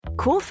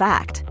Cool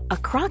fact, a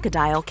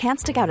crocodile can't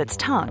stick out its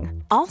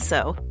tongue.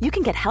 Also, you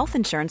can get health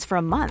insurance for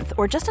a month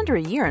or just under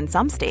a year in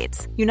some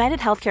states. United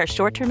Healthcare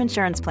short-term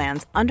insurance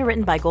plans,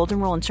 underwritten by Golden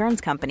Rule Insurance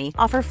Company,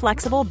 offer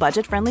flexible,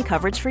 budget-friendly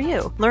coverage for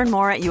you. Learn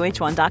more at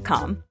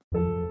uh1.com.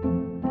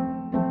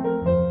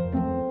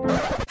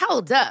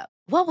 Hold up.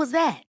 What was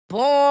that?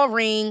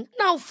 Boring.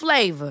 No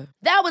flavor.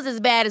 That was as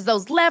bad as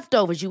those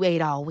leftovers you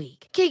ate all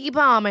week. Keke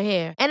Palmer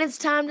here, and it's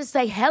time to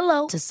say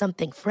hello to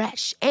something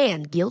fresh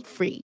and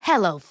guilt-free.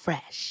 Hello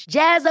Fresh.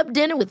 Jazz up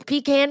dinner with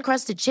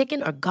pecan-crusted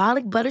chicken or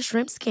garlic butter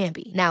shrimp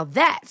scampi. Now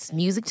that's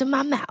music to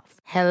my mouth.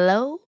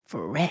 Hello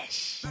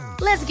Fresh.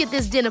 Let's get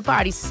this dinner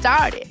party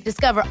started.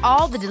 Discover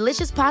all the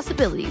delicious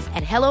possibilities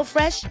at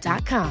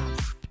hellofresh.com.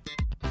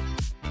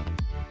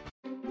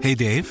 Hey,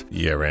 Dave.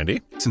 Yeah,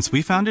 Randy. Since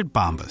we founded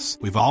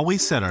Bombas, we've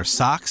always said our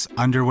socks,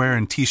 underwear,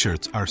 and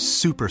T-shirts are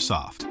super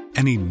soft.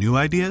 Any new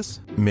ideas?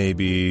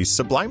 Maybe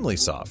sublimely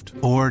soft.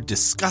 Or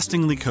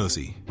disgustingly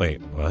cozy.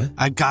 Wait, what?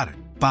 I got it.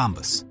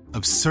 Bombas.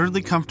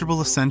 Absurdly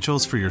comfortable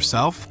essentials for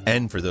yourself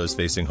And for those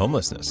facing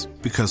homelessness.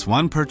 because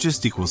one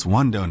purchased equals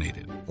one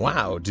donated.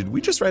 Wow, did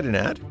we just write an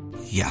ad?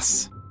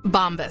 Yes.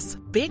 Bombas.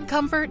 Big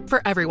comfort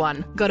for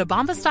everyone. Go to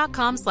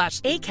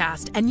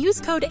bombas.com/ACAST and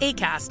use code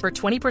ACAST for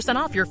 20%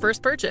 off your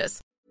first purchase.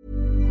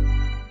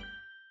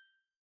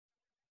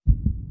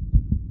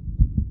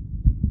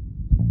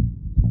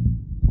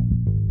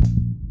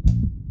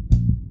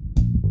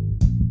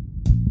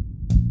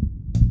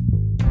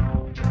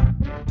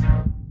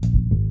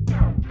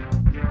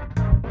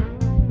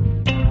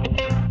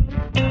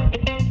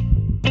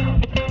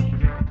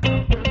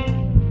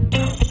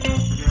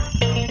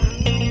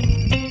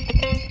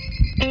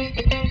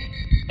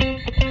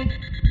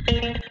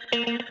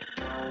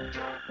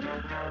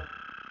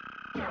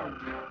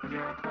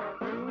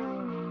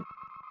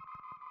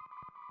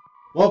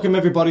 Welcome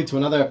everybody to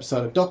another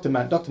episode of Dr.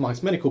 Matt, Dr.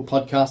 Mike's Medical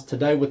Podcast.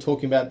 Today we're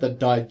talking about the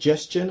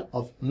digestion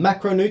of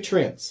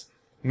macronutrients.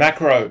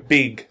 Macro,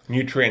 big,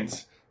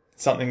 nutrients.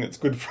 Something that's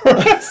good for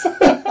us.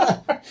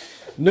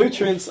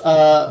 Nutrients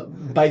are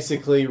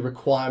basically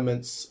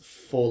requirements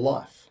for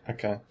life.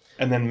 Okay.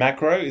 And then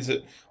macro,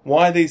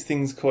 why are these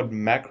things called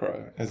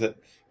macro? Is it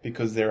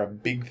because they're a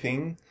big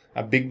thing,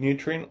 a big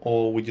nutrient,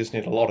 or we just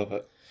need a lot of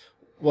it?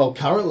 Well,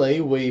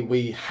 currently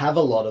we have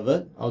a lot of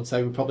it. I would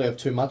say we probably have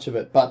too much of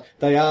it, but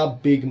they are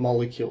big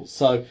molecules.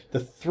 So the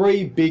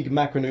three big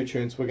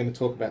macronutrients we're going to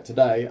talk about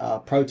today are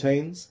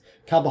proteins,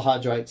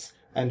 carbohydrates,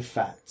 and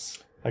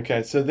fats.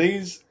 Okay, so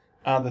these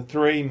are the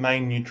three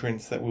main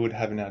nutrients that we would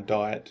have in our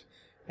diet,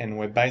 and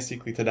we're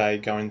basically today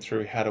going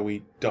through how do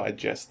we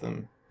digest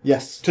them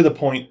Yes. to the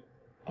point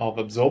of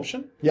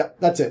absorption. Yep,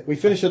 that's it. We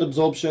finish at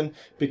absorption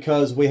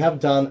because we have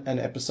done an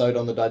episode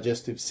on the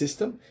digestive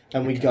system,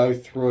 and we go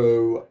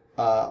through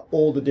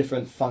all the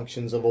different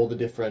functions of all the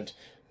different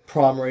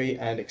primary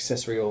and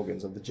accessory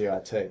organs of the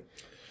GIT.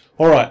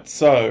 All right,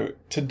 so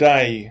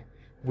today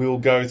we'll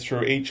go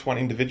through each one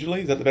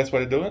individually. Is that the best way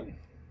to do it?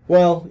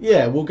 Well,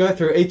 yeah, we'll go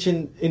through each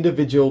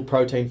individual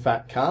protein,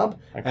 fat, carb,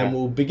 Okay. and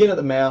we'll begin at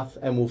the mouth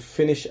and we'll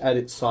finish at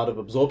its site of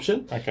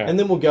absorption. Okay. And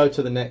then we'll go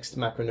to the next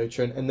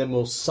macronutrient and then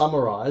we'll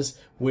summarize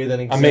with an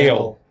example.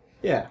 meal.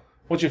 Yeah.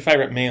 What's your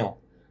favourite meal?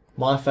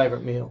 My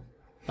favourite meal.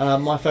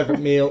 My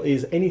favourite meal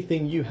is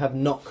anything you have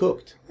not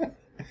cooked.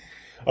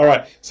 All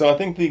right, so I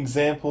think the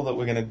example that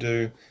we're going to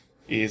do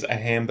is a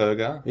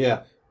hamburger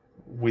Yeah.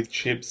 with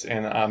chips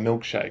and a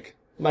milkshake.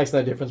 Makes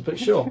no difference, but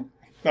sure.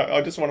 No,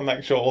 I just want to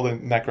make sure all the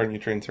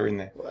macronutrients are in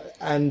there.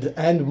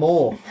 And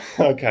more.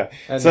 Okay,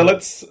 And so more.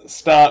 let's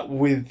start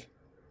with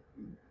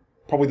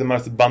probably the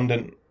most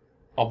abundant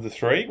of the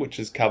three, which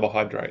is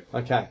carbohydrate.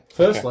 Okay.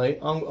 Firstly,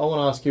 I want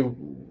to ask you,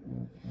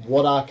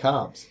 what are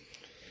carbs?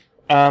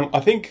 I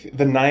think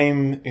the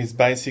name is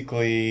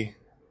basically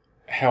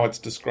how it's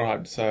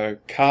described. So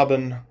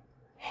carbon,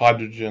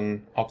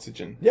 hydrogen,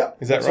 oxygen. Yep.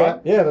 Is that that's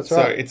right? Yeah, that's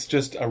right. So it's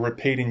just a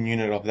repeating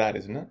unit of that,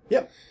 isn't it?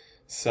 Yep.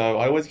 So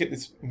I always get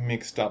this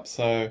mixed up.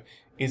 So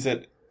is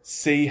it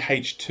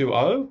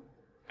CH2O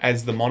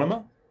as the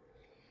monomer?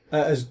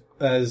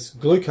 As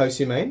glucose,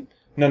 you mean?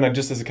 No,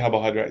 just as a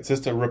carbohydrate. It's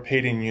just a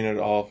repeating unit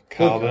of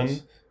carbon,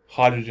 Glucose.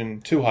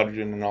 hydrogen, two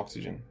hydrogen, and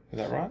oxygen. Is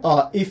that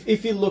right?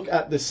 If you look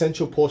at the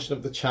central portion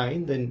of the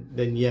chain,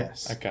 then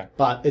yes. Okay.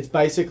 But it's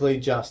basically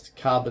just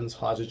carbons,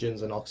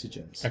 hydrogens, and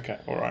oxygens. Okay,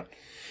 all right.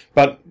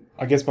 But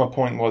I guess my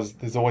point was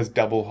there's always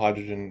double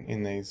hydrogen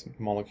in these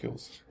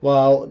molecules.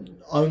 Well,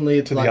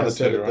 only To like the I other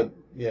said, two,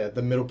 right?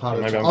 the middle part of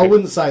the Maybe chain. I'm I good.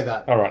 wouldn't say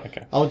that. All right,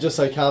 okay. I would just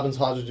say carbons,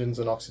 hydrogens,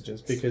 and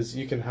oxygens because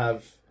you can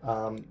have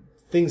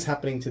things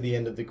happening to the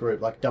end of the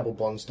group, like double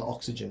bonds to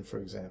oxygen, for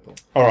example.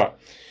 All right.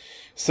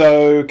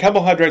 So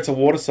carbohydrates are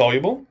water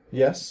soluble.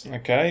 Yes.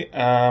 Okay.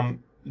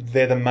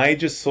 They're the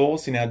major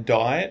source in our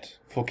diet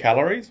for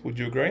calories. Would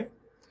you agree?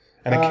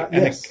 And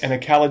yes. a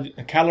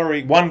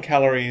calorie, 1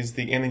 calorie is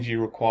the energy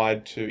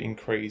required to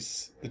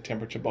increase the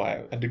temperature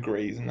by a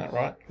degree. Isn't that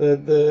right?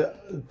 The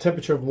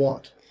temperature of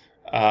what?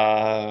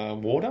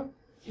 Water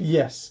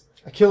Yes.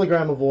 A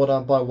kilogram of water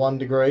by 1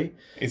 degree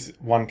is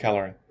 1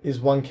 calorie.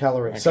 is 1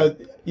 calorie. Okay. So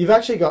you've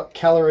actually got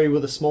calorie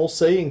with a small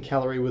c and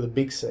calorie with a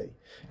big C.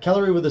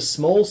 Calorie with a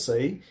small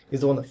c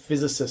is the one that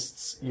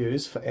physicists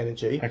use for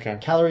energy. Okay.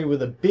 Calorie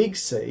with a big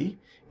C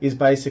is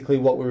basically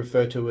what we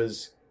refer to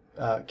as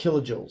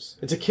kilojoules.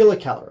 It's a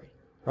kilocalorie,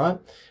 right?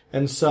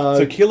 And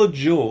So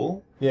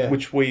kilojoule, Yeah.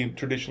 which we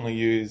traditionally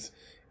use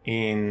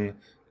in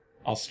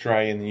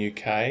Australia and the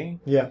UK,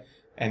 yeah,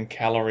 and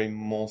calorie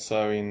more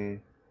so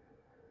in...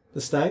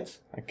 the States.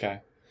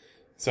 Okay.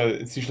 So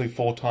it's usually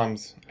 4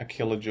 times a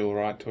kilojoule,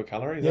 right, to a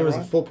calorie? Is Yeah, that was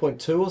right? it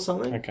 4.2 or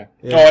something? Okay.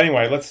 Yeah. Oh,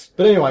 anyway,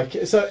 But anyway,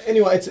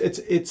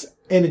 it's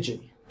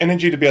energy.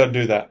 energy to be able to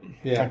do that.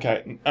 Yeah.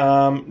 Okay.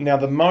 Now,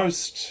 the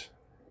most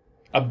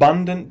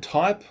abundant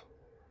type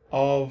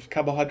of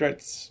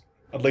carbohydrates,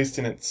 at least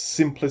in its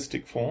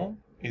simplistic form,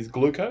 is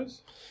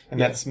glucose, and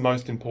Yeah. that's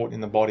most important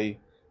in the body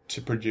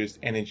to produce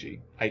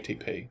energy,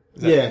 ATP.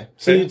 Is that Yeah.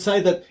 So fair? you'd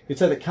say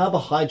that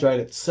carbohydrate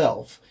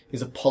itself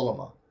is a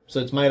polymer. So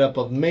it's made up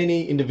of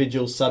many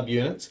individual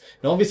subunits.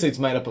 Now, obviously, it's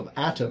made up of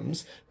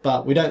atoms,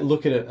 but we don't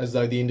look at it as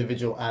though the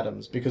individual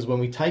atoms, because when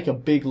we take a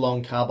big,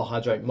 long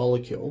carbohydrate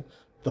molecule,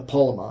 the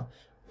polymer,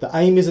 the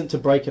aim isn't to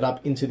break it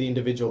up into the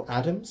individual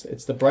atoms.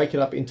 It's to break it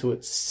up into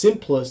its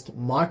simplest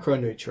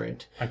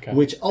micronutrient, Okay.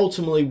 which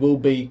ultimately will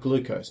be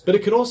glucose. But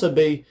it could also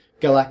be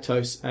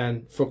galactose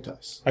and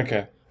fructose.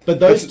 Okay. But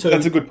those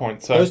That's a good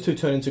point. So, those two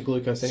turn into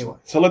glucose anyway.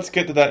 So let's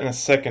get to that in a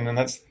second, and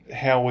that's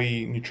how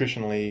we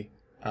nutritionally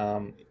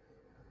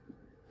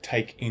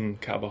take in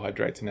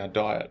carbohydrates in our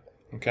diet.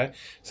 Okay,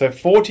 so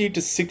 40 to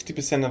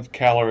 60% of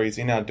calories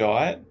in our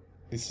diet,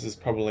 this is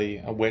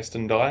probably a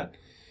Western diet,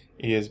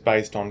 is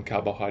based on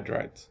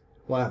carbohydrates.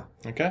 Wow.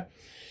 Okay,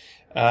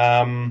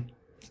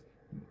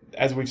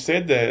 as we've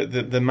said,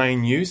 the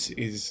main use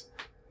is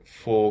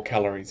for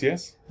calories.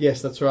 Yes.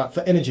 Yes, that's right.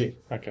 For energy.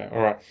 Okay,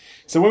 all right.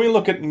 So when we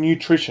look at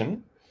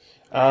nutrition,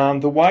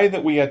 the way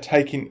that we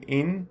take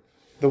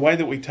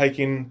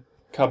in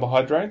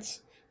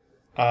carbohydrates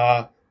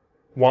are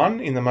one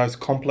in the most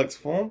complex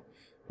form,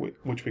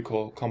 which we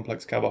call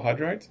complex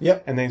carbohydrates.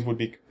 Yep. And these would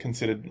be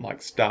considered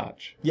like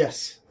starch.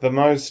 Yes. The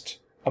most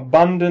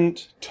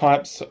abundant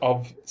types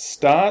of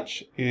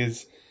starch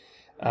is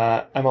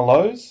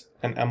amylose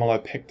and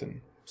amylopectin.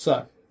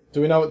 So,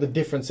 do we know what the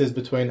difference is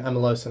between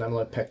amylose and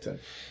amylopectin?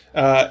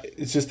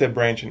 It's just their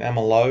branch, and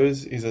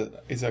amylose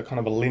is a kind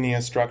of a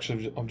linear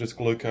structure of just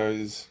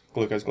glucose,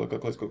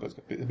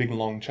 a big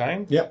long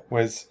chain. Yep.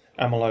 Whereas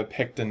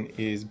amylopectin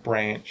is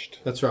branched,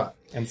 That's right.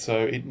 and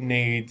so it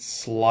needs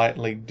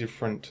slightly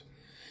different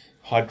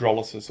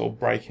hydrolysis or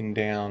breaking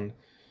down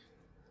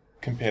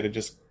compared to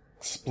just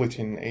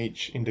splitting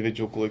each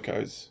individual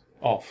glucose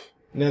off.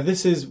 Now,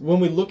 this is, when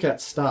we look at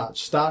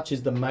starch, starch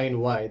is the main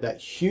way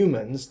that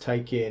humans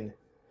take in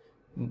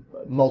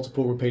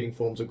multiple repeating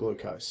forms of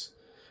glucose.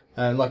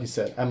 And like you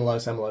said,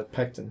 amylose,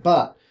 amylopectin.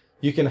 But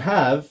you can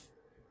have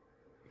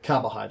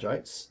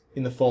carbohydrates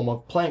in the form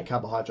of plant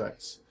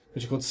carbohydrates,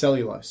 which are called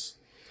cellulose.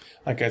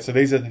 Okay, so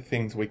these are the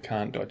things we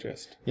can't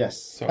digest.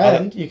 Yes. So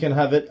and you can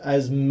have it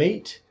as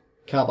meat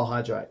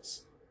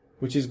carbohydrates,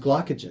 which is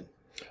glycogen.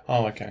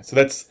 Oh, okay. So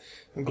that's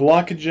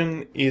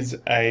glycogen is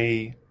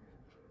a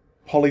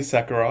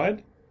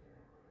polysaccharide.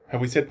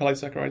 Have we said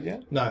polysaccharide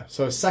yet? No,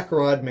 so a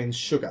saccharide means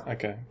sugar.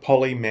 Okay.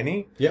 Poly,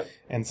 many. Yep.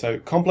 And so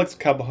complex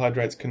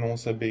carbohydrates can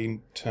also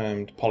be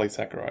termed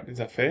polysaccharide. Is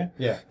that fair?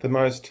 Yeah. The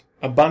most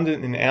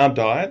abundant in our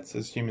diets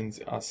as humans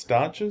are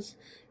starches,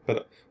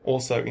 but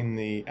also in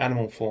the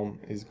animal form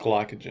is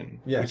glycogen,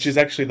 Yes. which is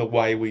actually the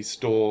way we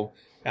store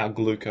our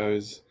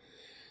glucose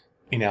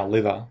in our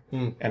liver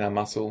and our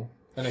muscle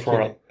And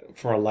a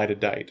for a later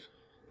date.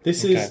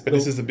 This Okay, is but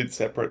this is a bit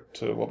separate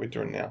to what we're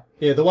doing now.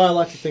 Yeah, the way I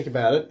like to think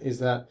about it is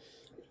that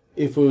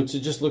if we were to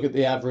just look at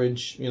the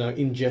average,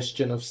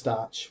 ingestion of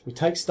starch, we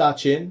take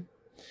starch in,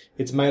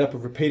 it's made up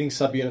of repeating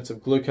subunits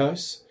of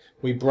glucose.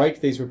 We break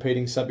these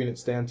repeating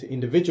subunits down to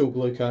individual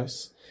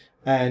glucose,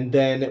 and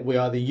then we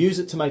either use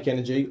it to make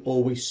energy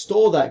or we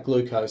store that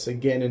glucose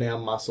again in our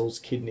muscles,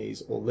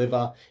 kidneys, or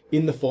liver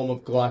in the form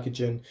of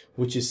glycogen,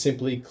 which is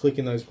simply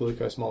clicking those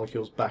glucose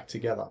molecules back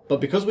together. But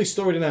because we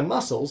store it in our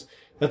muscles,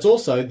 that's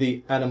also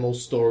the animal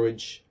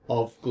storage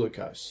of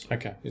glucose.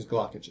 Okay. Is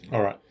glycogen.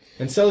 All right.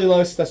 And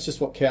cellulose, that's just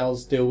what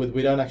cows deal with.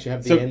 We don't actually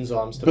have the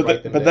enzymes to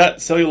break them But down.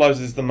 that cellulose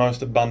is the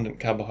most abundant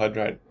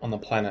carbohydrate on the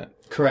planet.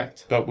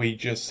 Correct. But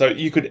so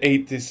you could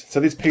eat this. So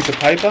this piece of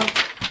paper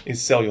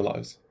is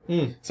cellulose.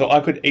 So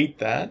I could eat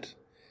that.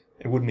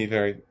 It wouldn't be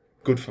very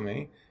good for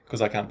me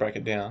because I can't break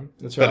it down.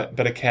 That's right.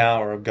 But a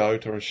cow or a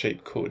goat or a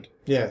sheep could.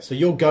 Yeah, so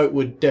your goat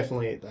would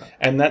definitely eat that.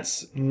 And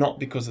that's not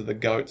because of the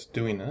goat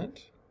doing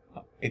it.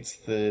 It's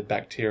the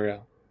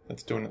bacteria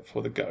that's doing it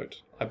for the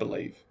goat, I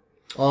believe.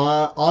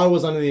 I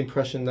was under the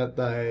impression that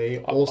they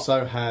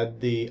also had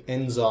the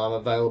enzyme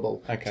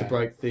available to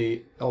break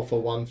the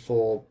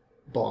alpha-1,4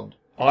 bond.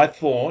 I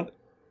thought,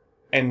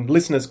 and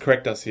listeners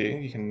correct us here,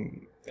 you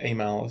can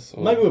email us.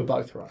 Or, Maybe we're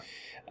both right.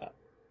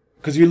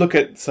 because you look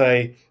at,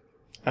 say,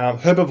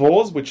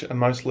 herbivores, which are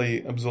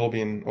mostly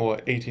absorbing or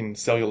eating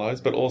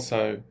cellulose, but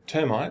also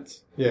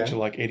termites, which are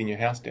like eating your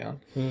house down.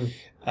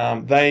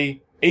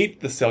 They eat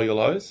the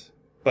cellulose,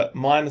 but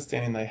my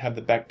understanding they have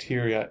the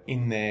bacteria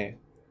in their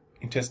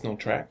intestinal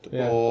tract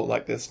Yeah. or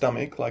like their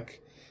stomach,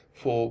 like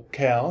for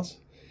cows,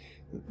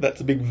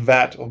 that's a big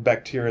vat of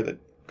bacteria that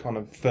kind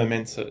of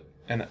ferments it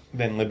and it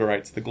then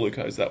liberates the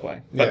glucose that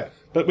way.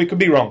 But we could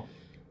be wrong.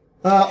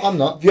 I'm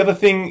not. The other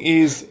thing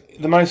is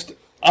the most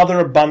other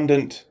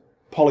abundant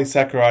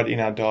polysaccharide in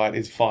our diet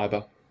is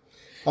fiber.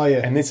 Oh, yeah.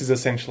 And this is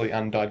essentially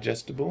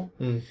undigestible.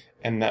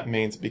 And that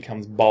means it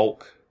becomes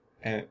bulk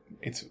and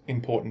it's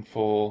important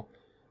for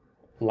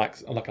like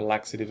a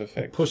laxative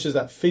effect. Pushes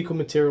that fecal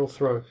material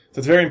through. So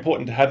it's very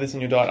important to have this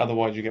in your diet,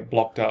 otherwise you get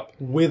blocked up.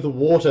 With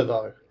water,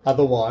 though.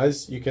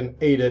 Otherwise, you can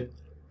eat it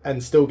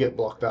and still get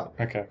blocked up.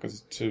 Okay,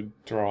 because it's too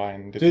dry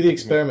and Do difficult. the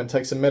experiment.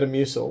 Take some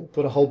Metamucil,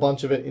 put a whole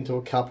bunch of it into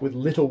a cup with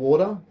little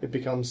water. It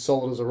becomes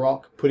solid as a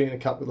rock. Put it in a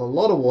cup with a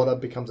lot of water,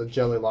 it becomes a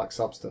jelly-like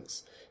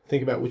substance.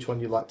 Think about which one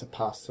you like to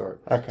pass through.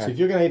 Okay. So if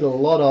you're going to eat a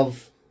lot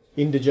of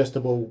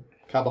indigestible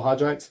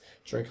carbohydrates,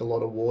 drink a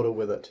lot of water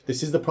with it.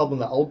 This is the problem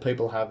that old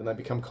people have, and they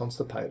become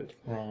constipated.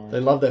 Right. They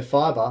love their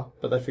fibre,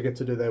 but they forget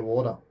to do their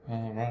water.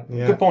 Oh, right.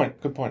 Yeah. Good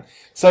point.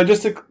 So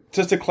just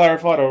to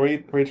clarify or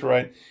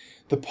reiterate,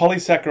 the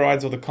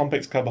polysaccharides or the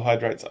complex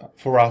carbohydrates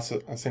for us are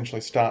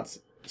essentially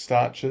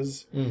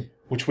starches,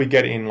 which we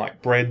get in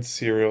like bread,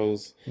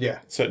 cereals, Yeah.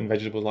 certain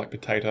vegetables like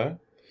potato,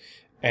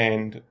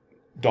 and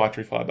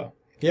dietary fibre.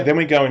 Yep. Then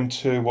we go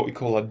into what we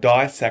call a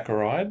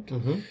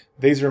disaccharide.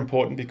 These are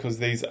important because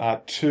these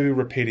are 2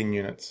 repeating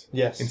units.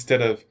 Yes.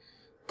 Instead of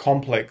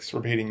complex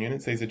repeating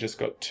units, these have just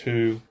got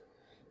 2.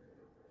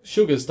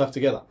 Sugars stuck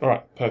together. All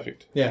right,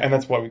 perfect. Yeah. And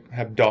that's why we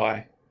have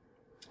di.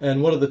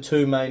 And what are the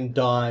 2 main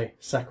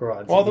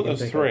disaccharides? Well, I that you thought can there was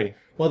think 3. of?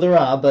 Well, there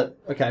are, but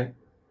okay.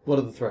 What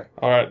are the 3?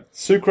 All right,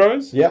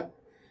 sucrose, Yep.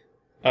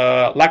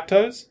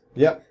 lactose,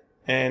 Yep.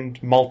 and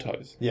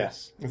maltose.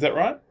 Yes. Is that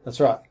right? That's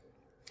right.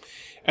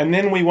 And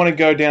then we want to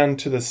go down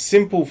to the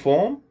simple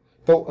form.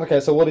 But okay,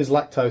 so what is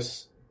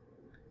lactose?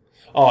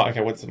 Oh,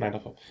 okay, what's it made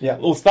up of? Yeah.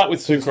 We'll start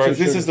with There's sucrose. 2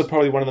 This is sugars.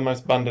 probably one of the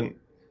most abundant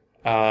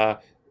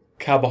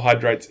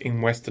carbohydrates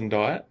in Western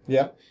diet,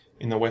 Yep.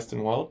 in the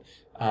Western world.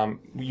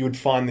 You would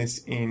find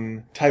this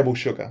in table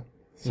sugar.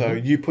 So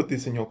you put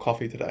this in your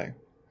coffee today.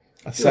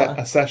 A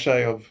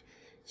sachet of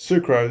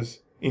sucrose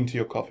into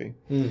your coffee.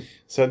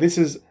 So this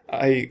is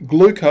a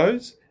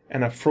glucose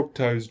and a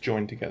fructose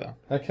joined together.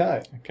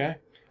 Okay. Okay?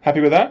 Happy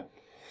with that?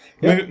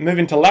 Yep. Move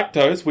into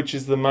lactose, which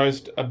is the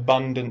most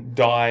abundant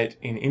diet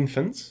in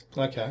infants.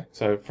 Okay.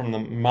 So from the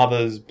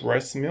mother's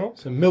breast milk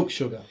So milk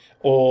sugar.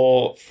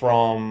 or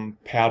from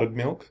powdered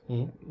milk,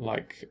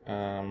 like,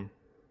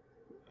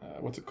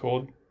 what's it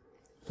called?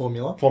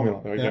 Formula.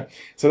 Formula, there we Yeah. go.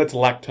 So that's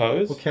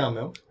lactose. Or cow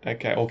milk.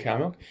 Okay, or cow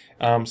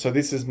milk. So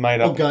this is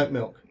made Or up... goat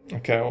milk.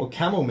 Okay. Or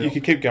camel milk. You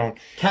could keep going.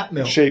 Cat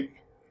milk. Sheep,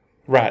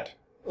 rat,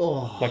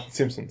 Oh. like The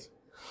Simpsons.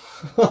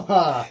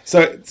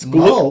 So it's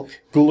Milk?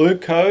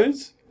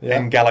 glucose Yeah.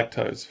 and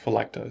galactose for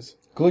lactose.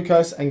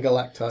 Glucose and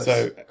galactose.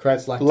 So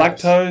creates lactose.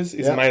 Lactose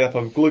is Yep. made up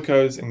of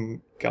glucose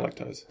and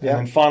galactose. Yeah. And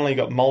then finally you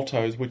got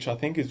maltose, which I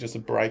think is just a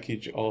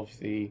breakage of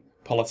the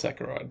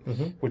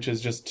polysaccharide, which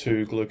is just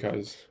 2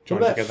 glucose What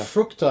joined about together.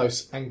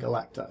 fructose and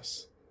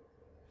galactose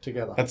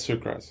together? That's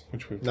sucrose,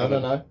 which we've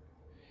No.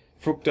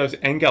 Fructose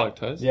and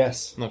galactose?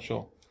 Yes. Not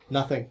sure.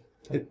 Nothing.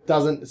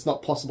 It's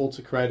not possible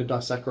to create a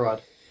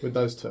disaccharide with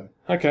those 2.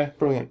 Okay,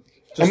 brilliant.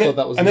 Just thought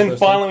that was and then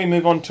interesting. finally we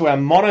move on to our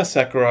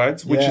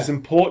monosaccharides, which Yeah. is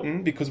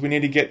important because we need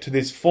to get to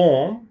this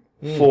form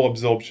for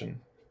absorption.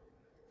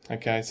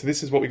 Okay, so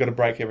this is what we've got to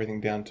break everything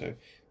down to.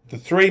 The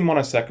 3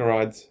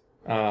 monosaccharides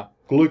are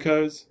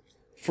glucose,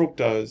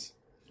 fructose,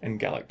 and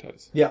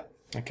galactose. Yep.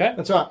 Okay?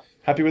 That's right.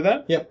 Happy with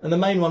that? Yep. And the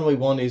main one we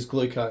want is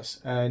glucose.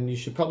 And you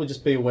should probably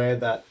just be aware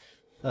that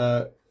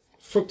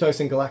fructose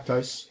and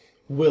galactose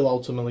will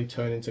ultimately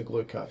turn into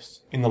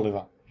glucose In the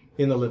liver.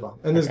 in the liver.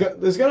 And there's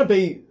going to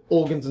be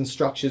organs and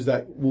structures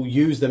that will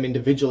use them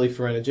individually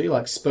for energy,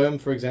 like sperm,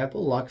 for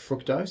example, like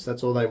fructose.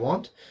 That's all they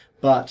want.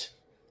 But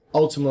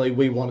ultimately,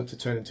 we want it to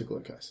turn into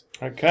glucose.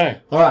 Okay.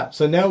 All right.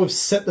 So now we've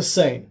set the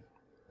scene.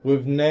 We're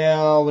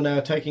now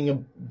taking a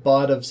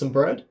bite of some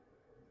bread.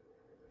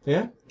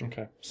 Yeah.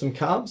 Okay. Some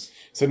carbs.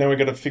 So now we've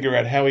got to figure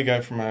out how we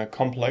go from a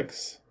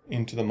complex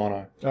into the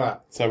mono. All right.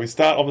 So you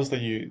start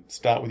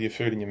with your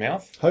food in your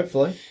mouth.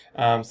 Hopefully.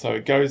 So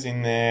it goes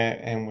in there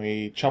and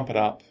we chomp it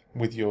up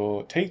with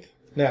your teeth.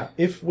 Now,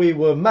 if we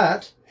were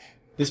Matt,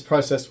 this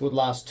process would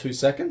last 2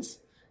 seconds.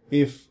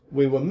 If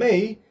we were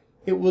me,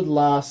 it would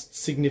last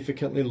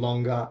significantly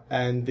longer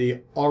and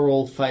the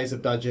oral phase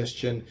of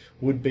digestion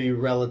would be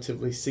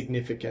relatively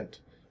significant,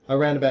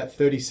 around about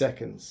 30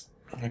 seconds.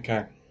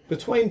 Okay.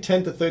 Between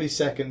 10 to 30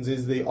 seconds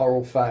is the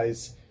oral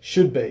phase,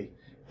 should be,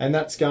 and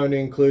that's going to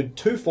include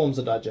 2 forms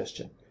of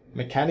digestion,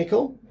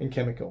 mechanical and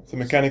chemical. So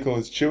mechanical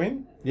is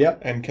chewing Yep,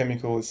 and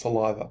chemical is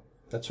saliva.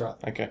 that's right.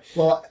 Okay.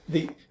 Well,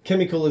 the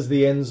chemical is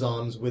the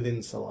enzymes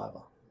within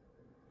saliva.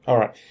 All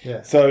right.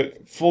 Yeah. So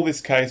for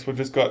this case, we've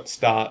just got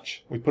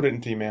starch. We put it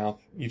into your mouth.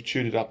 You've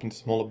chewed it up into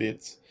smaller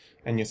bits,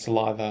 and your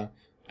saliva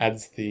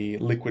adds the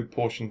liquid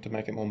portion to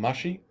make it more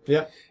mushy.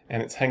 Yep.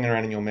 And it's hanging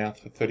around in your mouth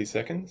for 30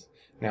 seconds.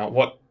 Now,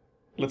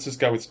 let's just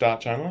go with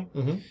starch only.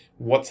 Mm-hmm.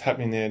 What's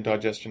happening there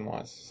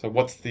digestion-wise? So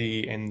what's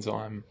the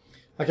enzyme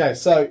Okay,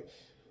 so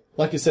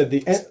like you said,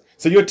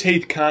 So your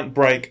teeth can't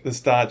break the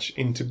starch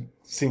into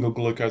single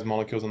glucose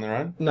molecules on their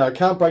own? No, it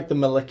can't break the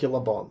molecular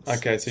bonds.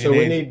 Okay, so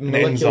we need an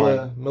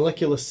enzyme.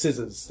 molecular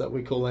scissors that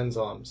we call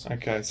enzymes.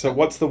 Okay, so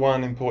what's the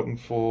one important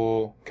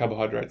for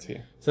carbohydrates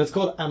here? So it's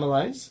called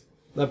amylase.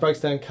 That breaks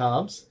down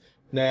carbs.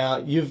 Now,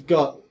 you've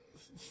got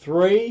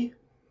 3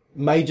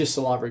 major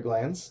salivary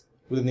glands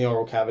within the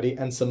oral cavity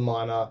and some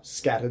minor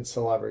scattered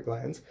salivary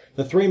glands.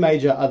 The 3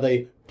 major are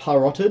the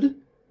parotid,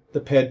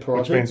 the paired parotid.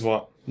 Which means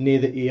what? Near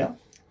the ear.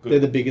 Good. They're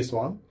the biggest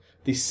one.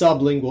 The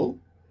sublingual,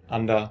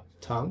 Under.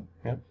 tongue.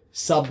 Yep.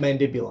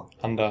 Submandibular,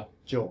 Under.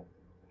 jaw.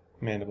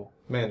 Mandible.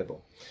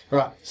 Mandible.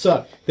 Right,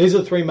 so these are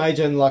the 3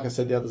 major, and like I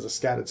said, the others are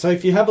scattered. So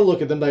if you have a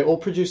look at them, they all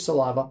produce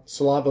saliva.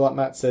 Saliva, like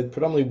Matt said,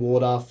 predominantly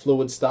water,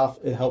 fluid stuff.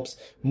 It helps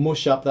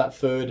mush up that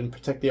food and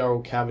protect the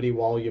oral cavity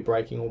while you're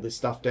breaking all this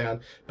stuff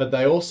down. But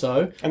they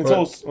also... And it's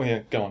also... Oh,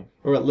 yeah, go on.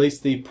 Or at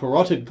least the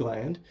parotid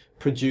gland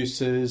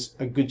produces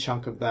a good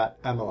chunk of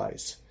that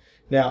amylase.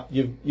 Now,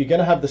 you're going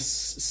to have the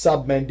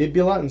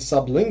submandibular and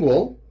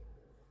sublingual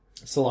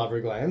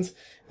salivary glands,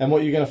 and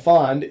what you're going to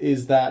find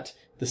is that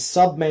the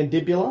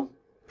submandibular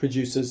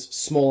produces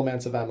small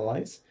amounts of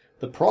amylase,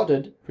 the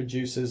parotid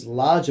produces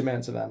large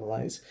amounts of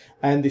amylase,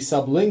 and the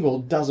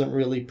sublingual doesn't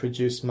really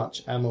produce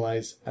much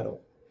amylase at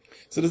all.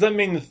 So does that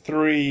mean the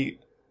 3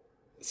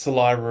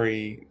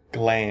 salivary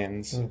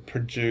glands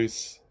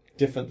produce...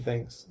 Different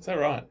things. Is that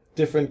right?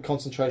 Different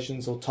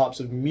concentrations or types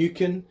of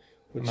mucin,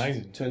 which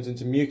Amazing. turns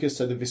into mucus,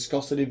 so the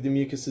viscosity of the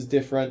mucus is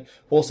different.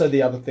 Also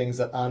the other things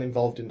that aren't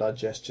involved in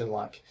digestion,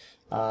 like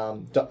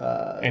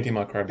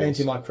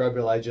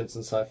antimicrobial agents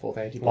and so forth,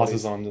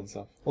 antibodies, Lysozymes and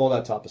stuff. all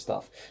that type of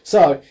stuff.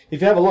 So if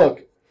you have a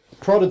look,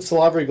 parotid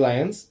salivary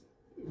glands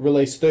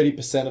release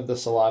 30% of the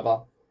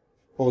saliva.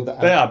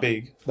 They are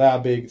big. They are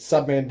big.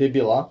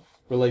 Submandibular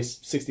release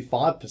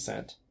 65%.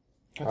 That's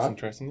right?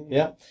 interesting. Isn't it?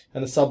 Yeah.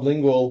 And the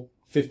sublingual,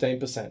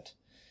 15%.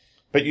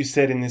 But you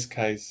said in this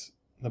case,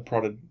 the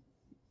parotid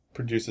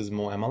produces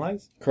more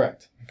amylase?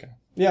 Correct. Okay.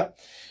 Yeah.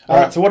 All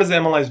right, so what does the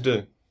amylase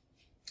do?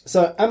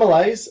 So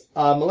amylase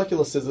are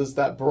molecular scissors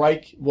that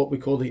break what we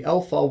call the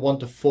alpha 1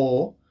 to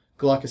 4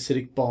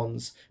 glycosidic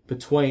bonds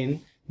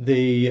between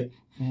the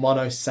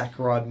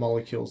monosaccharide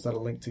molecules that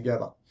are linked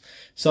together.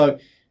 So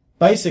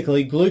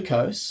basically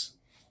glucose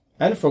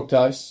and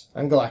fructose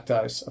and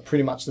galactose are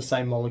pretty much the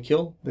same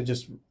molecule. They're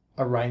just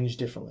arranged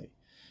differently.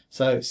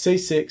 So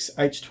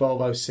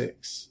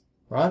C6H12O6,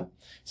 right?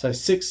 So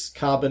 6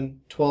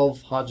 carbon,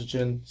 12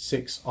 hydrogen,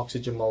 6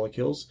 oxygen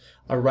molecules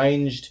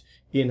arranged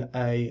in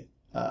a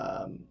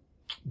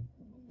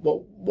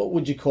what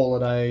would you call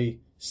it? A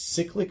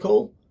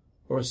cyclical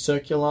or a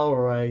circular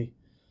or a...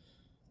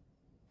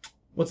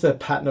 What's their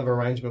pattern of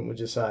arrangement, would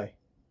you say?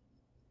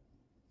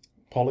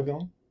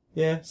 Polygon?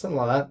 Yeah, something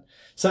like that.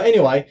 So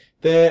anyway,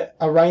 they're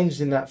arranged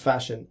in that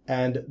fashion,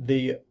 and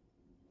the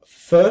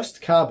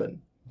first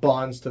carbon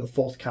binds to the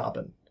 4th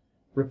carbon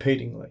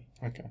repeatedly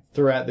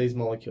throughout these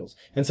molecules.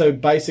 And so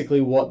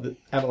basically what the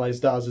amylase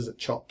does is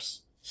it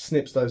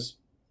snips those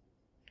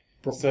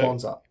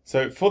bonds up.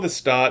 So for the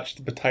starch,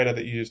 the potato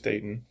that you just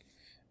eaten,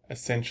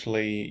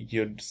 essentially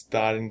you're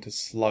starting to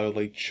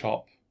slowly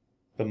chop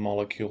the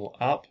molecule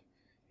up,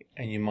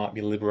 and you might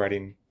be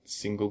liberating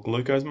single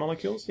glucose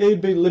molecules? Yeah,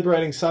 you'd be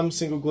liberating some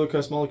single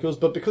glucose molecules,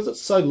 but because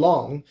it's so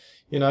long,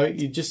 you're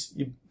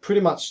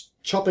pretty much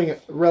chopping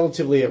it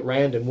relatively at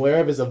random,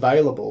 wherever's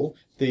available,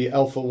 the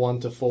alpha 1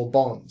 to 4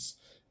 bonds.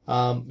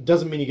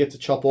 Doesn't mean you get to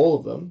chop all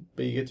of them,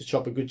 but you get to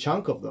chop a good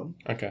chunk of them.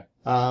 Okay.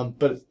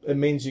 But it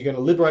means you're going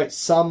to liberate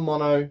some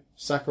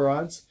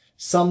monosaccharides,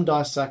 some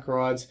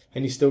disaccharides,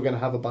 and you're still going to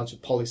have a bunch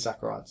of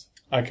polysaccharides.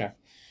 Okay.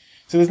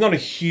 So there's not a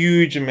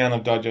huge amount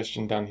of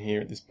digestion done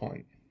here at this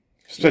point,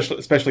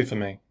 especially for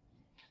me.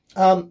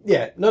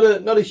 Yeah,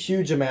 not a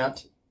huge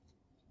amount,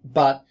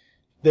 but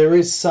there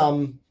is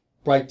some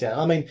breakdown.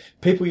 I mean,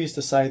 people used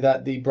to say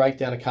that the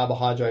breakdown of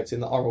carbohydrates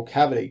in the oral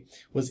cavity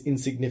was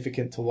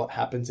insignificant to what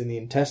happens in the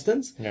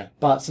intestines. Yeah.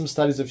 But some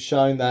studies have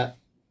shown that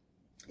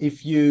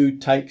if you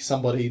take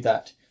somebody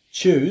that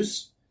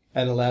chews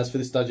and allows for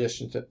this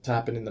digestion to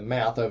happen in the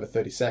mouth over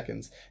 30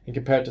 seconds and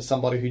compare it to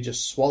somebody who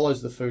just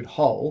swallows the food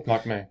whole.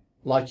 Like me.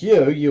 Like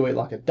you eat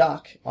like a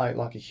duck, I eat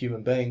like a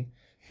human being,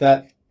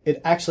 that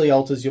it actually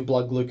alters your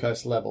blood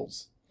glucose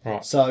levels.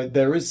 Right. So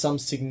there is some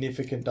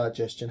significant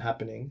digestion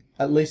happening,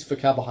 at least for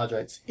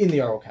carbohydrates, in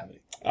the oral cavity.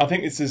 I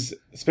think this is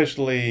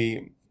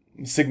especially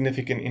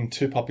significant in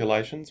 2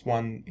 populations.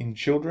 One in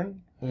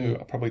children, who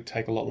probably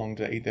take a lot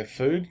longer to eat their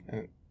food,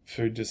 and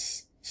food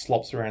just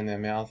slops around their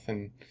mouth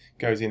and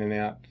goes in and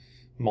out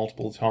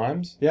multiple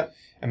times. Yep.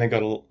 And they've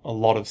got a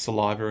lot of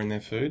saliva in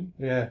their food.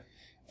 Yeah.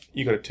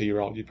 You got a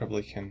 2-year-old, you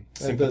probably can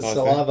The sympathise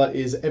saliva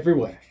is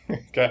everywhere.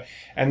 Okay.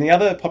 And the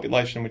other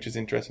population, which is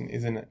interesting,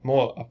 is in a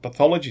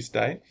pathology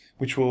state,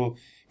 which we'll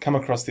come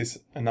across this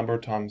a number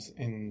of times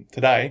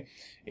today,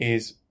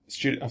 is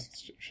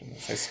students.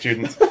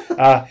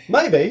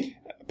 Maybe.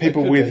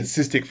 People with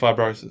cystic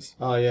fibrosis.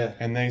 Oh, yeah.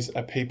 And these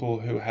are people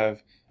who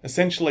have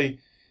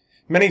essentially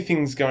many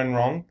things going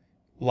wrong,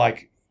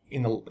 like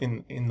in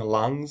the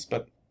lungs,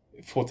 but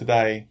for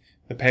today,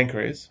 the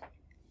pancreas.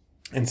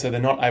 And so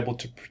they're not able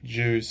to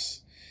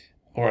produce,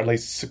 or at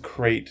least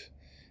secrete,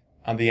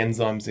 the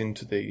enzymes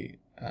into the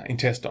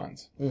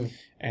intestines.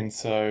 And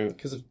so...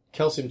 Because of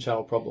calcium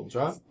channel problems,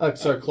 right? Oh,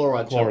 sorry,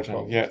 chloride channel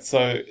problems. Yeah,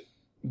 so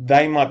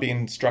they might be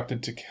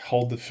instructed to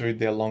hold the food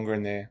there longer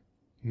in their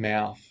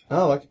mouth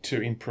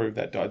to improve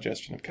that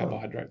digestion of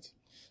carbohydrates.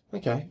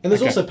 Okay. And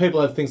there's also people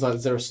who have things like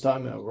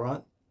xerostomia,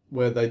 right?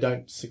 Where they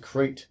don't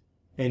secrete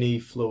any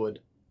fluid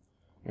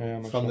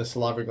from the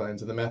salivary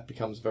glands, and the mouth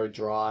becomes very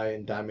dry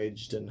and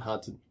damaged and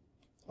hard to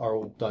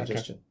oral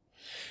digestion.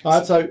 Okay. All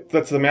right, so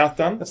that's the mouth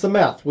done? That's the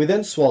mouth. We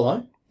then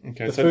swallow.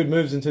 Okay. The food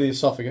moves into the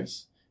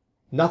esophagus.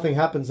 Nothing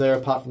happens there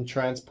apart from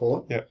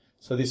transport. Yeah.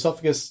 So the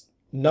esophagus,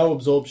 no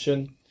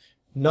absorption,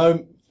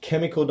 no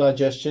chemical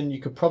digestion.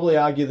 You could probably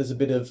argue there's a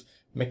bit of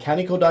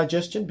mechanical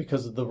digestion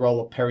because of the role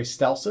of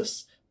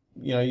peristalsis.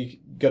 You know, you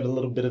got a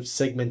little bit of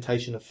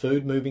segmentation of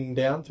food moving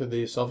down through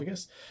the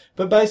esophagus.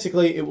 But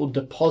basically, it will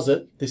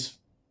deposit this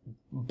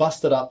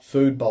busted up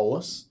food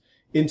bolus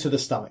into the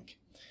stomach.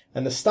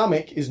 And the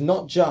stomach is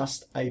not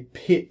just a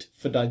pit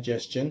for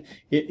digestion.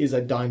 It is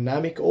a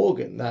dynamic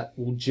organ that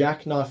will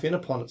jackknife in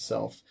upon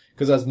itself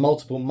because it has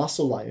multiple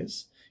muscle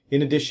layers.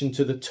 In addition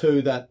to the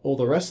two that all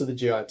the rest of the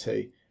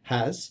GIT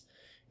has,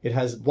 it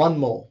has one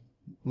more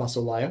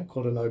muscle layer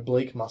called an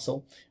oblique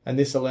muscle, and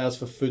this allows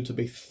for food to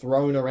be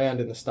thrown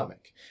around in the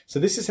stomach. So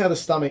this is how the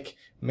stomach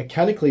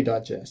mechanically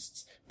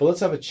digests. But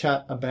let's have a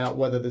chat about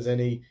whether there's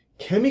any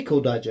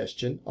chemical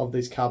digestion of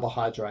these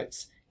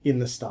carbohydrates in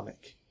the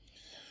stomach.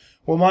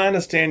 Well, my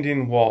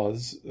understanding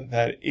was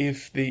that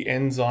if the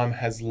enzyme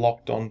has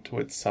locked onto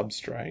its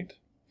substrate,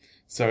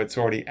 so it's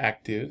already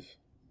active,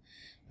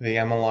 the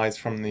amylase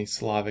from the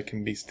saliva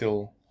can be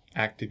still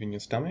active in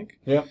your stomach.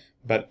 Yeah.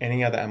 But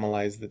any other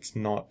amylase that's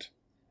not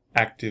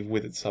active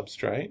with its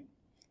substrate,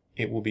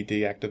 it will be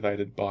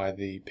deactivated by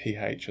the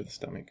pH of the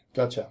stomach.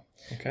 Gotcha.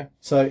 Okay.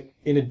 So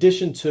in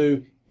addition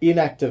to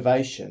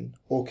inactivation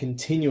or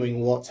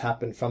continuing what's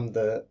happened from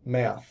the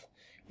mouth,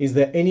 is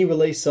there any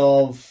release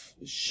of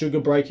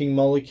sugar-breaking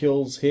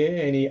molecules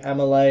here? Any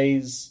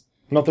amylase?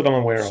 Not that I'm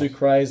aware of.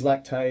 Sucrase,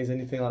 lactase,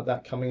 anything like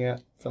that coming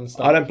out from the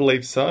stomach? I don't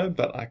believe so,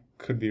 but I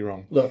could be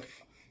wrong. Look,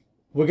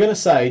 we're going to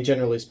say,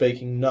 generally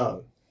speaking,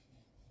 no.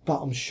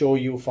 But I'm sure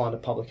you'll find a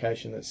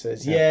publication that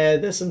says, yeah,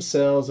 there's some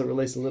cells that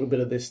release a little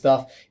bit of this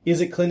stuff. Is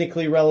it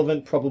clinically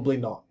relevant? Probably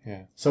not.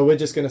 Yeah. So we're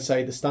just going to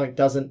say the stomach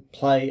doesn't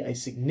play a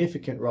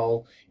significant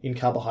role in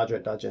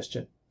carbohydrate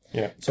digestion.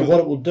 Yeah. So what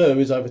it will do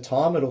is over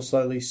time, it'll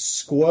slowly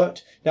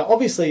squirt. Now,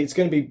 obviously, it's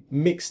going to be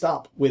mixed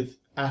up with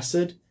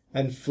acid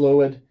and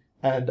fluid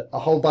and a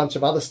whole bunch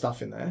of other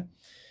stuff in there.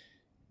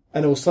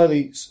 And it will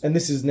slowly, and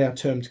this is now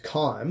termed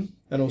chyme,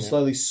 and it will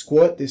slowly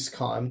squirt this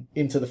chyme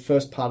into the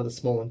first part of the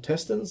small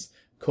intestines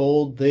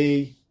called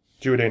the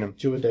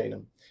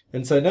duodenum.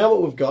 And so now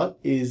what we've got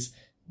is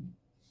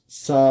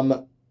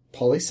some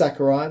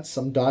polysaccharides,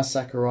 some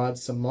disaccharides,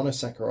 some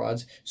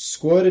monosaccharides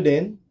squirted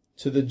in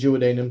to the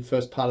duodenum,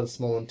 first part of the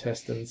small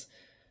intestines.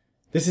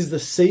 This is the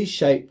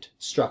C-shaped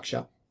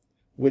structure,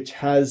 which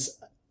has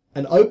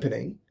an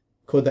opening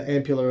called the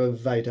ampulla of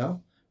Vater,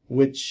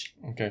 which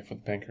for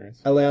the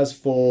pancreas allows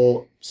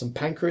for some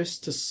pancreas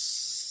to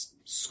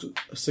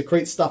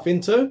secrete stuff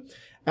into,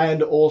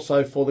 and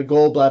also for the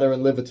gallbladder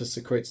and liver to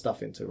secrete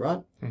stuff into, right?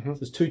 Mm-hmm. So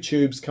there's two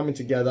tubes coming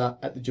together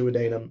at the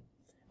duodenum,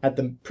 at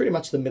the pretty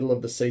much the middle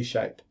of the C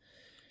shape.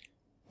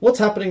 What's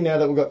happening now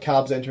that we've got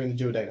carbs entering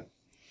the duodenum?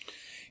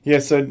 Yeah,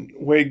 so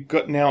we've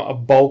got now a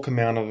bulk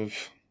amount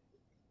of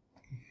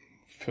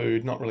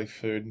food, not really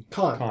food.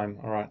 Chyme,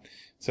 all right.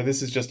 So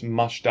this is just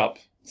mushed up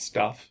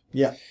stuff.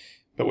 Yeah.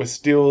 But we're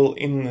still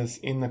in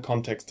the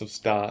context of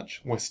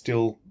starch. We're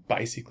still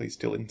basically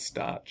still in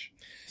starch.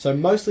 So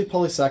mostly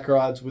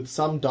polysaccharides with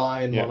some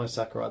di and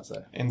monosaccharides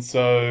there. And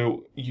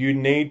so you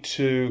need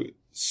to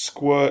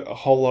squirt a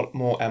whole lot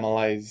more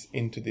amylase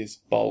into this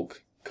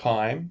bulk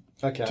chyme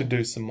to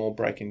do some more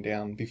breaking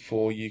down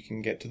before you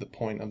can get to the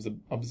point of the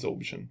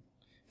absorption.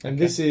 And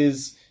this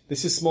is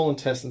small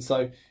intestine.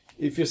 So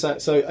if you're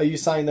saying, are you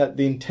saying that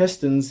the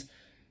intestines,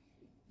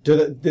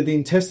 did the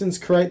intestines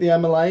create the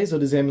amylase, or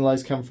does the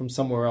amylase come from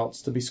somewhere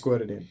else to be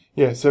squirted in?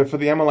 Yeah, so for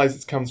the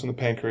amylase, it comes from the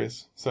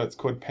pancreas. So it's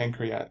called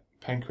pancreatic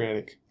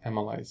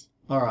amylase.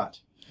 All right.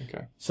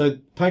 Okay. So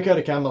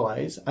pancreatic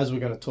amylase, as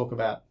we're going to talk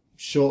about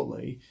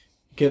shortly,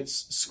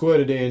 gets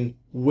squirted in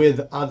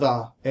with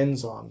other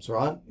enzymes,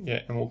 right?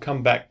 Yeah, and we'll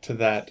come back to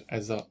that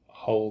as a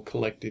whole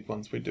collective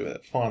once we do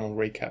that final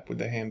recap with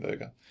the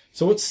hamburger.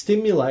 So what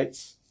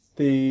stimulates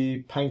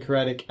the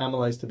pancreatic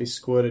amylase to be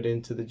squirted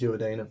into the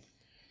duodenum?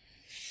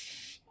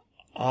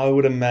 I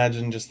would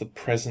imagine just the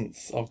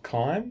presence of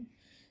chyme.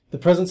 The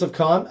presence of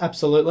chyme,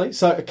 absolutely.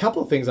 So a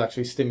couple of things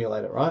actually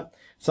stimulate it, right?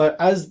 So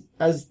as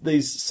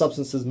these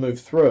substances move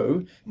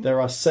through, there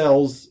are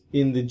cells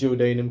in the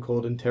duodenum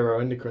called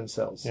enteroendocrine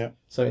cells. Yeah.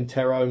 So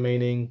entero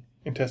meaning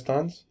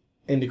intestines,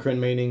 endocrine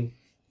meaning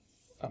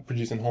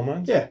producing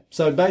hormones. Yeah.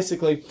 So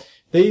basically,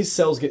 these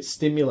cells get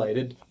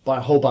stimulated by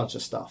a whole bunch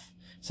of stuff.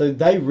 So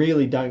they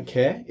really don't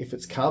care if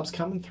it's carbs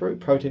coming through,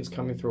 proteins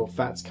coming through, or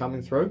fats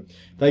coming through.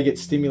 They get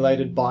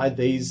stimulated by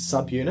these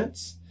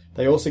subunits.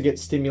 They also get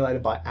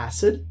stimulated by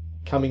acid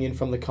coming in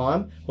from the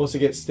chyme. Also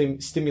get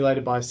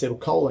stimulated by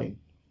acetylcholine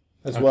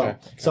as well. Okay.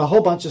 So a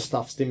whole bunch of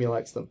stuff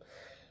stimulates them.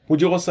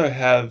 Would you also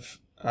have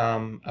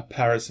a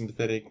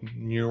parasympathetic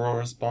neural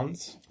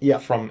response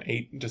from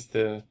just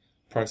the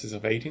process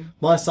of eating?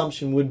 My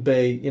assumption would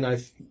be,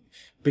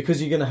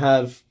 because you're going to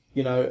have,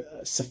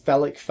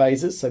 cephalic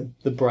phases, so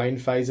the brain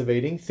phase of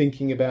eating,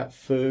 thinking about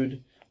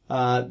food,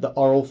 the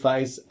oral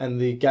phase and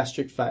the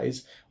gastric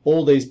phase,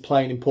 all these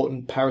play an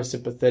important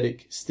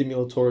parasympathetic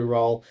stimulatory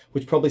role,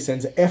 which probably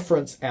sends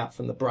efferents out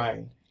from the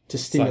brain to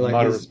stimulate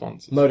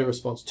motor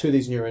response to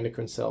these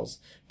neuroendocrine cells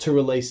to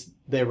release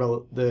the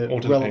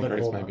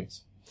relevant hormones. Maybe.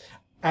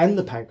 And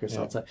the pancreas,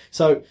 I'd say.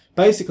 So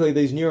basically,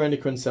 these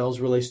neuroendocrine cells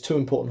release two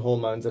important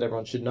hormones that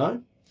everyone should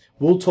know.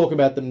 We'll talk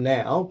about them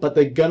now, but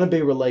they're going to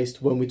be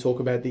released when we talk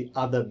about the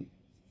other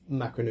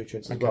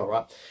macronutrients as well,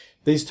 right?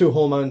 These two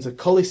hormones are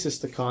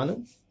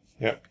cholecystokinin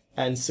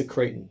and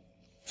secretin.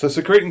 So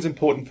secretin's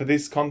important for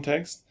this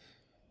context.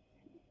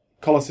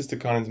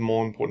 Cholecystokinin is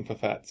more important for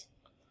fats.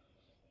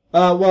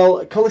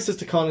 Well,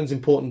 cholecystokinin is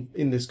important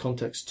in this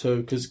context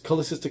too, because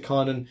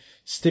cholecystokinin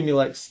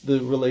stimulates the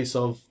release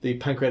of the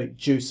pancreatic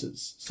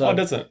juices. So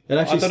does it?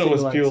 I thought it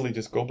was purely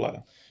just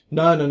gallbladder.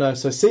 No.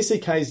 So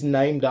CCK is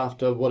named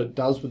after what it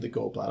does with the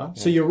gallbladder.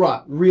 Yeah. So you're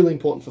right, really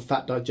important for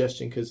fat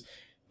digestion, because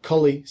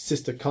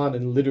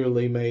cholecystokinin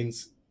literally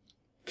means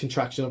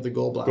contraction of the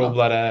gallbladder.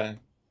 Gallbladder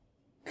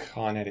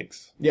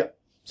kinetics. Yep.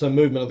 So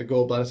movement of the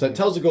gallbladder. So it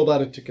tells the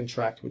gallbladder to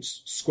contract,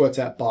 which squirts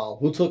out bile.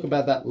 We'll talk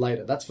about that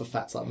later. That's for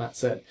fats, like Matt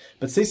said.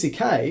 But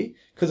CCK,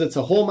 because it's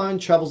a hormone,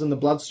 travels in the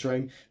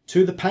bloodstream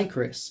to the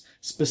pancreas.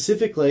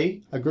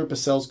 Specifically, a group of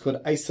cells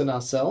called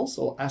acinar cells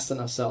or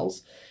acinar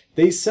cells.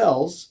 These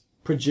cells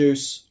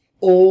produce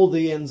all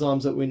the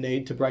enzymes that we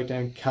need to break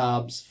down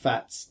carbs,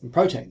 fats, and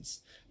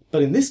proteins.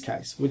 But in this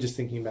case, we're just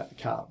thinking about the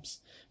carbs.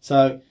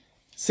 So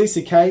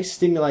CCK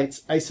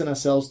stimulates acinar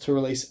cells to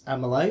release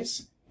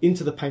amylase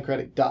into the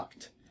pancreatic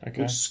duct,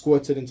 which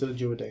squirts it into the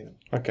duodenum.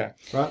 Okay.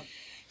 Right?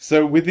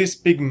 So with this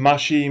big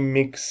mushy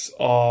mix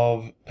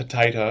of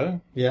potato,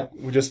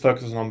 we're just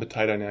focusing on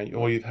potato now.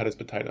 All you've had is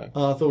potato.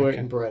 Oh, I thought we were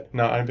eating bread.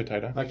 No, only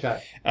potato.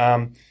 Okay.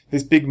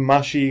 This big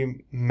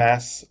mushy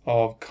mass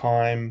of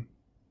chyme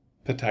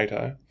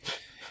potato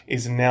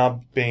is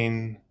now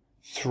being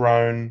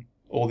thrown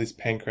all this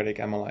pancreatic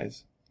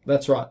amylase.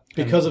 That's right,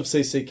 because of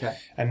CCK.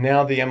 And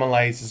now the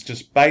amylase is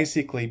just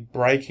basically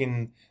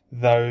breaking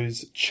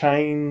those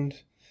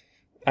chained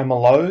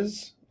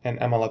amylose and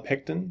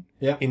amylopectin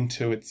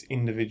into its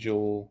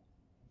individual,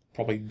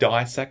 probably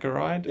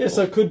disaccharide. Yeah,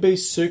 so it could be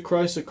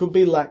sucrose, it could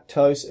be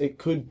lactose, it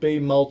could be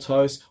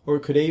maltose, or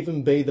it could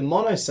even be the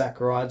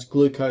monosaccharides,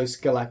 glucose,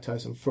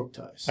 galactose, and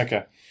fructose.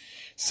 Okay.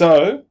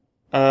 So,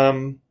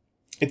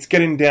 it's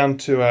getting down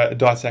to a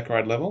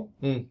disaccharide level.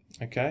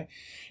 Okay.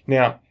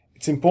 Now,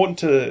 it's important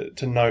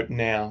to note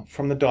now,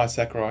 from the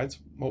disaccharides,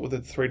 what were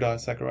the 3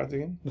 disaccharides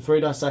again? The 3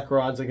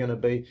 disaccharides are going to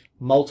be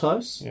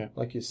maltose,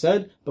 like you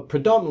said, but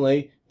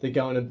predominantly they're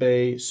going to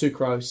be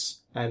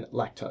sucrose and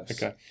lactose.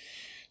 Okay.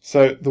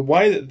 So the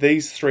way that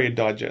these 3 are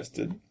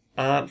digested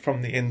aren't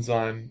from the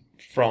enzyme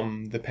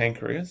from the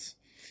pancreas,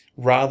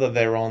 rather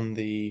they're on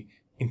the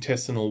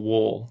intestinal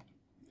wall.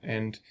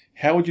 And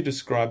how would you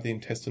describe the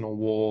intestinal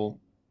wall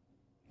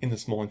in the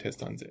small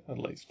intestines, at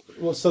least?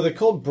 Well, so they're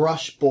called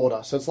brush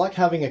border. So it's like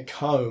having a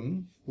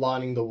comb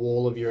lining the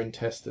wall of your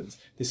intestines.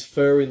 This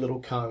furry little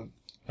comb.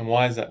 And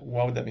why is that?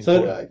 Why would that be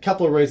important? So a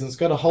couple of reasons. It's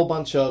got a whole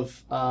bunch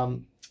of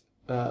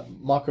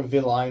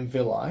microvilli and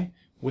villi,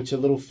 which are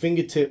little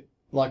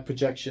fingertip-like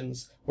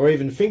projections, or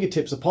even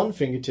fingertips upon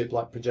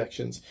fingertip-like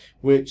projections,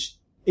 which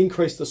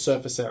increase the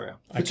surface area.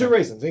 For 2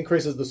 reasons. It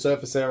increases the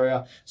surface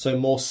area, so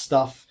more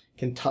stuff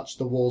can touch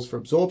the walls for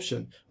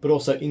absorption, but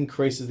also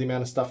increases the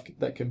amount of stuff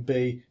that can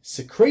be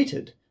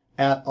secreted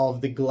out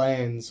of the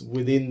glands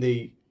within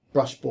the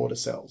brush border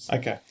cells.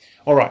 Okay.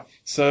 All right.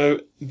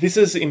 So this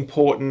is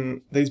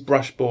important. These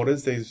brush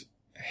borders, these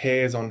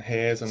hairs on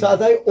hairs. So are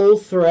they all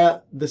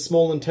throughout the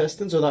small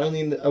intestines, or are they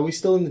only are we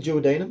still in the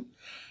duodenum?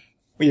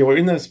 Yeah,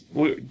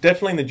 we're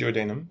definitely in the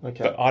duodenum,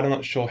 but I'm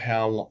not sure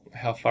how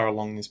far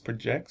along this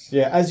projects.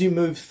 Yeah, as you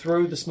move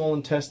through the small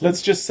intestine.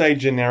 Let's just say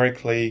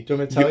generically. Do you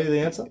want me to tell you the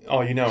answer?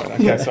 Oh, you know it.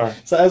 Okay, sorry.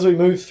 So as we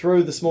move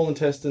through the small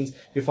intestines,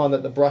 you find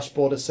that the brush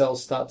border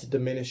cells start to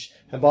diminish,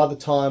 and by the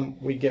time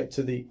we get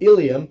to the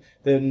ileum,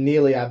 they're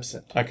nearly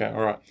absent. Okay,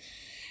 all right.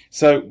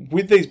 So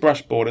with these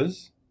brush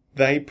borders,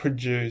 they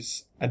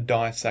produce a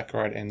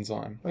disaccharide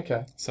enzyme.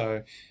 Okay.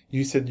 So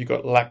you said you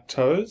got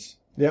lactose.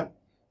 Yeah.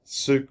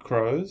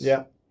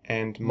 Sucrose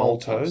and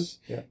maltose.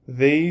 Yeah.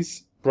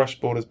 These brush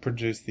borders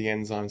produce the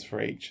enzymes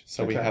for each.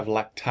 So we have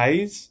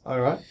lactase, all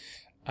right,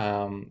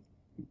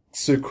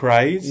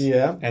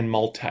 sucrase, and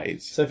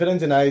maltase. So if it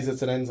ends in ase,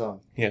 it's an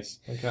enzyme. Yes.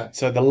 Okay.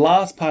 So the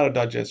last part of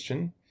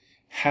digestion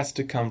has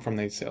to come from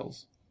these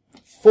cells.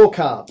 4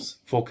 carbs.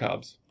 4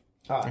 carbs.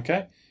 All right.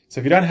 Okay.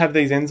 So if you don't have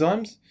these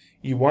enzymes,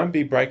 you won't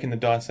be breaking the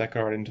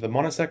disaccharide into the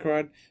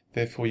monosaccharide,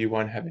 therefore you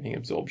won't have any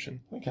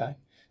absorption. Okay.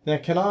 Now,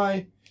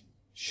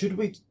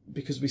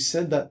 because we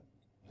said that,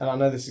 and I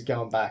know this is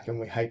going back and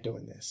we hate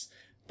doing this,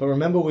 but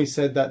remember we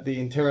said that the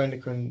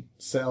enteroendocrine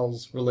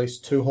cells release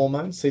two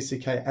hormones,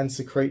 CCK and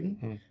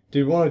secretin. Do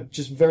you want to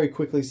just very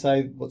quickly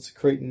say what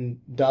secretin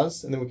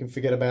does, and then we can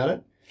forget about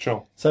it?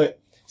 Sure. So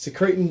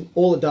secretin,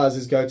 all it does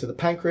is go to the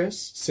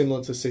pancreas,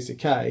 similar to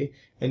CCK,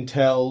 and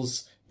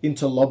tells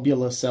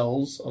interlobular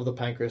cells of the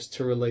pancreas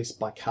to release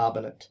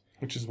bicarbonate.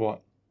 Which is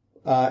what?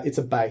 It's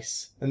a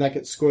base, and that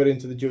gets squirted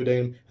into the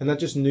duodenum, and that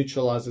just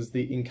neutralizes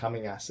the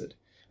incoming acid.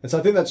 And so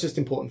I think that's just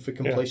important for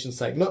completion's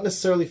sake. Not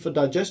necessarily for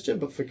digestion,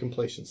 but for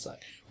completion's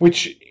sake.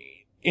 Which,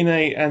 in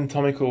a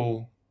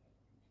anatomical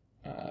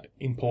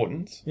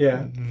importance,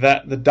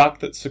 that the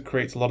duct that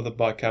secretes a lot of the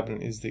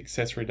bicarbonate is the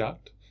accessory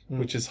duct,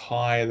 which is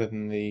higher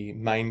than the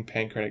main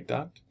pancreatic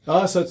duct.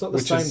 Oh, so it's not the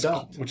same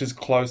duct. Which is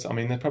close. I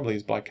mean, there probably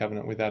is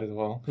bicarbonate with that as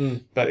well.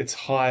 But it's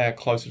higher,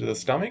 closer to the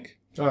stomach.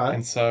 All right.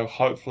 And so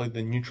hopefully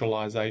the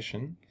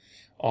neutralization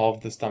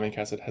of the stomach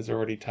acid has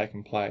already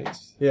taken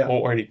place, or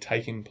already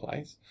taken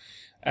place,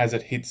 as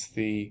it hits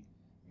the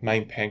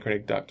main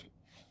pancreatic duct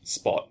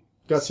spot.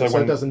 Gotcha. So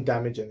it doesn't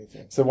damage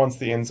anything. So once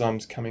the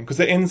enzymes come in, because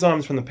the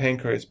enzymes from the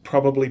pancreas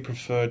probably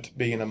prefer to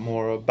be in a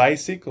more of a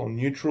basic or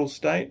neutral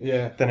state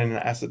than in an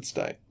acid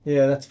state.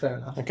 Yeah, that's fair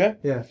enough. Okay?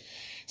 Yeah.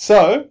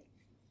 So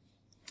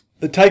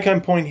the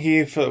take-home point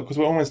here, because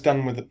we're almost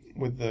done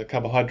with the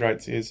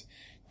carbohydrates, is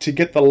to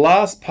get the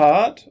last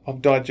part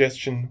of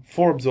digestion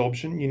for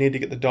absorption, you need to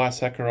get the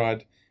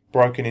disaccharide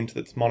broken into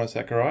its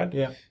monosaccharide.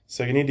 Yeah.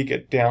 So you need to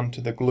get down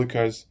to the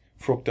glucose,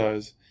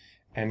 fructose,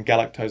 and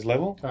galactose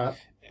level. All right.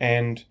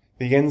 And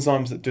the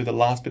enzymes that do the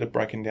last bit of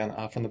breaking down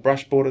are from the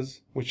brush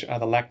borders, which are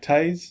the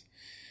lactase,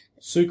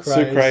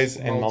 sucrase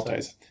and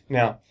maltase.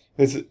 Now,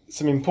 there's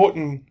some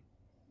important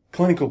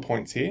clinical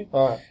points here.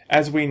 All right.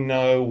 As we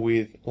know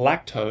with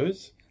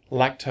lactose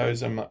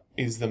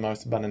is the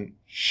most abundant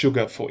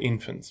sugar for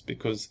infants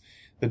because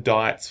the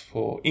diets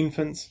for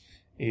infants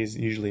is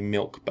usually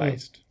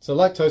milk-based. So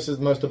lactose is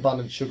the most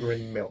abundant sugar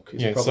in milk.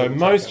 So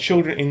most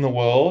children in the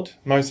world,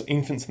 most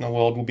infants in the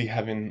world will be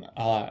having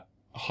high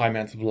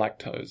amounts of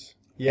lactose.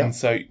 Yep. And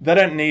so they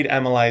don't need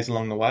amylase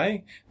along the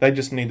way. They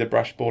just need the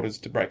brush borders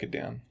to break it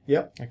down.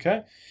 Yep.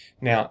 Okay?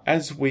 Now,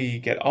 as we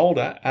get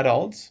older,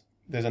 adults,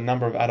 there's a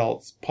number of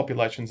adults,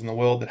 populations in the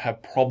world that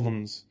have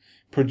problems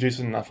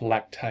producing enough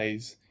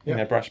lactase in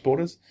their brush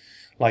borders.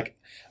 Like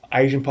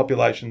Asian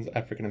populations,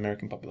 African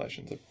American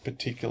populations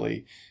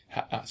particularly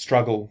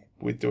struggle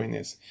with doing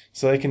this.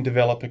 So they can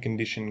develop a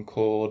condition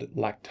called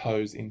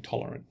lactose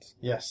intolerance.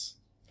 Yes.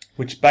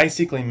 Which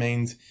basically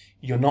means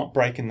you're not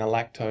breaking the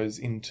lactose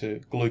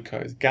into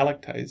glucose,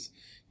 galactase,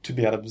 to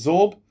be able to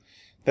absorb.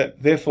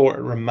 That therefore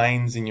it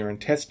remains in your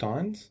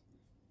intestines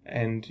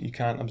and you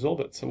can't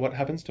absorb it. So what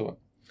happens to it?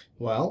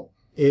 Well,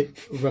 it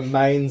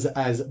remains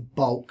as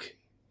bulk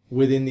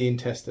within the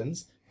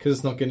intestines because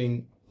it's not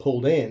getting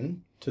pulled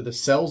in to the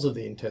cells of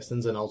the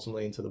intestines and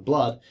ultimately into the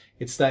blood.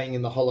 It's staying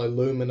in the hollow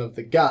lumen of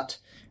the gut.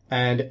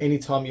 And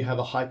anytime you have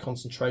a high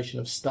concentration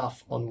of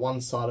stuff on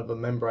one side of a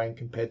membrane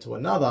compared to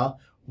another,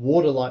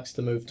 water likes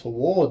to move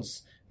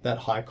towards that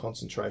high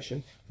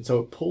concentration. And so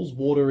it pulls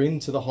water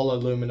into the hollow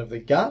lumen of the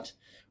gut,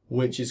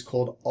 which is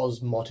called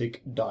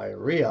osmotic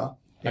diarrhea,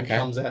 and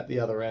comes out the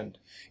other end.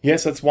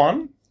 Yes, that's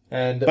one.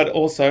 But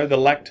also the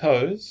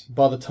lactose,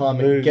 by the time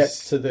it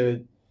gets to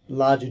the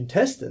large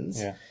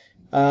intestines,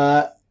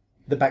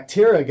 the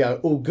bacteria go,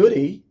 oh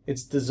goody,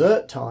 it's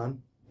dessert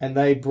time, and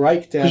they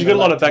break down. Because you've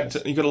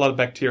got a lot of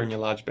bacteria in your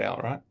large bowel,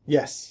 right?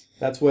 Yes,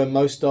 that's where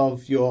most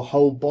of your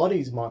whole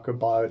body's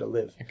microbiota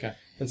live. Okay.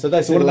 And so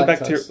they see what the are the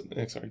lactose.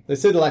 bacteria? They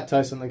see the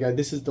lactose and they go,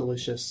 this is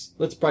delicious.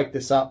 Let's break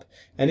this up.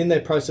 And in their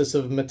process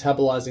of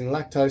metabolizing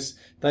lactose,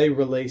 they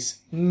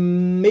release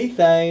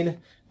methane,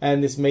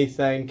 and this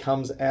methane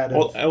comes out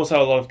of... Also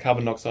a lot of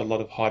carbon dioxide, a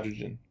lot of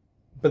hydrogen.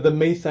 But the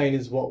methane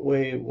is what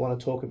we want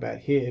to talk about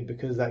here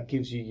because that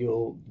gives you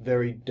your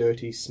very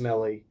dirty,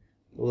 smelly,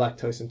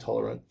 lactose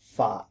intolerant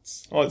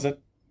farts. Oh, so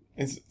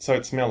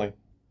it's smelly?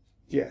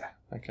 Yeah.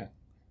 Okay.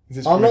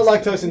 I'm not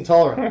lactose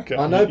intolerant. Okay.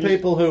 I know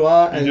people who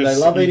are, and they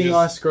love eating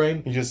ice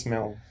cream. You just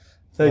smell.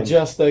 They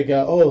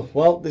go, oh,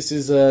 well, this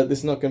is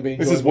not going to be enjoyable.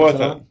 This is worth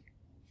tonight. it.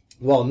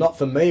 Well, not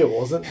for me, it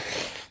wasn't.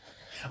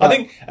 I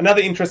think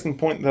another interesting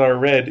point that I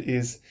read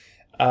is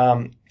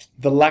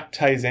the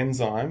lactase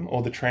enzyme,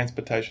 or the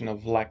transportation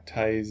of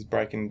lactase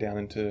breaking down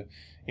into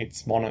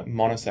its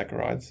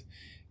monosaccharides,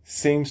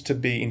 seems to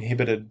be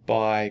inhibited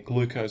by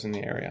glucose in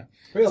the area.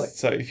 Really?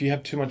 So if you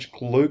have too much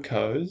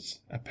glucose,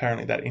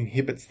 apparently that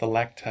inhibits the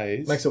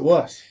lactase. Makes it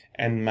worse.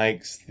 And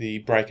makes the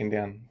breaking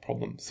down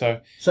problem.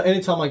 So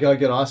anytime I go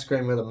get ice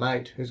cream with a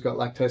mate who's got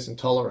lactose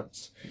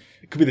intolerance...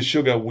 It could be the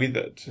sugar with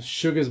it. The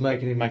sugar's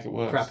making him make it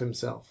worse. Crap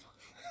himself.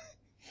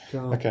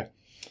 God. Okay.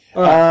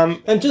 All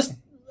right. And just,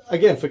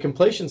 again, for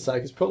completion's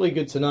sake, it's probably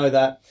good to know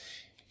that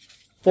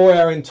for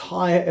our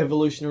entire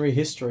evolutionary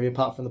history,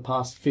 apart from the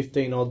past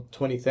 15 or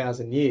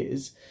 20,000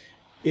 years,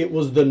 it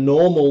was the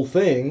normal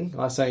thing,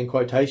 I say in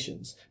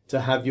quotations,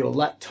 to have your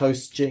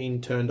lactose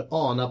gene turned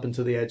on up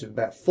until the age of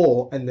about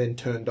 4 and then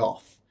turned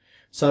off.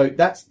 So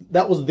that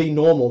was the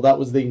normal, that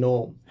was the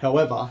norm.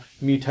 However,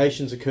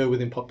 mutations occur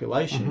within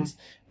populations,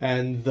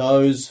 and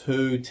those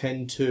who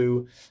tend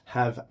to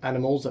have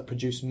animals that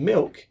produce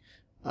milk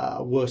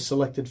were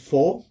selected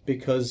for,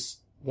 because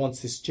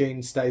once this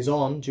gene stays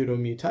on due to a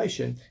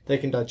mutation, they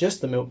can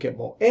digest the milk, get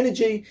more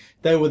energy.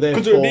 They were therefore...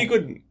 Because it would be a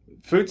good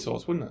food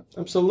source, wouldn't it?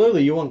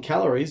 Absolutely. You want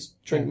calories,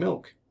 drink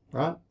milk,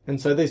 right?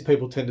 And so these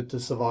people tended to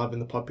survive in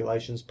the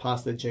populations,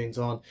 pass their genes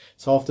on.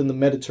 So often the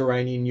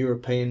Mediterranean,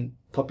 European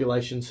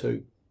populations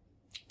who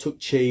took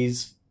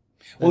cheese.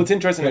 Well, it's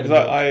interesting because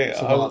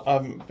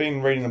I've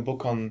been reading a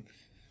book on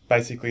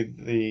basically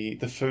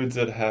the foods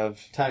that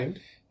have... Tamed,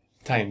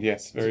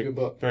 yes. Very a good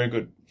book. Very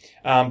good.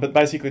 But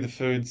basically the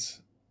foods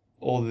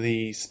or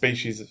the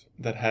species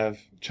that have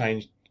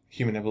changed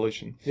human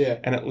evolution. Yeah.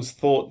 And it was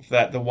thought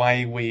that the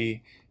way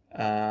we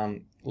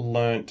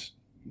learnt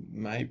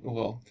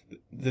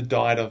the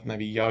diet of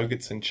maybe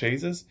yogurts and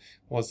cheeses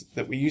was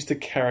that we used to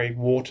carry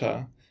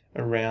water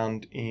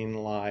around in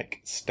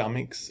like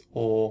stomachs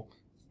or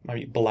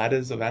maybe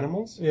bladders of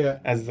animals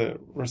as the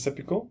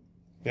receptacle.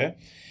 Yeah.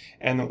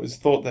 And it was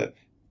thought that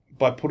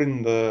by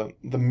putting the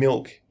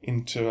milk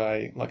into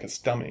a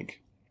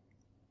stomach,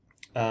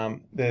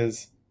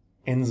 there's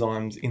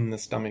enzymes in the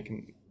stomach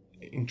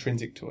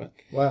intrinsic to it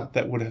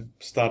that would have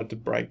started to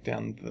break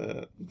down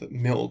the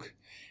milk,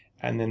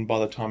 and then by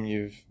the time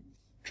you've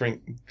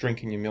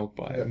drinking your milk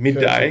by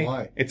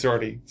midday, it's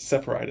already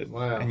separated,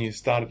 and you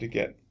started to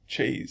get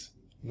cheese.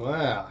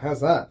 Wow,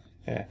 how's that?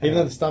 Yeah, even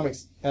though the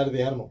stomach's out of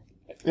the animal.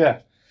 Yeah,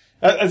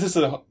 it's just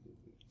a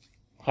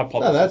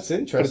hypothesis. No, that's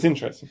interesting. But it's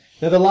interesting.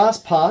 Now, the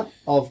last part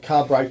of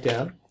carb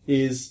breakdown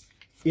is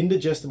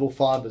indigestible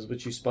fibers,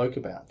 which you spoke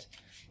about.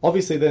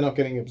 Obviously, they're not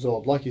getting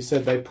absorbed. Like you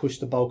said, they push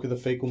the bulk of the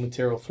fecal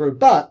material through.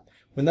 But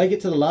when they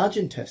get to the large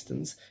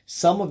intestines,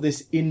 some of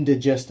this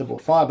indigestible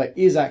fiber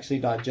is actually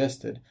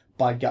digested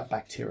by gut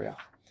bacteria.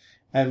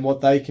 And what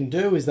they can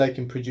do is they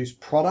can produce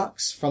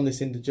products from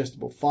this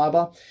indigestible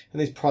fiber,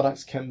 and these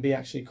products can be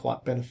actually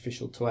quite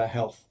beneficial to our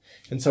health.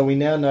 And so we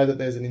now know that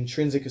there's an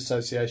intrinsic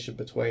association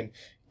between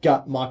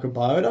gut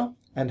microbiota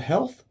and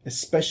health,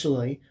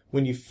 especially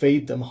when you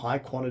feed them high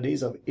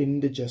quantities of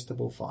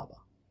indigestible fiber.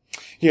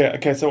 Yeah,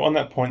 okay, so on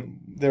that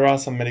point, there are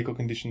some medical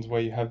conditions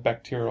where you have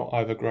bacterial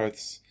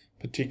overgrowths,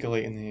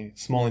 particularly in the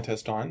small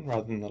intestine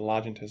rather than the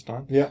large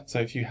intestine. Yeah.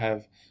 So if you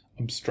have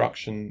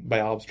obstruction,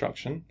 bowel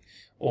obstruction,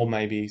 or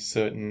maybe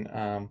certain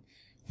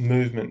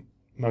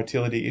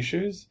motility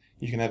issues,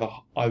 you can have an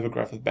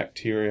overgrowth of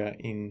bacteria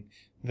in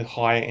the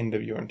higher end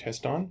of your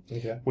intestine,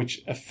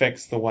 which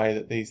affects the way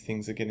that these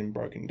things are getting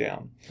broken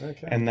down.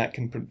 Okay. And that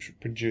can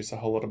produce a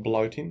whole lot of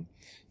bloating.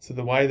 So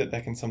the way that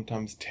they can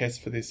sometimes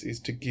test for this is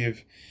to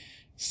give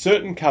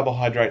certain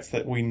carbohydrates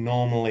that we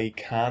normally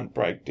can't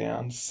break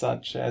down,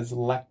 such as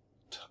lactose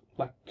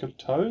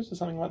or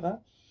something like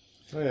that.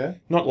 Oh, yeah.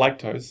 Not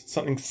lactose,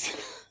 something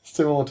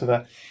similar to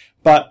that.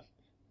 But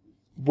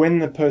when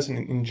the person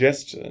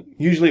ingests it,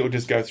 usually it will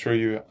just go through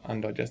you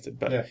undigested.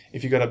 But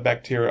if you've got a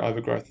bacterial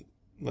overgrowth,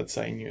 let's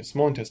say in your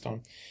small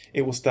intestine,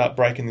 it will start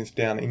breaking this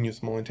down in your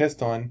small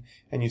intestine,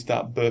 and you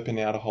start burping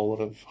out a whole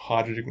lot of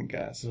hydrogen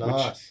gas,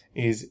 which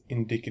is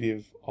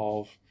indicative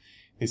of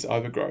this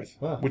overgrowth,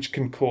 which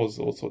can cause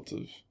all sorts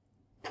of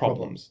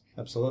problems.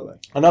 Absolutely.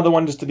 Another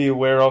one just to be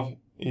aware of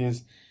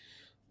is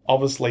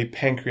obviously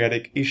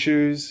pancreatic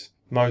issues,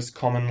 most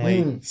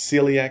commonly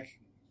cystic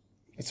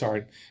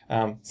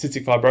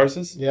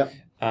fibrosis,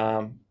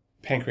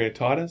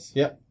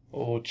 pancreatitis,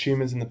 or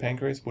tumours in the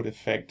pancreas would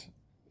affect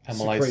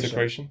amylase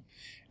secretion.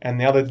 And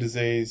the other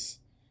disease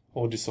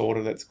or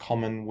disorder that's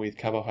common with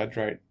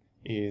carbohydrate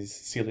is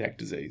celiac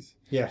disease.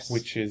 Yes.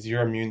 Which is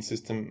your immune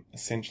system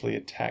essentially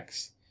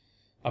attacks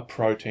a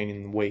protein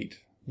in wheat.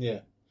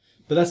 Yeah.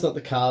 But that's not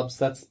the carbs,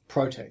 that's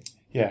protein.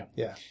 Yeah.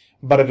 Yeah.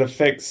 But it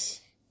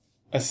affects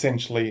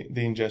essentially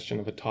the ingestion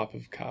of a type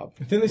of carb.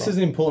 I think this is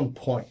an important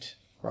point,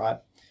 right?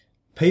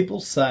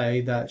 People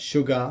say that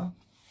sugar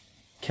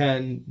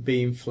can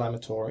be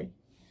inflammatory,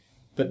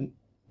 but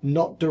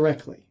not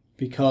directly,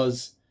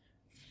 because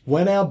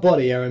when our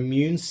body, our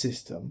immune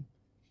system,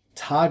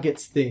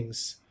 targets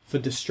things for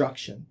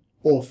destruction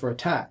or for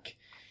attack,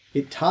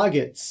 it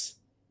targets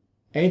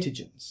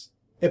antigens,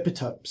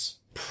 epitopes,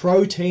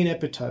 protein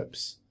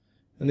epitopes.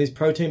 And these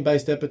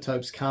protein-based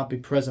epitopes can't be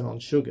present on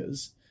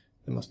sugars.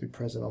 They must be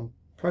present on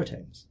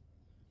proteins.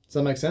 Does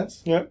that make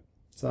sense? Yep.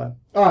 So,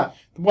 all right.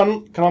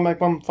 Can I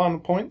make one final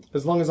point?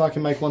 As long as I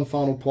can make one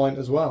final point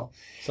as well.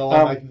 So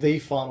I'll make the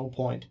final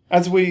point.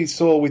 As we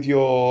saw with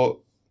your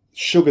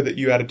sugar that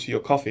you added to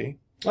your coffee.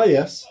 Oh,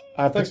 yes.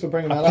 Thanks for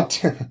bringing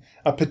that up.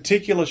 A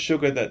particular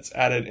sugar that's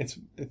added,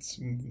 it's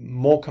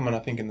more common, I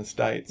think, in the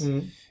States,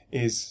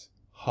 is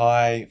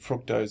high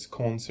fructose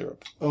corn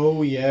syrup.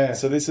 Oh, yeah.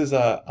 So this is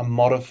a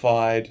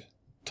modified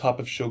type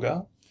of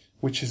sugar,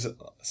 which is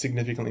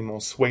significantly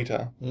more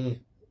sweeter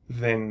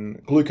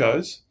than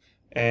glucose,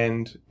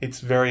 and it's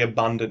very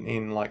abundant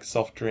in like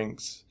soft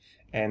drinks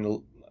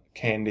and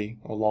candy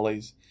or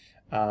lollies.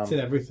 It's in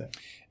everything.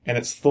 And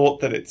it's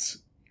thought that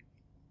it's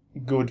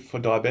good for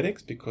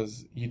diabetics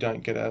because you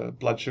don't get a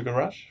blood sugar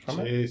rush from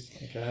it.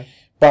 Jeez, okay.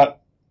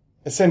 But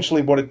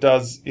essentially what it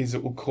does is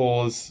it will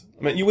cause...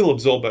 I mean, you will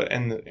absorb it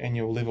and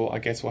your liver, I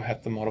guess, will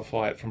have to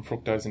modify it from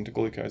fructose into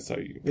glucose. So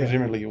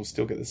presumably you'll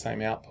still get the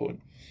same output.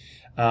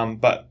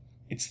 But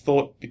it's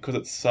thought because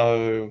it's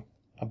so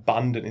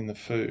abundant in the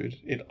food,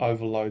 it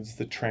overloads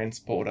the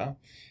transporter,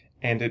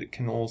 and it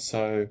can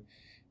also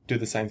do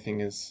the same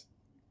thing as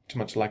too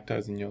much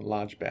lactose in your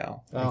large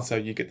bowel. Oh, and so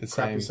you get the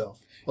crap same...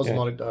 yourself.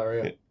 Osmotic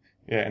diarrhea.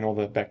 Yeah, and all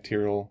the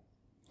bacterial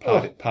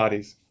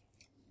parties.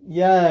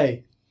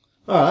 Yay.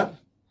 All right.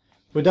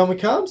 We're done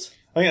with carbs?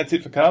 I think that's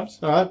it for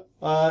carbs. All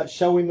right.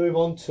 Shall we move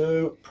on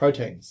to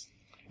proteins?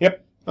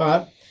 Yep. All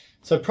right.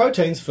 So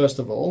proteins, first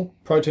of all,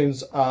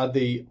 proteins are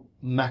the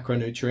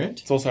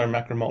macronutrient. It's also a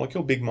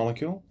macromolecule, big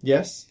molecule.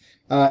 Yes.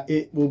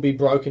 It will be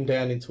broken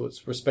down into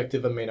its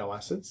respective amino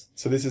acids.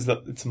 So this is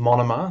it's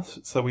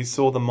monomer. So we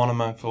saw the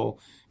monomer for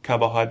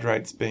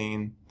carbohydrates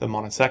being the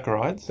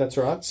monosaccharides. That's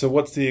right. So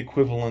what's the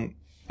equivalent?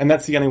 And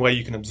that's the only way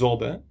you can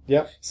absorb it.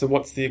 Yep. So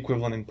what's the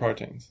equivalent in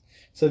proteins?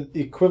 So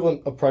the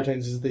equivalent of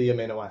proteins is the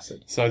amino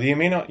acid. So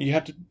you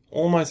have to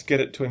almost get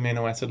it to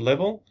amino acid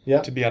level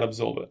to be able to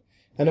absorb it.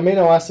 An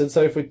amino acid,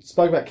 so if we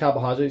spoke about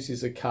carbohydrates,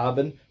 is a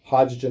carbon,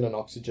 hydrogen, and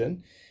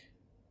oxygen.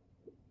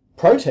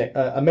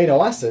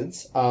 Amino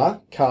acids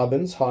are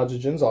carbons,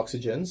 hydrogens,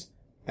 oxygens,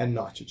 and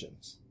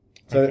nitrogens.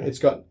 So It's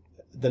got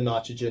the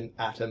nitrogen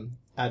atom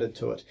added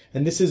to it.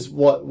 And this is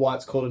why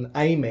it's called an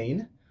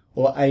amine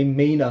or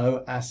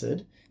amino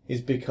acid,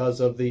 is because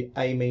of the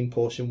amine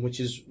portion, which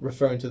is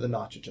referring to the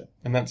nitrogen.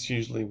 And that's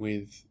usually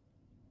with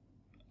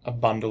a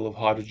bundle of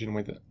hydrogen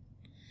with it.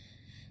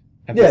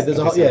 So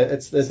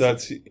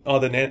it's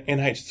either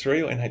NH3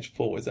 or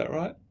NH4, is that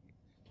right?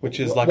 Which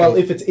is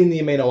if it's in the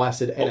amino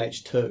acid,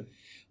 NH2.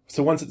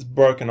 So once it's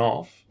broken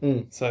off,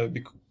 so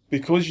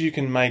because you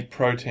can make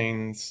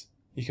proteins,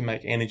 you can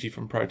make energy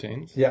from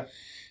proteins. Yeah.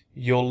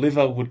 Your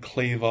liver would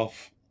cleave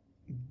off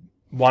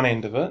one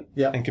end of it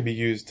and can be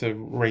used to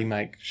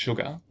remake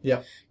sugar.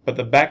 Yeah. But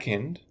the back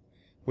end,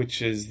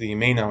 which is the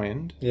amino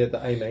end,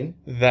 the amine,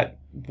 that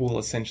will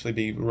essentially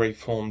be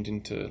reformed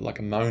into like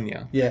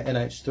ammonia. Yeah,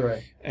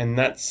 NH3. And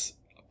that's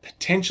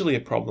potentially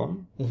a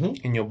problem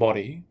in your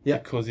body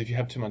because if you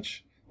have too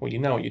much, well, you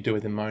know what you do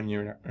with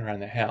ammonia around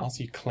the house,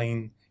 you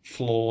clean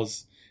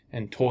floors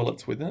and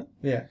toilets with it.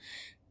 Yeah.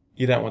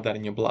 You don't want that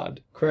in your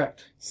blood.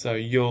 Correct. So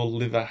your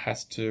liver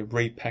has to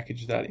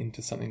repackage that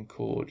into something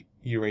called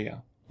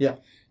urea. Yeah.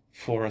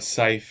 For a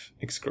safe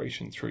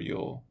excretion through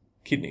your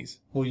kidneys.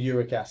 Or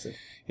uric acid.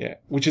 Yeah.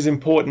 Which is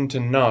important to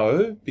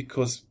know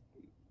because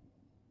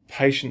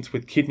patients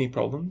with kidney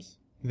problems,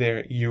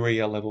 their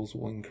urea levels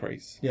will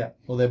increase. Yeah.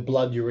 Or their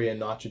blood urea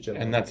nitrogen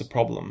and levels. That's a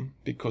problem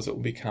because it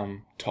will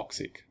become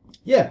toxic.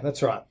 Yeah,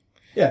 that's right.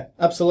 Yeah,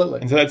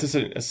 absolutely. And so that's just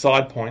a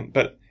side point,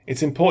 but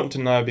it's important to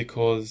know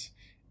because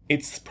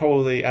it's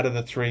probably, out of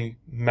the three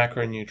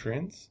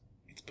macronutrients,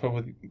 it's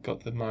probably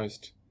got the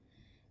most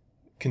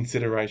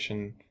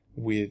consideration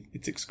with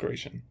its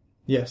excretion.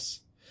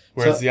 Yes.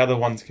 Whereas the other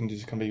ones can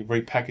be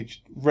repackaged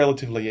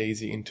relatively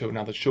easy into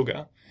another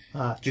sugar.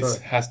 This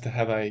has to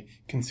have a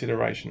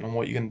consideration on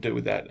what you're going to do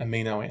with that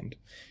amino end.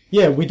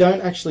 Yeah, we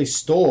don't actually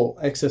store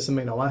excess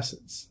amino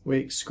acids.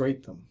 We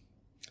excrete them.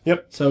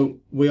 Yep. So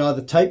we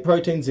either take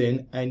proteins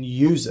in and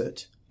use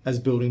it as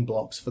building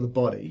blocks for the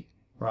body,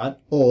 right?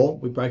 Or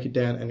we break it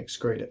down and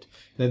excrete it.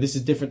 Now, this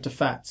is different to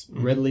fats,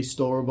 readily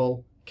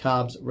storable,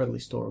 carbs, readily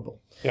storable.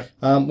 Yep.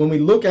 When we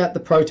look at the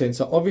protein,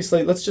 so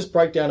obviously, let's just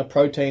break down a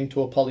protein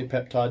to a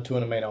polypeptide to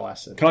an amino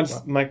acid. Can I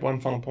just make one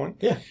final point?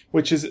 Yeah.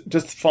 Which is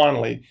just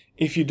finally,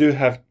 if you do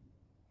have,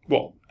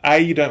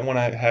 you don't want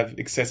to have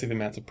excessive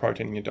amounts of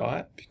protein in your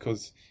diet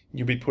because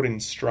you'll be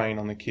putting strain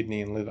on the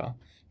kidney and liver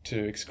to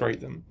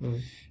excrete them.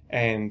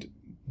 And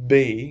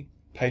B,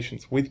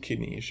 patients with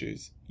kidney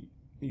issues,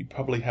 you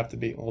probably have to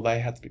be, or they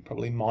have to be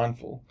probably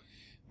mindful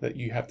that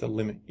you have to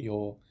limit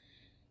your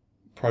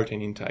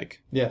protein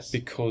intake. Yes.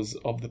 Because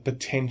of the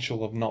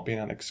potential of not being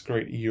able to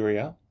excrete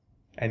urea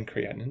and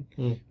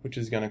creatinine, which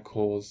is going to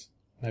cause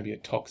maybe a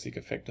toxic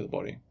effect to the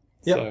body.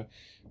 Yep. So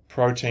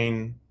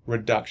protein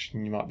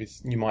reduction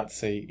you might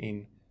see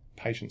in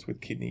patients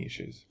with kidney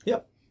issues.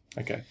 Yep.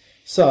 Okay.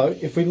 So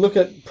if we look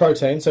at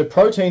protein, so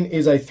protein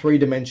is a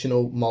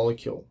three-dimensional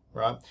molecule,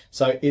 right?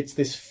 So it's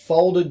this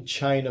folded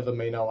chain of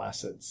amino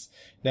acids.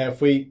 Now,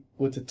 if we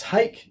were to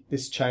take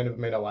this chain of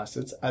amino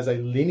acids as a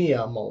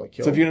linear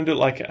molecule... So if you're going to do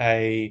it like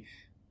a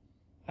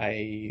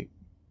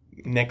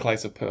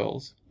necklace of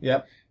pearls...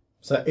 Yep.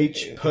 So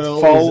each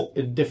pearl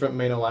is a different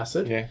amino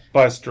acid. Yeah,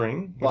 by a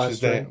string,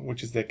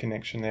 which is their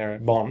connection, their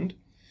bond.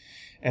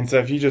 And so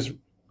if you just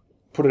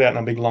put it out in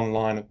a big long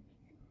line of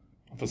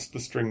the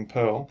string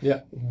pearl,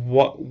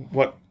 what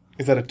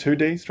is that, a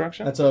 2D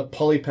structure? That's a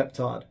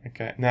polypeptide.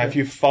 Okay. Now, if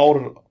you fold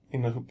it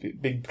in a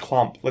big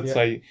clump, let's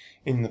say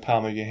in the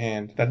palm of your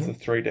hand, that's a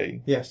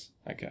 3D. Yes.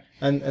 Okay.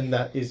 And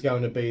that is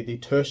going to be the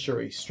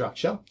tertiary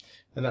structure.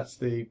 and that's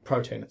the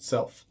protein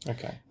itself.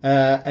 Okay.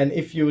 And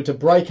if you were to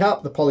break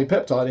up the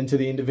polypeptide into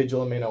the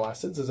individual amino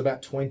acids, there's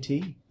about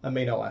 20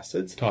 amino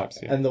acids. Types,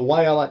 yeah. And the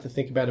way I like to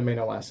think about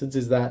amino acids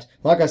is that,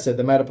 like I said,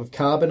 they're made up of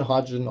carbon,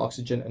 hydrogen,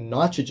 oxygen, and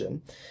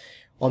nitrogen.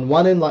 On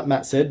one end, like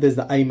Matt said, there's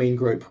the amine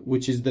group,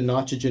 which is the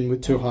nitrogen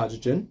with 2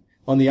 hydrogen.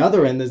 On the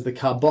other end, there's the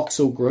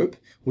carboxyl group,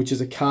 which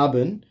is a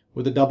carbon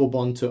with a double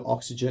bond to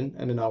oxygen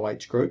and an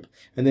OH group.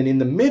 And then in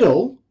the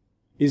middle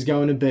is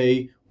going to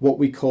be what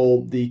we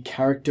call the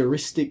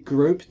characteristic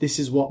group. This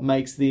is what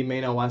makes the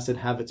amino acid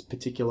have its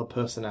particular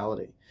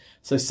personality.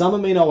 So some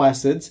amino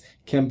acids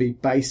can be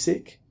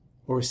basic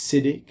or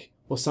acidic,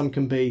 or some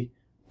can be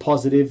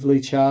positively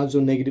charged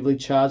or negatively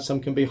charged. Some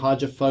can be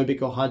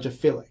hydrophobic or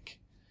hydrophilic.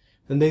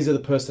 And these are the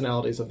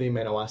personalities of the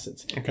amino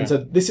acids. Okay. And so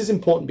this is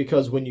important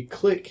because when you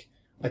click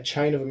a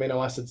chain of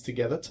amino acids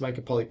together to make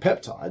a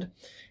polypeptide,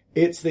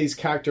 it's these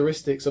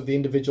characteristics of the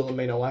individual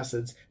amino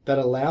acids that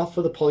allow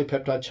for the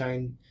polypeptide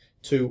chain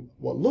to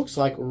what looks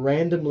like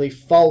randomly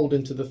fold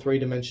into the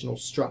 3-dimensional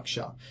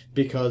structure,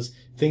 because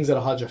things that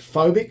are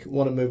hydrophobic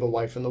want to move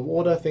away from the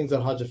water, things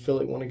that are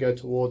hydrophilic want to go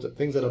towards it,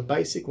 things that are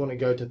basic want to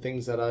go to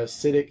things that are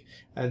acidic,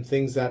 and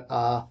things that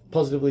are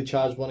positively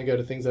charged want to go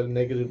to things that are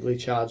negatively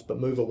charged but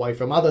move away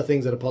from other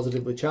things that are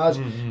positively charged,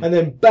 and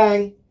then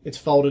bang, it's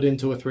folded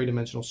into a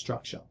 3-dimensional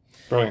structure.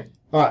 Brilliant.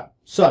 All right,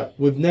 so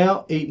we've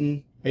now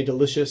eaten a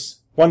delicious...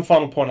 One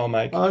final point I'll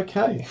make.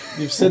 Okay,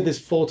 you've said this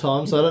 4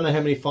 times, so I don't know how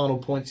many final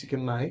points you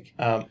can make.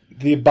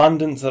 The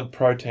abundance of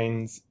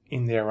proteins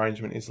in their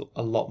arrangement is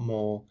a lot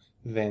more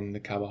than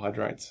the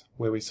carbohydrates,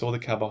 where we saw the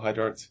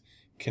carbohydrates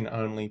can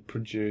only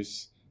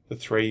produce the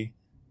 3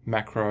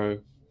 macro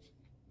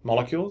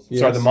molecules.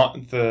 Yes. Sorry,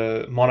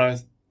 the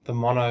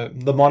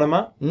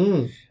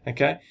monomer.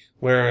 Okay,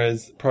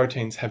 whereas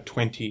proteins have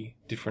 20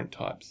 different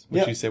types,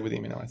 which you said with the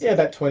amino acids. Yeah,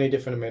 about 20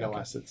 different amino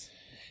acids.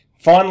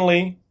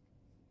 Finally,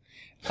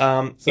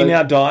 in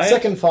our diet...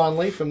 Second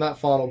finally, from that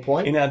final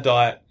point. In our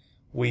diet,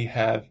 we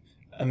have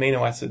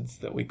amino acids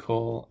that we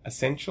call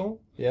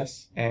essential.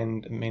 Yes.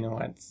 And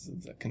amino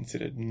acids are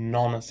considered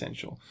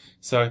non-essential.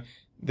 So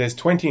there's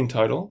 20 in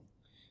total.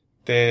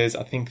 There's,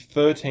 I think,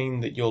 13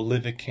 that your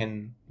liver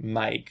can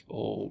make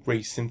or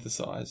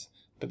resynthesize,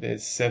 but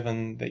there's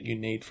 7 that you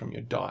need from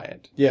your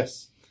diet.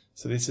 Yes.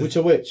 So this is... Which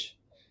are which?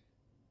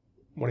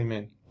 What do you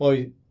mean?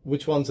 Well,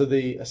 which ones are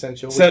the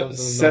essential? Which ones are the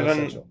 7...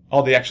 non-essential?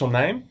 Oh, the actual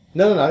name?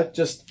 No.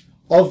 Just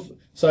of...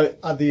 So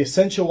are the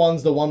essential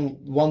ones the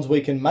ones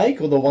we can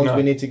make, or the ones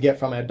we need to get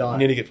from our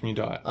diet? You need to get from your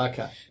diet.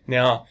 Okay.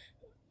 Now,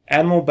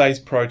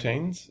 animal-based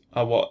proteins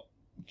are what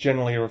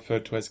generally are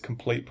referred to as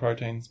complete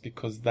proteins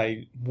because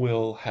they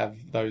will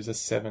have those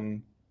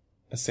 7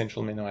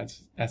 essential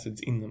amino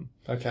acids in them.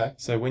 Okay.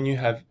 So when you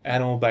have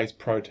animal-based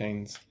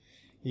proteins...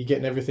 You're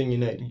getting everything you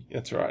need.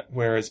 That's right.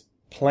 Whereas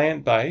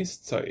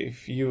plant-based, so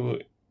if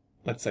you,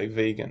 let's say,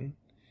 vegan,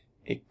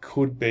 it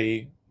could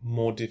be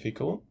more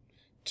difficult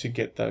to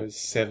get those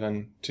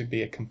 7 to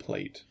be a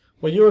complete.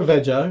 Well, you're a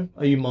veggie.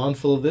 Are you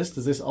mindful of this?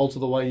 Does this alter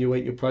the way you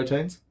eat your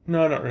proteins?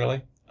 No, not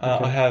really.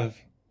 Okay.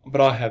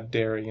 I have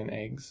dairy and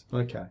eggs.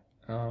 Okay.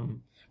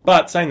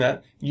 But saying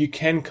that, you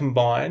can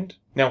combine...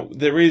 Now,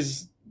 there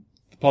is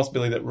the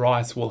possibility that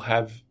rice will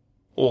have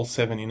all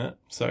 7 in it,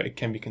 so it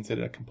can be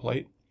considered a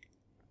complete.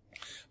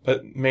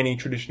 But many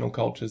traditional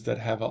cultures that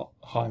have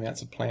high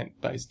amounts of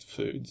plant-based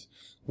foods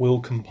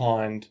will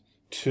combine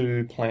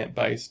 2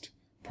 plant-based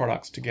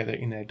products together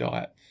in their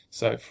diet.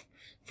 So,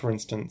 for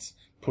instance,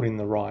 putting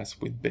the rice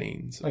with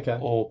beans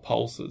or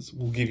pulses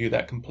will give you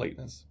that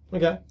completeness.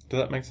 Okay. Does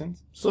that make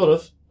sense? Sort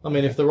of. I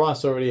mean, if the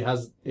rice already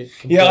has it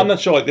complete. Yeah, I'm not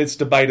sure. It's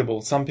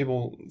debatable.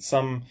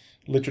 Some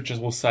literatures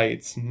will say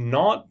it's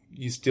not.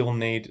 You still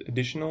need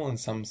additional, and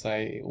some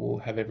say it will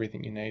have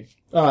everything you need.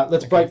 All right,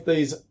 let's break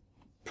these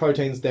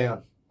proteins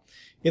down.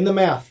 In the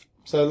mouth,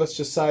 so let's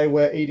just say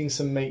we're eating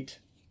some meat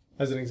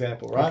as an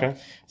example, right? Okay.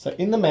 So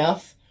in the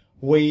mouth,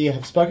 we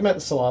have spoken about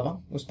the saliva.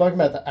 We've spoken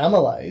about the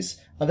amylase.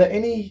 Are there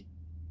any...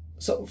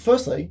 So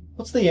firstly,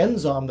 what's the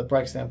enzyme that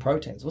breaks down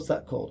proteins? What's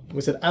that called?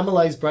 We said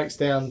amylase breaks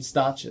down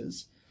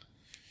starches.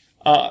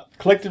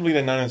 Collectively,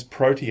 they're known as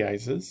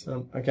proteases.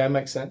 Okay,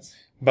 makes sense.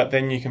 But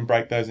then you can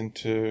break those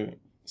into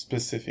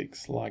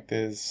specifics. Like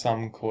there's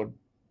some called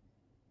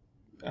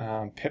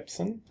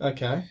pepsin.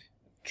 Okay.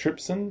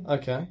 Trypsin.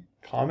 Okay.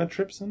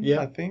 Chymotrypsin, yeah.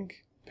 I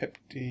think. Forget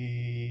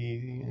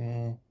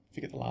the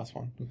last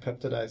one.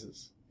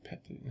 Peptidases.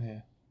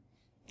 Yeah.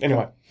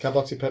 Anyway.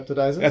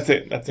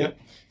 Carboxypeptidases. That's it.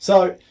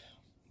 So,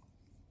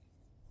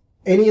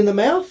 any in the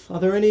mouth? Are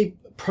there any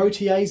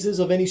proteases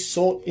of any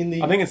sort in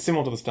the... I think it's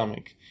similar to the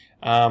stomach.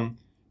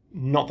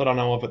 Not that I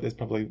know of, but there's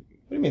probably...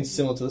 What do you mean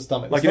similar to the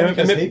stomach? The like, stomach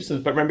has heaps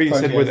of but remember you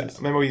proteases.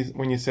 said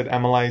when you said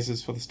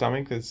amylases for the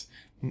stomach,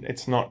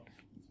 it's not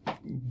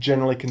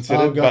generally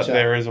considered, gotcha. but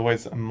there is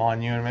always a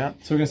minute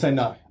amount. So we're going to say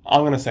no.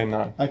 I'm going to say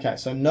no. Okay,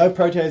 so no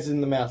proteases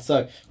in the mouth.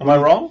 So am I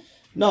wrong?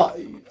 No,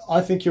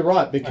 I think you're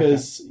right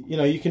because,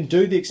 you can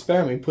do the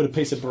experiment, put a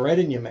piece of bread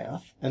in your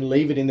mouth and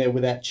leave it in there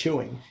without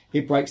chewing.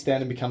 It breaks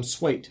down and becomes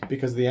sweet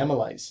because of the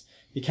amylase.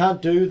 You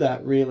can't do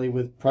that really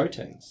with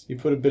proteins. You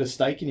put a bit of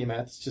steak in your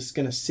mouth, it's just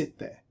going to sit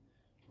there,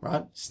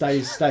 right?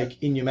 Stay steak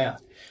in your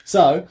mouth.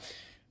 So,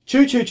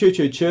 chew.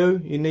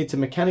 You need to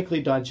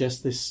mechanically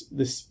digest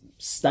this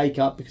steak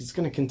up because it's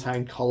going to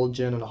contain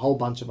collagen and a whole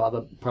bunch of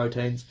other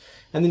proteins.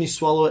 And then you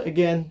swallow it.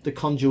 Again, the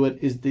conduit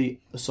is the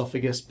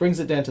esophagus, brings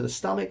it down to the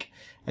stomach,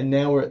 and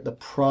now we're at the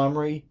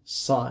primary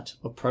site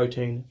of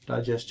protein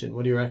digestion.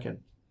 What do you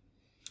reckon?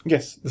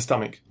 Yes, the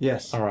stomach.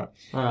 Yes. All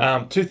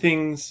right. Two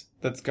things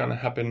that's going to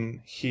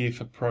happen here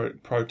for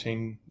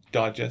protein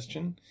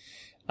digestion.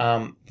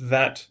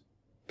 That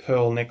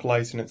pearl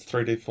necklace in its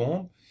 3D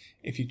form,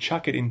 if you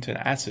chuck it into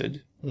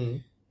acid,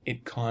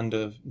 it kind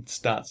of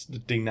starts to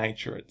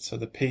denature it. So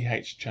the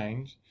pH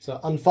change. So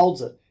it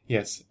unfolds it.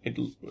 Yes.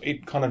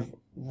 It kind of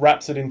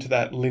wraps it into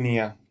that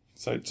linear.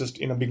 So it's just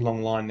in a big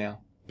long line now.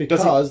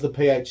 Because the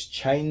pH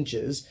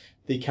changes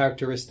the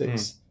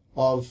characteristics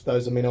of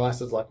those amino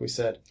acids, like we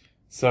said.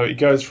 So it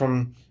goes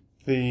from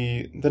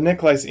the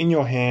necklace in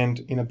your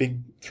hand in a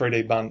big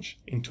 3D bunch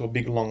into a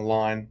big long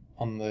line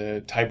on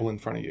the table in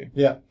front of you.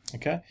 Yeah.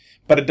 Okay?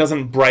 But it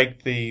doesn't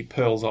break the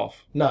pearls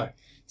off. No.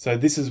 So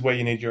this is where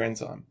you need your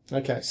enzyme.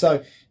 Okay,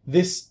 so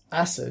this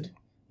acid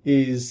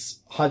is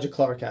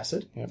hydrochloric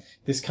acid. Yep.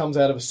 This comes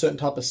out of a certain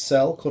type of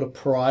cell called a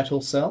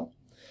parietal cell.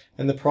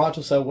 And the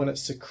parietal cell, when it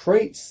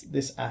secretes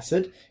this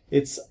acid,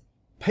 its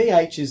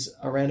pH is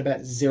around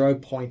about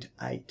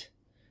 0.8.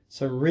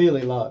 So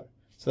really low.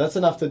 So that's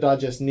enough to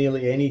digest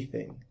nearly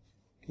anything.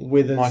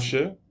 My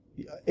shoe?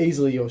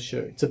 Easily your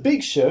shoe. It's a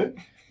big shoe,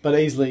 but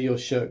easily your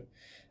shoe.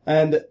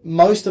 And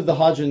most of the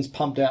hydrogen's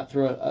pumped out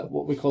through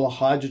what we call a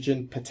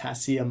hydrogen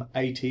potassium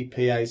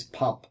ATPase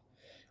pump.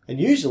 And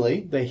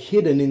usually they're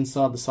hidden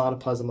inside the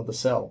cytoplasm of the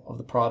cell of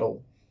the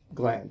parietal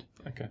gland.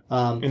 Okay.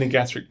 In a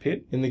gastric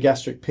pit? In the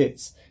gastric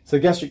pits. So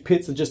gastric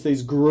pits are just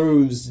these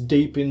grooves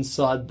deep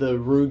inside the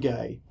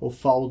rugae or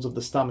folds of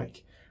the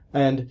stomach.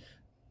 And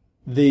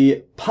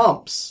the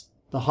pumps,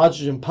 the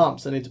hydrogen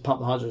pumps, they need to pump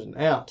the hydrogen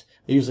out,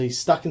 are usually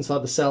stuck inside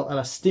the cell and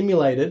are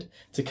stimulated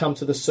to come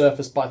to the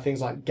surface by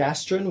things like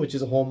gastrin, which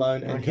is a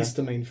hormone, and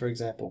histamine, for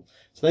example.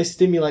 So they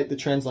stimulate the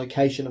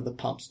translocation of the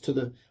pumps to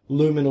the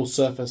luminal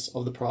surface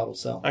of the parietal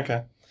cell.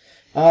 Okay.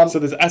 So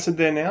there's acid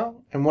there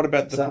now, and what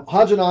about the... So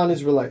hydrogen ion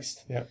is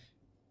released. Yeah.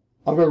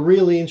 I've got a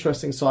really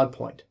interesting side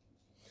point.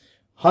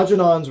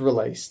 Hydrogen ion's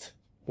released.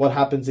 What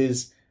happens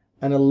is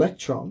an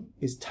electron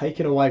is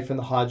taken away from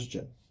the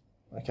hydrogen.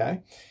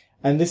 Okay?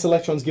 And this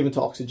electron's given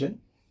to oxygen,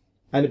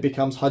 and it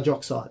becomes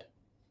hydroxide,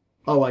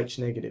 OH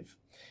negative.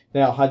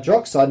 Now,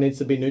 hydroxide needs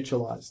to be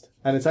neutralized,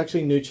 and it's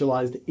actually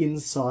neutralized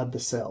inside the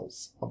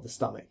cells of the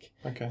stomach.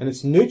 Okay. And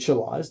it's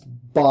neutralized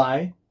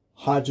by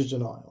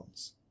hydrogen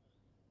ions,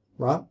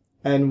 right?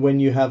 And when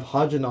you have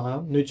hydrogen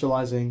ion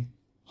neutralizing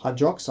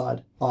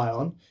hydroxide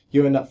ion,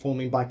 you end up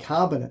forming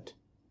bicarbonate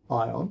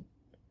ion,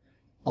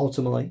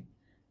 ultimately.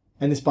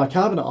 And this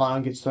bicarbonate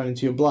ion gets thrown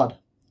into your blood,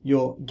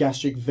 your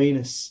gastric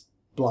venous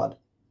blood.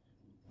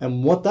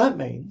 And what that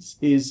means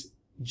is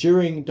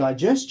during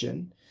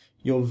digestion,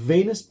 your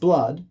venous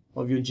blood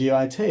of your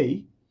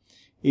GIT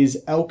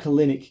is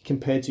alkalinic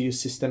compared to your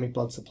systemic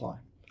blood supply.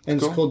 And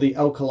Cool. It's called the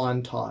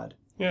alkaline tide.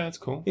 Yeah, that's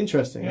cool.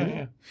 Interesting, Yeah, isn't it?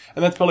 yeah.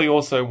 And that's probably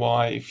also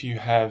why if you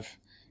have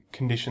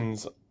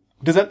conditions...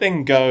 Does that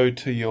then go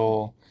to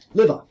your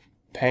Liver.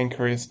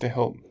 pancreas to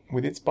help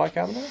with its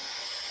bicarbonate?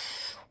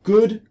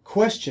 Good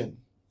question.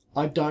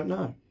 I don't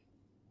know.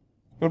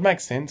 It would make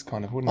sense,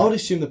 kind of, wouldn't I would it?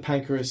 assume the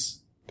pancreas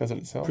Does it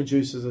itself?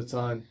 produces its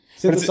own,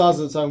 But is it-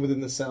 synthesizes its own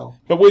within the cell.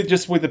 But with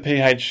the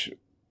pH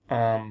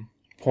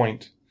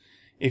point,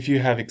 if you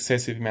have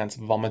excessive amounts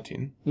of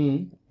vomiting,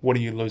 what are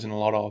you losing a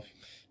lot of?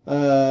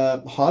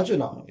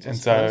 Hydrogen ions. I And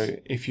suppose. so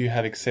if you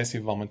have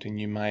excessive vomiting,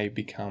 you may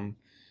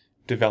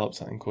develop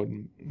something called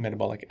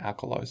metabolic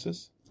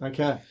alkalosis.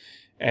 Okay.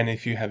 And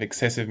if you have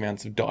excessive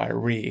amounts of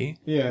diarrhea,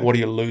 Yeah. what are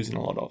you losing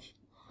a lot of?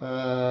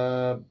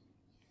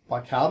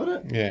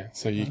 Bicarbonate? Yeah,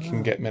 so you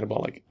can get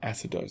metabolic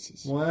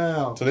acidosis.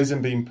 Wow. So these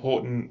would be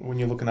important when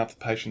you're looking after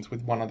patients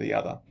with one or the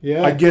other.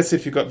 Yeah. I guess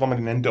if you've got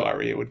vomiting and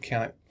diarrhea, it would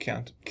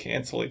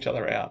cancel each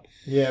other out.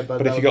 Yeah, but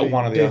But if they'll you got be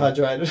one or the other.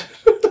 dehydrated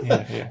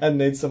Yeah. and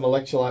need some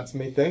electrolytes,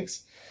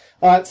 methinks.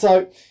 All right,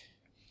 so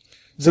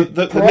So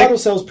the the parietal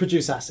next- cells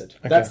produce acid.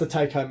 That's the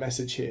take-home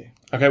message here.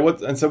 Okay,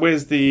 and so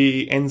where's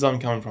the enzyme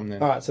coming from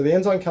then? All right, so the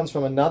enzyme comes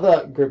from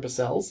another group of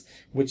cells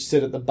which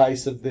sit at the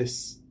base of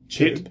this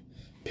pit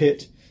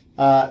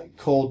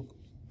called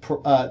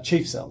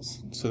chief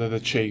cells. So they're the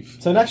chief.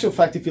 So in actual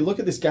fact, if you look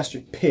at this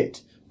gastric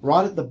pit,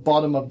 right at the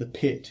bottom of the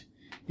pit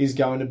is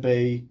going to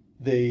be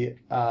the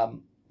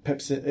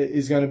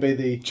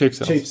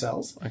Chief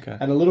cells. Okay.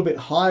 And a little bit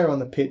higher on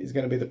the pit is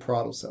going to be the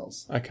parietal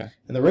cells. Okay.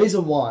 And the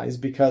reason why is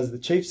because the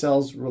chief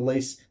cells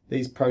release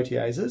these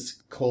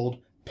proteases called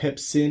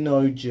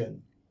pepsinogen.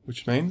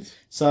 Which means?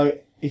 So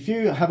if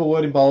you have a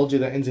word in biology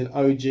that ends in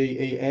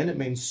OGEN, it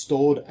means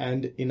stored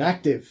and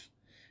inactive,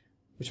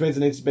 which means it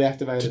needs to be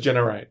activated. To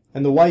generate.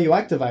 And the way you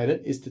activate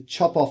it is to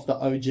chop off the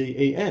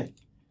OGEN.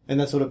 And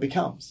that's what it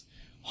becomes.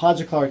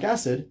 Hydrochloric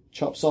acid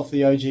chops off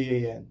the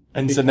OGEN.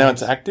 And so now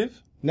it's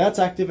active? Now it's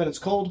active and it's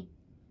called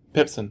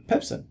Pepsin.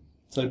 Pepsin.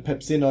 So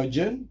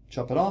pepsinogen,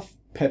 chop it off,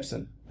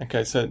 pepsin.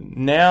 Okay, so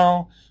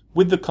now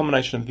with the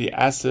combination of the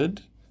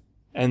acid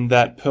and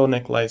that pearl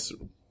neck lace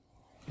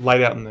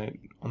laid out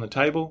on the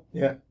table,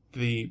 Yeah.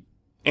 the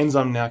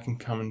enzyme now can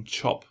come and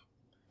chop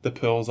the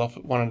pearls off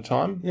one at a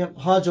time. Yep,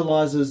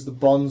 hydrolyzes the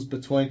bonds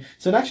between...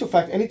 So in actual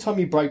fact, anytime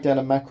you break down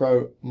a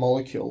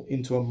macromolecule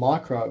into a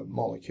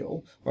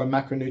micromolecule, or a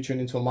macronutrient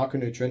into a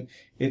micronutrient,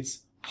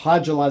 it's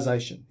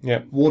hydrolyzation.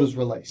 Yep. Water's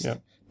released.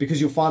 Yep. Because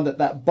you'll find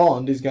that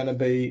bond is going to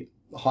be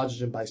a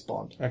hydrogen-based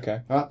bond.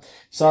 Okay. All right?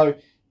 So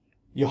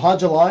you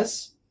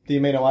hydrolyze the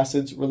amino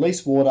acids,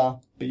 release water,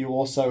 but you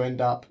also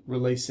end up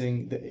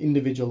releasing the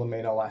individual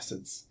amino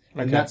acids.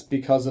 And Okay. that's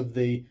because of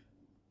the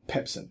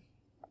pepsin.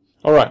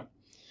 All right.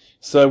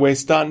 So we're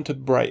starting to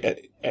break...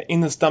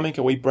 In the stomach,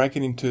 are we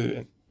breaking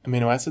into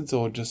amino acids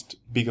or just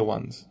bigger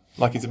ones?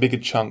 Like it's bigger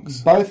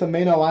chunks? Both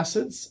amino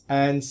acids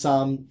and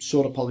some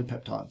shorter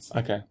polypeptides.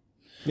 Okay.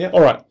 Yep.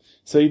 All right.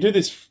 So you do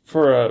this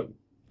for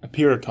a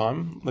period of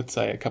time, let's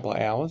say a couple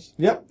of hours.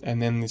 Yep.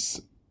 And then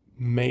this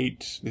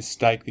meat, this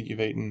steak that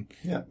you've eaten.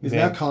 Yeah. Is then-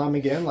 now calm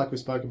again, like we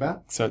spoke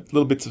about. So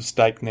little bits of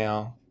steak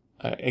now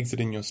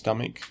exiting your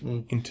stomach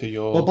into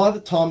your... Well, by the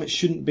time it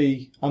shouldn't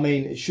be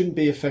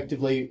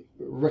effectively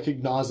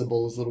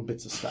recognizable as little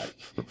bits of steak.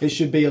 It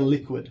should be a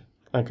liquid.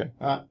 Okay.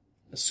 All right.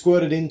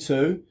 Squirted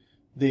into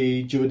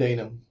the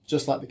duodenum,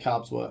 just like the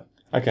carbs were.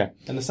 Okay.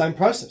 And the same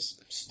process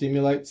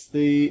stimulates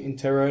the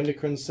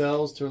enteroendocrine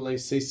cells to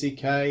release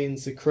CCK and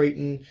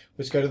secretin,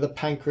 which go to the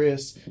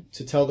pancreas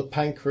to tell the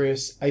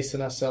pancreas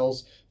acinar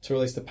cells to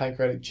release the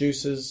pancreatic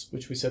juices,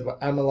 which we said were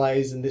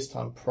amylase and this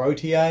time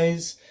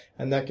protease,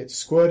 and that gets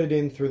squirted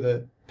in through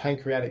the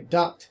pancreatic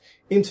duct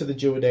into the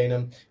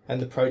duodenum,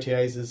 and the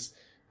proteases,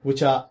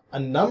 which are a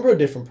number of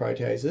different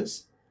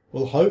proteases,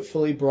 will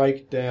hopefully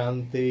break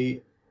down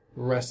the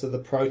rest of the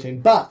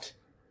protein. But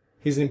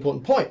here's an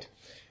important point.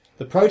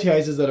 The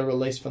proteases that are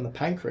released from the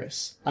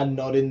pancreas are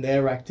not in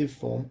their active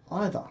form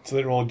either. So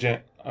they're all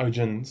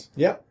ogens.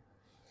 Yep.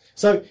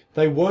 So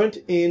they weren't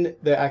in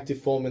their active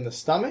form in the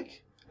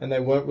stomach, and they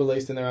weren't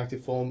released in their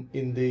active form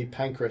in the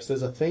pancreas.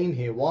 There's a theme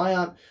here. Why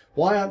aren't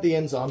the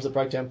enzymes that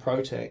break down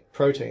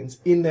proteins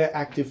in their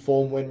active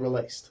form when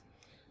released?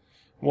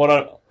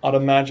 I'd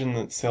imagine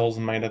that cells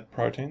are made of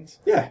proteins.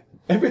 Yeah,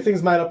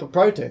 everything's made up of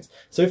proteins.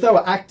 So if they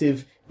were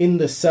active in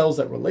the cells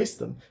that released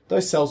them,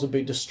 those cells would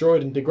be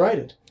destroyed and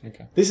degraded.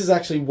 Okay. This is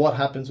actually what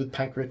happens with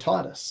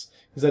pancreatitis,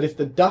 is that if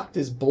the duct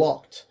is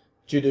blocked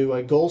due to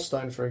a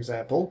gallstone, for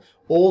example,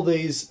 all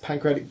these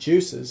pancreatic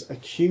juices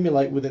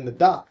accumulate within the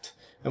duct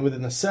and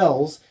within the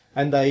cells,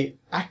 and they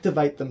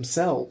activate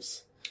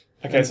themselves.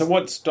 Okay, so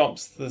what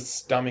stops the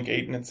stomach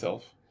eating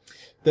itself?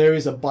 There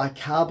is a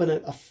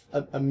bicarbonate,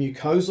 a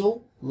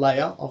mucosal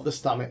layer of the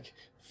stomach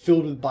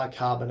filled with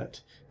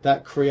bicarbonate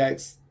that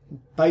creates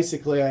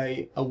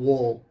basically a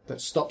wall that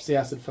stops the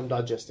acid from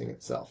digesting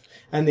itself.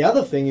 And the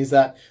other thing is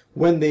that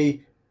when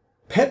the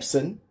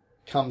pepsin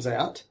comes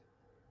out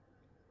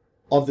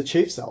of the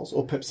chief cells,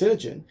 or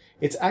pepsinogen,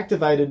 it's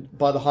activated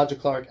by the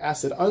hydrochloric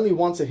acid only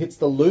once it hits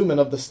the lumen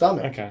of the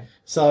stomach. Okay.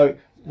 So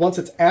once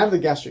it's out of the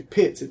gastric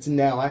pits, it's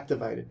now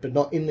activated, but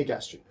not in the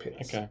gastric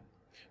pits. Okay.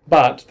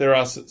 But there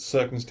are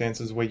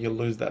circumstances where you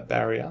lose that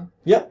barrier.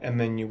 Yep. And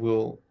then you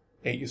will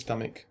eat your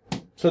stomach.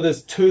 So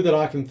there's two that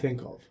I can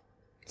think of.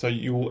 So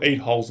you will eat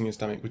holes in your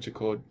stomach, which are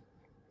called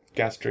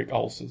gastric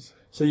ulcers.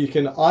 So you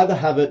can either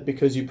have it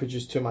because you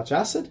produce too much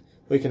acid,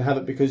 or you can have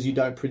it because you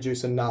don't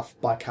produce enough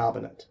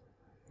bicarbonate.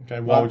 Okay,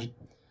 why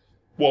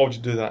would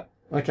you do that?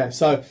 Okay,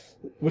 so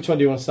which one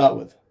do you want to start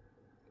with?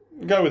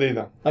 Go with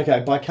either.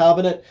 Okay,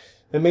 bicarbonate,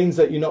 it means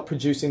that you're not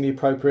producing the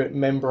appropriate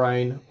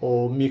membrane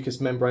or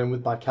mucous membrane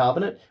with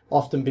bicarbonate,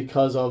 often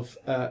because of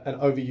an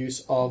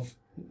overuse of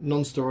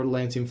non-steroidal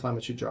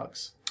anti-inflammatory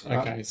drugs.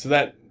 Okay, so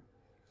that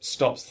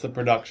stops the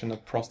production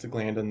of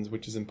prostaglandins,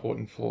 which is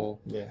important for...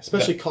 Yeah,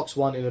 especially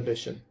COX-1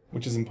 inhibition.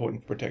 Which is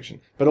important for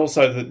protection. But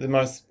also the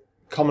most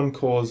common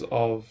cause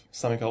of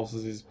stomach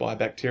ulcers is by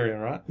bacteria,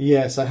 right?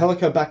 Yeah, so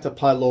Helicobacter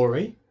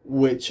pylori,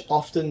 which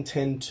often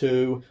tend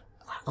to,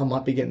 I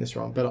might be getting this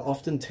wrong, but it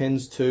often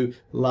tends to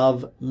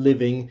love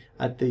living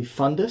at the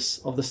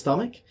fundus of the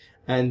stomach.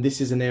 And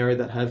this is an area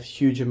that have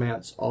huge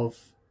amounts of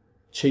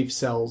chief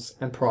cells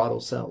and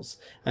parietal cells.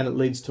 And it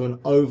leads to an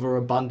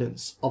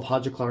overabundance of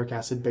hydrochloric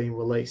acid being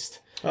released.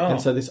 Oh.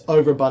 And so this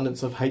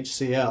overabundance of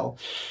HCl,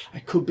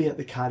 it could be at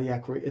the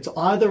cardiac root. It's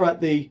either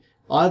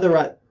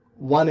at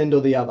one end or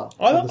the other.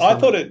 I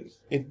thought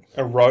it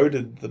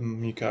eroded the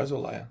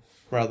mucosal layer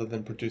rather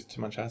than produced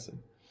too much acid.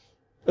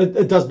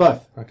 It does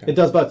both. Okay. It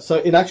does both. So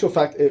in actual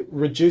fact, it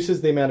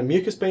reduces the amount of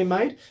mucus being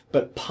made,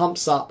 but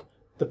pumps up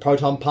the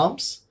proton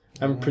pumps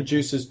and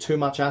produces too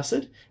much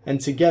acid.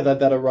 And together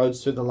that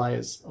erodes through the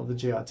layers of the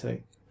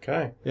GIT.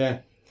 Okay. Yeah.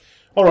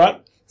 All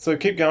right. So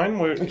keep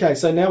going. Okay,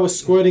 so now we're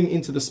squirting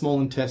into the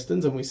small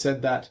intestines, and we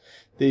said that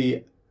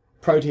the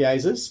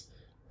proteases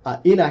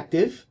are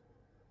inactive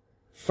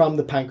from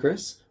the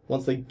pancreas.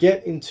 Once they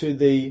get into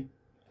the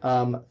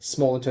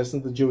small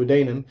intestine, the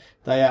duodenum,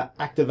 they are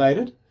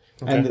activated,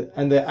 Okay.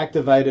 and they're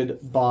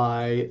activated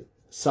by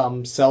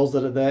some cells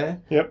that are there.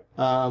 Yep.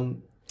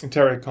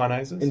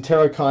 Enterokinases.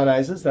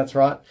 Enterokinases, that's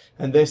right.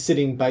 And they're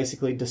sitting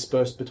basically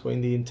dispersed between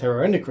the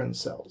enteroendocrine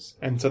cells.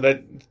 And so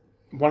that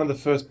one of the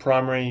first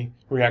primary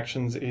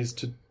reactions is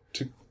to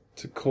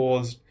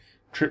cause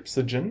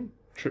trypsinogen,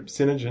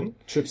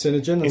 that's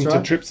into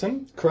right.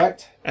 trypsin.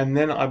 Correct. And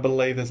then I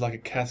believe there's like a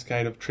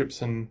cascade of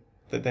trypsin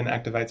that then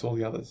activates all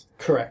the others.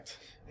 Correct.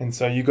 And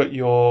so you got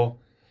your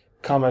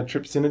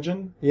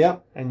chymotrypsinogen.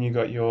 Yep. And you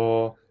got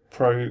your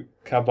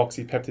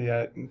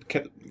procarboxypeptidase.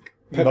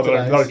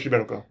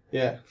 Peptidase.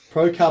 Yeah.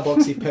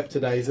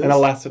 Procarboxypeptidases. And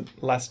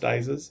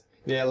elastases.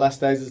 Yeah,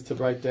 elastases to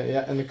break down.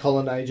 Yeah, and the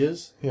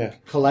collagenases. Yeah.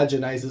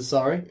 Collagenases,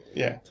 sorry.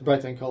 Yeah. To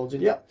break down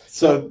collagen. Yep.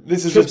 So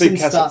this is just big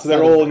cascade. So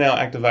they're all now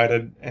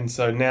activated, and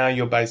so now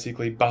you're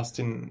basically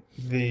busting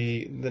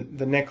the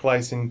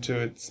necklace into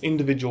its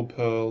individual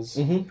pearls.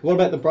 Mm-hmm. What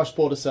about the brush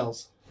border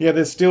cells? Yeah,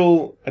 there's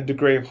still a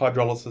degree of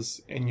hydrolysis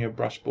in your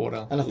brush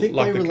border. And I think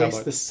they release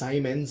the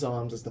same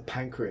enzymes as the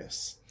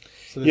pancreas.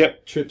 So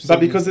yep, but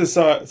because there's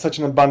such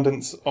an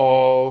abundance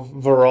of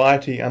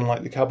variety,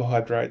 unlike the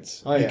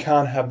carbohydrates, you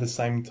can't have the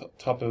same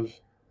type of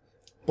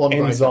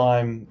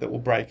enzyme that will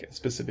break a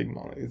specific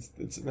molecule.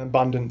 It's an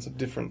abundance of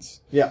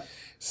difference. Yeah.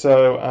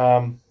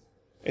 So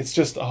it's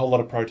just a whole lot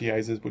of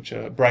proteases which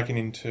are breaking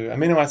into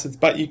amino acids.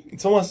 But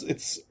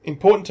it's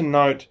important to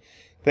note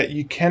that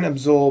you can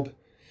absorb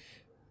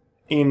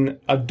in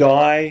a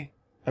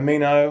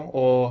diamino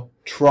or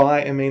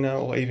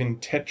triamino or even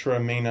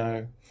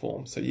tetraamino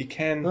form. So you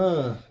can,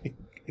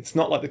 it's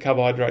not like the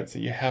carbohydrates that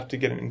you have to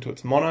get it into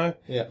its mono.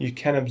 Yeah. You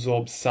can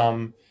absorb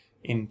some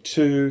in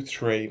 2,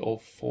 3, or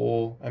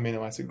 4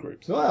 amino acid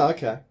groups. Oh,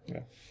 okay.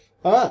 Yeah.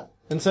 All right.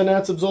 And so now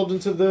it's absorbed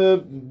into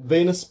the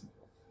venous,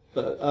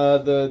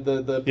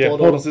 the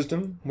portal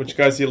system, which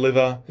goes to your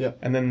liver. Yep.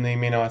 And then the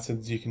amino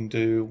acids you can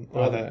do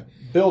either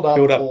build up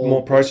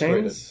more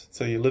proteins.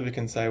 So your liver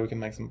can say, we can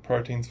make some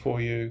proteins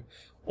for you,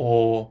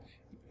 or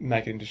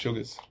make it into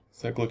sugars.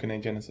 So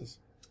gluconeogenesis.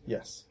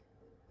 Yes.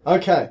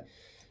 Okay.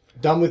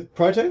 Done with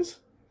proteins?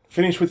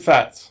 Finish with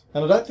fats.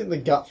 And I don't think the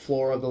gut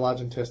flora of the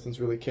large intestines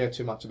really care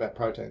too much about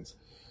proteins.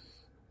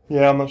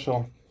 Yeah, I'm not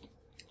sure.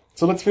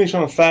 So let's finish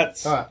on the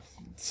fats. All right.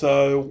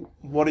 So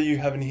what are you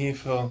having here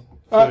for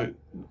food?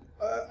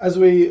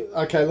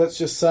 Let's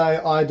just say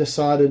I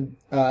decided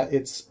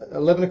it's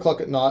 11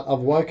 o'clock at night. I've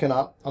woken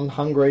up. I'm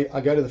hungry.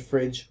 I go to the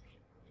fridge.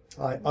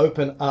 I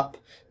open up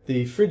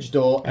the fridge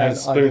door and I get a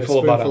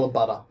spoonful of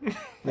butter.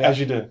 Yeah. As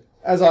you do.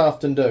 As I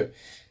often do.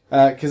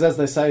 Because as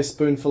they say, a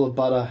spoonful of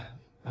butter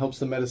helps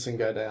the medicine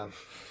go down.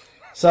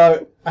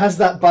 So as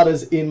that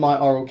butter's in my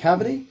oral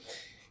cavity,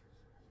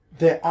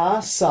 there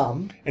are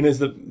some... And is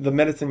the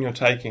medicine you're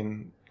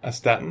taking a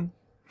statin?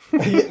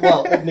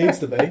 Well, it needs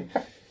to be.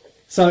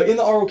 So in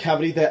the oral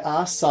cavity, there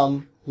are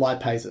some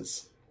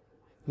lipases.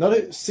 Not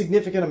a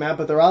significant amount,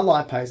 but there are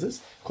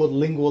lipases called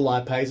lingual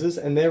lipases,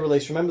 and they're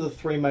released. Remember the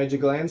 3 major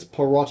glands,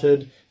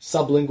 parotid,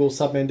 sublingual,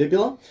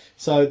 submandibular?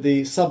 So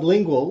the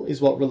sublingual is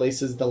what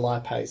releases the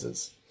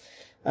lipases.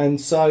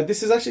 And so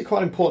this is actually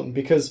quite important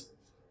because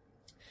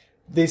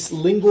this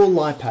lingual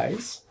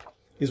lipase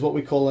is what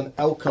we call an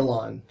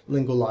alkaline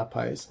lingual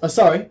lipase.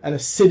 An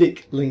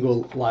acidic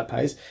lingual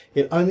lipase.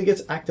 It only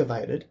gets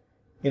activated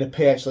in a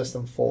pH less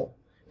than 4.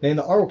 Now in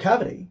the oral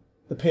cavity,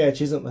 the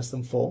pH isn't less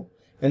than 4.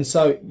 And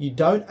so you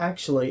don't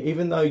actually,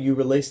 even though you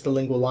release the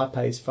lingual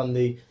lipase from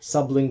the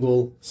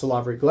sublingual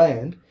salivary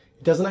gland,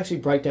 it doesn't actually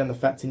break down the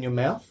fats in your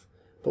mouth.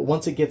 But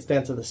once it gets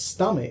down to the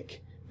stomach,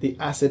 the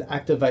acid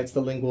activates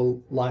the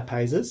lingual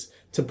lipases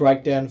to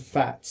break down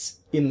fats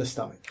in the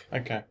stomach.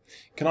 Okay.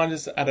 Can I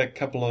just add a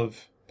couple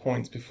of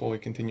points before we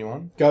continue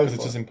on? Go for it. Because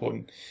it's just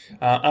important.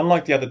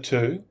 Unlike the other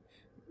two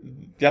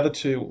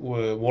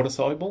were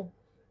water-soluble.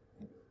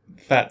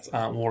 Fats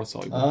aren't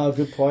water-soluble. Ah,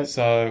 good point.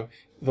 So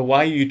the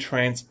way you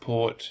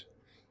transport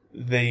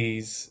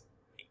these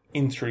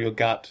in through your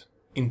gut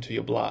into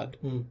your blood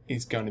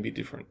is going to be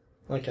different.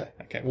 Okay.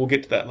 We'll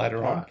get to that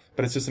later on. Right.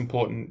 But it's just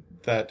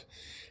important that...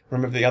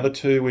 Remember the other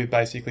two, we've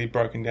basically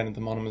broken down into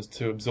monomers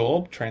to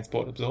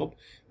transport, absorb.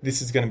 This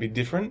is going to be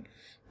different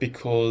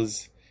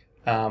because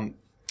it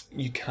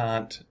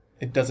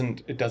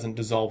doesn't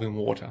dissolve in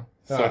water.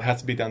 So it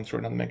has to be done through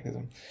another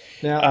mechanism.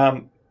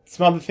 Now,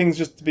 some other things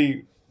just to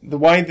be, the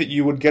way that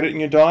you would get it in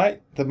your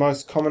diet, the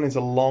most common is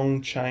a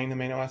long chain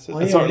amino acid.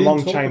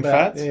 Long chain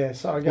fats. Yeah,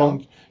 sorry, go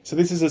on. So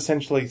this is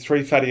essentially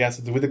 3 fatty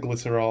acids with a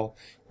glycerol,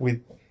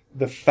 with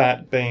the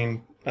fat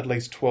being at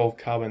least 12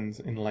 carbons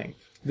in length.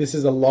 This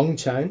is a long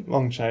chain.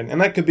 Long chain. And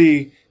that could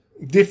be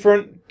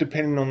different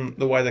depending on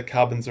the way the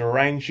carbons are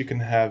arranged. You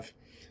can have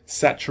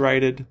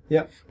saturated,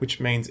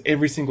 which means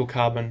every single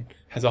carbon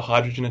has a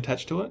hydrogen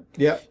attached to it.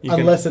 Yep.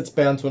 Unless it's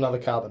bound to another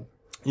carbon.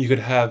 You could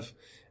have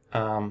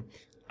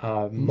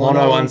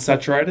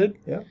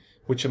monounsaturated,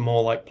 which are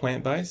more like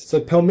plant-based. So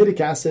palmitic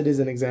acid is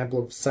an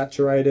example of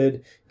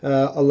saturated.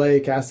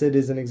 Oleic acid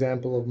is an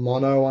example of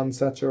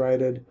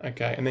monounsaturated.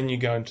 Okay, and then you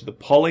go into the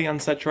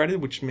polyunsaturated,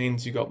 which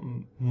means you got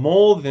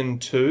more than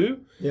 2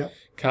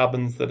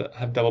 carbons that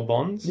have double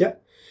bonds.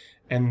 Yep.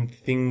 and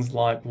things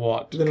like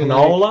what?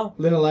 Canola?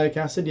 Linoleic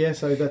acid, yeah,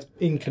 so that's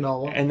in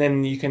canola. And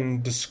then you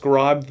can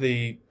describe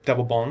the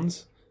double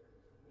bonds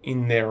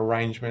in their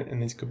arrangement,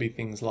 and these could be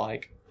things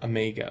like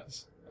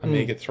omegas,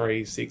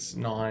 omega-3, 6,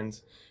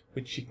 9s,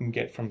 which you can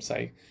get from,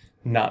 say,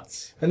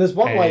 nuts. And there's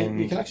one way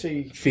you can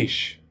actually...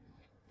 Fish.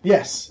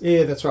 Yes,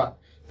 yeah, that's right.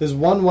 There's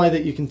one way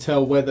that you can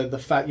tell whether the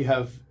fat you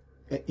have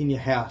in your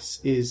house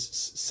is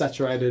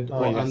saturated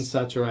or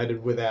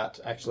unsaturated without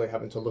actually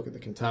having to look at the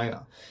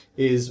container,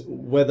 is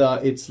whether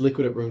it's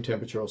liquid at room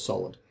temperature or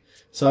solid.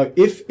 So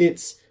if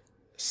it's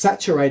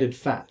saturated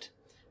fat,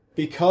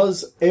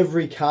 because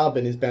every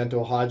carbon is bound to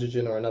a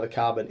hydrogen or another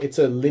carbon, it's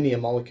a linear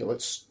molecule,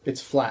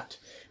 it's flat.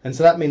 And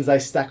so that means they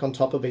stack on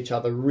top of each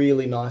other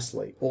really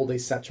nicely, all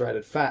these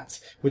saturated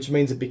fats, which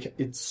means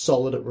it's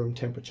solid at room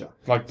temperature.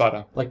 Like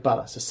butter. Like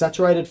butter. So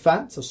saturated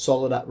fats are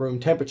solid at room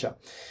temperature.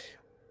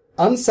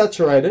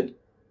 Unsaturated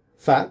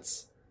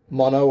fats,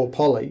 mono or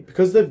poly,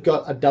 because they've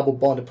got a double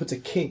bond, it puts a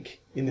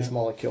kink in this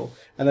molecule,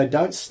 and they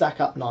don't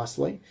stack up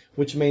nicely,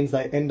 which means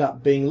they end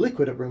up being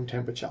liquid at room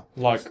temperature.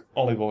 Like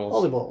olive oils.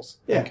 Olive oils,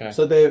 yeah. Okay.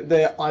 So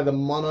they're either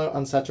mono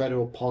unsaturated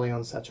or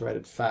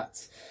polyunsaturated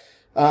fats.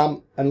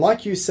 And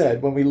like you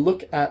said, when we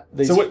look at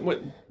these...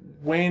 So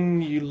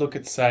when you look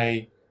at,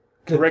 say,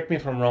 correct me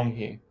if I'm wrong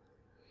here,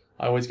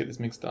 I always get this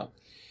mixed up.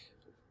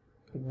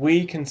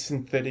 We can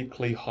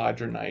synthetically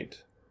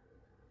hydrogenate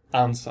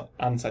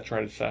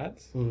unsaturated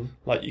fats.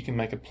 Like you can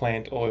make a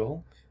plant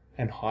oil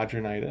and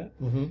hydrogenate it.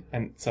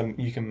 And so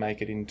you can make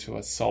it into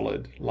a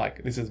solid,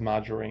 like this is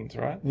margarines,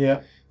 right?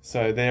 Yeah.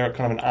 So they're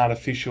kind of an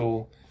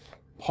artificial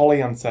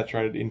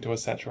polyunsaturated into a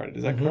saturated.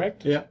 Is that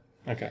correct? Yeah.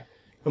 Okay.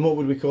 And what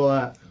would we call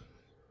that?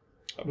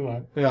 I don't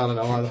know. Yeah, I don't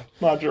know either.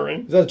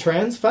 Margarine. Is that a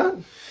trans fat?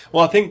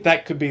 Well, I think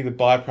that could be the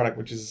byproduct,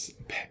 which is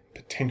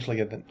potentially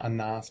a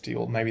nasty,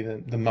 or maybe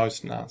the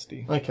most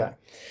nasty. Okay.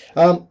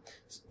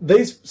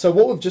 So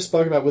what we've just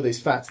spoken about with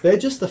these fats, they're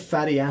just the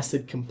fatty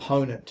acid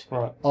component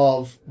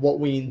of what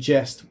we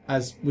ingest,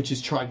 which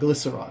is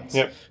triglycerides.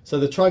 Yep. So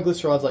the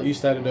triglycerides, like you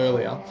stated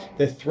earlier,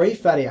 they're 3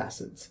 fatty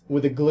acids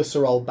with a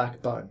glycerol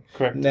backbone.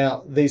 Correct.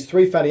 Now, these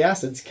 3 fatty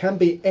acids can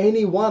be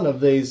any one of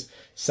these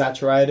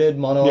saturated,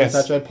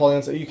 monounsaturated,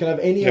 polyunsaturated. You can have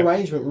any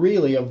arrangement,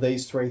 really, of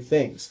these 3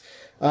 things.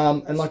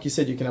 And like you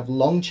said, you can have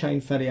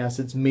long-chain fatty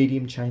acids,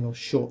 medium-chain or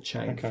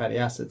short-chain fatty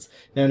acids.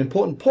 Now, an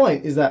important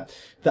point is that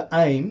the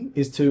aim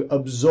is to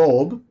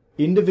absorb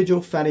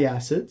individual fatty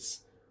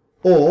acids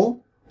or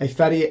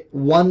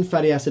one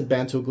fatty acid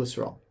bound to a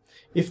glycerol.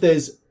 If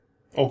there's...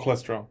 Or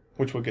cholesterol,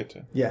 which we'll get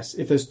to. Yes.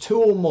 If there's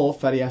 2 or more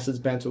fatty acids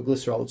bound to a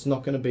glycerol, it's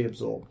not going to be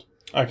absorbed.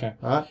 Okay.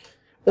 All right?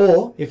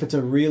 Or if it's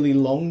a really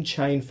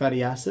long-chain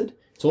fatty acid,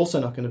 it's also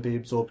not going to be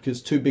absorbed because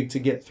it's too big to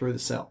get through the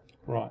cell.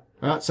 Right.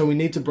 Right, so we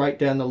need to break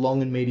down the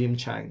long and medium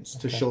chains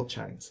to short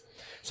chains.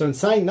 So in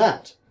saying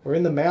that, we're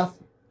in the mouth.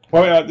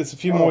 Well, there's a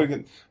few more.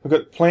 We've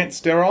got plant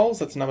sterols.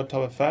 That's another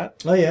type of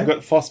fat. Oh, yeah. We've got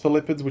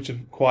phospholipids, which are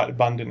quite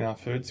abundant in our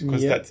foods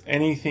because that's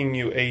anything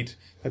you eat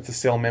that's a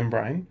cell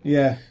membrane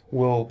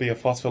will be a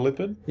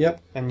phospholipid.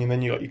 Yep. And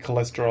then you got your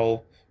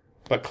cholesterol.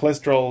 But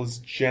cholesterol is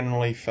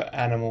generally for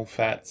animal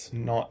fats,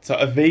 not... So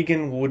a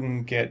vegan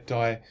wouldn't get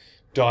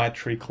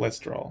dietary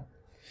cholesterol.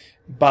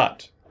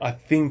 But... I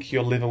think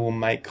your liver will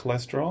make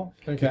cholesterol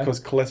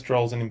because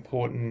cholesterol is an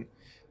important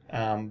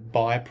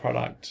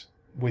byproduct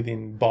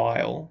within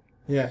bile.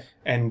 Yeah.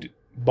 And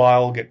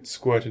bile gets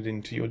squirted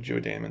into your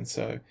duodenum,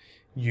 so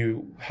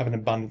you have an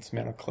abundance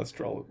amount of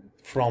cholesterol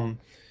from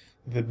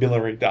the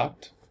biliary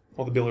duct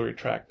or the biliary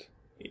tract,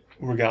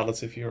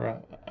 regardless if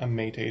you're a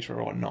meat eater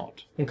or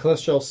not. And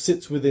cholesterol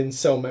sits within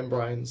cell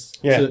membranes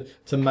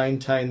to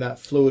maintain that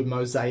fluid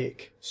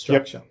mosaic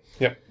structure.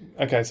 Yep.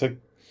 Okay, so...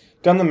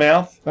 Done the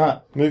mouth. All right.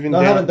 Moving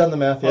down. I haven't done the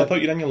mouth yet. I thought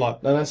you'd done your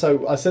lipase. No.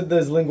 So I said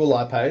there's lingual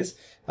lipase.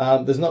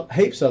 There's not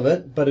heaps of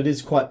it, but it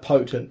is quite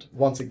potent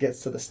once it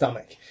gets to the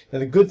stomach. Now,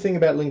 the good thing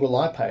about lingual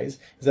lipase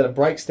is that it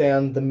breaks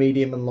down the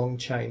medium and long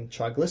chain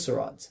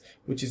triglycerides,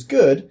 which is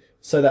good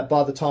so that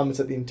by the time it's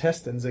at the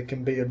intestines, it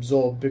can be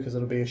absorbed because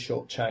it'll be a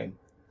short chain.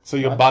 So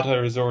your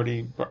butter is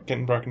already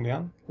getting broken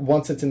down?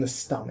 Once it's in the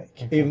stomach,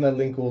 even though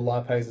lingual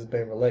lipase has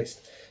been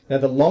released. Now,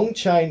 the long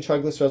chain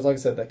triglycerides, like I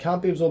said, they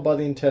can't be absorbed by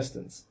the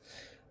intestines.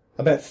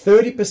 About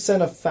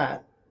 30% of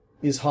fat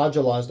is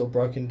hydrolyzed or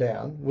broken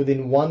down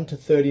within 1 to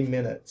 30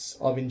 minutes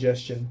of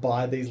ingestion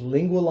by these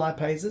lingual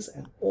lipases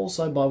and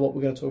also by what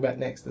we're going to talk about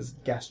next as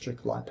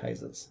gastric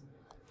lipases.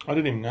 I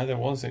didn't even know there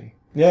was any.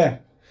 Yeah.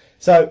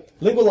 So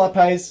lingual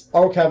lipase,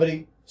 oral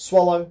cavity,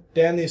 swallow,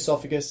 down the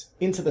esophagus,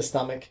 into the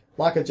stomach.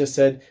 Like I just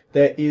said,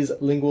 there is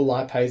lingual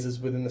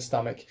lipases within the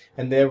stomach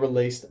and they're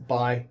released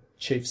by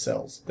chief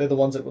cells. They're the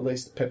ones that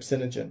release the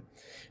pepsinogen.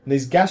 And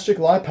these gastric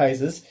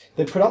lipases,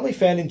 they're predominantly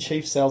found in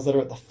chief cells that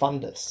are at the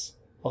fundus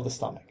of the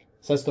stomach.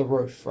 So it's the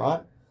roof,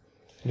 right?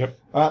 Yep.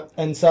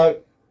 And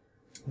so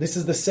this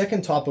is the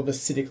second type of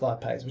acidic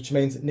lipase, which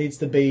means it needs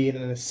to be in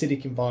an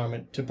acidic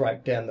environment to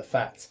break down the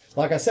fats.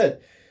 Like I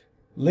said,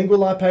 lingual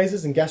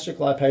lipases and gastric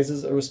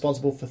lipases are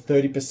responsible for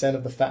 30%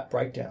 of the fat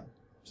breakdown,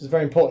 which is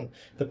very important.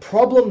 The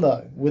problem,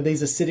 though, with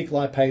these acidic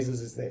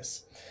lipases is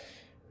this.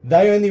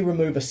 They only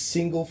remove a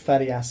single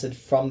fatty acid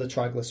from the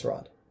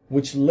triglyceride,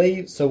 which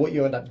leaves, so what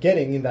you end up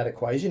getting in that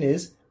equation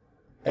is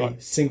a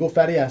single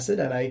fatty acid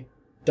and a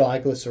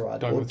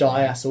diglyceride. Or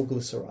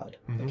diacylglyceride.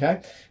 Mm-hmm.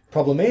 Okay?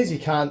 Problem is you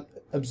can't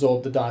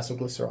absorb the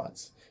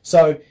diacylglycerides.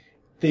 So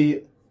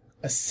the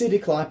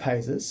acidic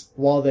lipases,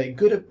 while they're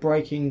good at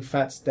breaking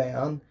fats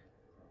down,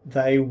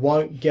 they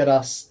won't get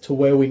us to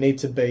where we need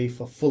to be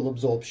for full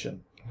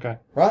absorption. Okay.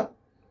 Right?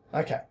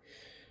 Okay.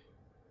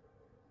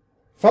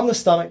 From the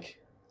stomach,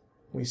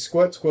 we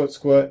squirt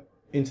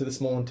into the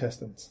small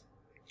intestines.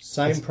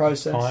 Same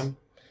process. Chyme.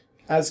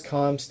 As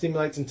chyme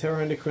stimulates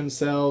enteroendocrine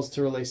cells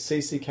to release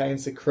CCK and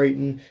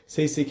secretin.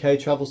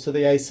 CCK travels to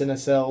the acinar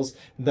cells.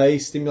 They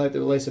stimulate the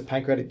release of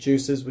pancreatic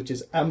juices, which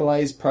is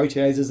amylase,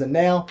 proteases, and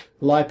now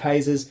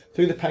lipases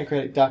through the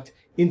pancreatic duct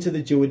into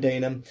the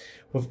duodenum.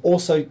 We've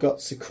also got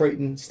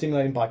secretin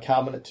stimulating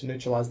bicarbonate to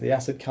neutralize the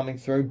acid coming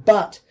through.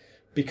 But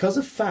because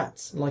of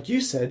fats, like you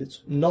said,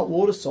 it's not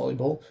water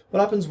soluble. What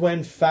happens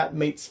when fat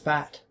meets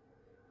fat?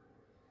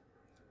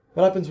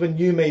 What happens when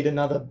you meet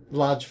another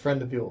large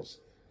friend of yours?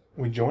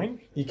 We join?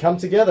 You come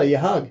together, you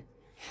hug.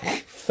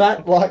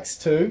 Fat likes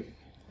to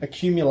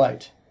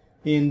accumulate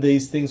in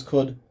these things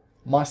called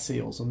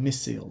micelles or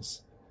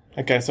micelles.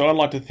 Okay, so I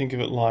like to think of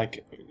it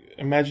like,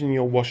 imagine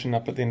you're washing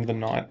up at the end of the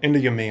night, end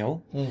of your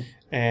meal,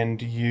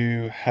 and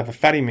you have a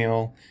fatty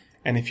meal,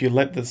 and if you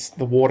let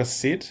the water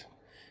sit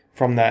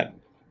from that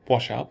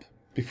wash up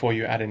before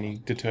you add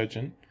any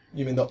detergent.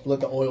 You mean let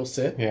the oil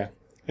sit? Yeah.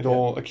 It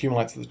all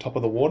accumulates at the top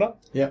of the water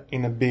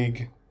in a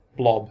big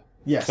blob.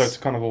 Yes. So it's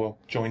kind of all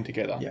joined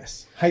together.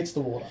 Yes. Hates the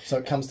water, so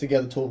it comes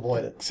together to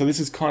avoid it. So this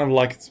is kind of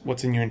like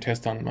what's in your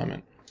intestine at the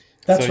moment.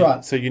 That's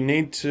right. So you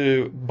need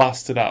to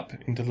bust it up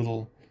into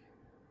little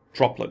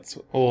droplets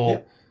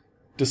or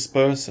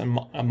disperse and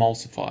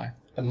emulsify.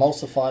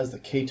 Emulsify is the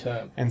key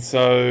term. And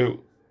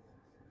so...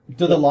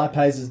 Do the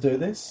lipases do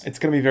this? It's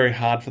going to be very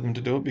hard for them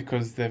to do it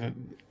because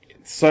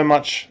so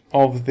much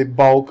of the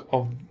bulk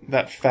of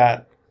that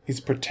fat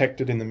is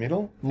protected in the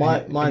middle.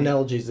 My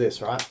analogy is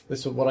this, right?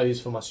 This is what I use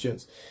for my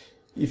students.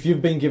 If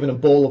you've been given a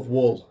ball of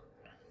wool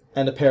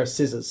and a pair of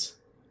scissors,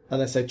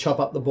 and they say chop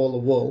up the ball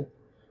of wool,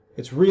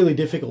 it's really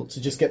difficult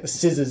to just get the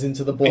scissors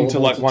into the ball of wool. Into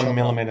like 1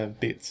 millimeter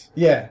bits.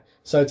 Yeah.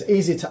 So it's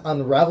easier to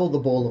unravel the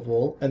ball of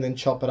wool and then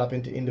chop it up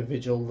into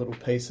individual little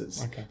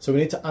pieces. Okay. So we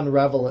need to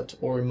unravel it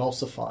or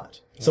emulsify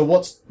it. Yeah. So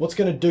what's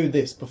going to do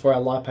this before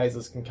our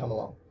lipases can come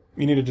along?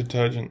 You need a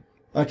detergent.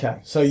 Okay,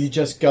 so you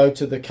just go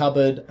to the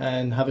cupboard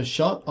and have a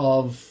shot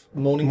of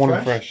Morning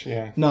Fresh?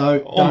 Yeah.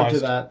 No, almost, don't do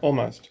that.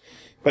 Almost.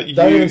 But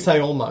don't even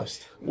say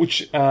almost.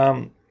 Which,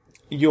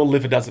 your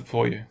liver does it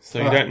for you.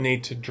 So you don't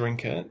need to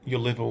drink it. Your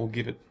liver will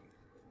give it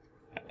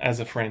as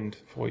a friend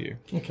for you.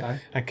 Okay.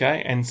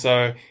 Okay, and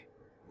so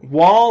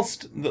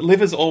whilst the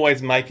liver's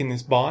always making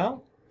this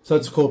bile. So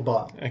it's called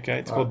bile. Okay,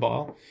 it's called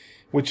bile,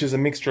 which is a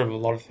mixture of a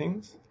lot of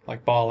things,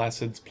 like bile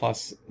acids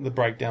plus the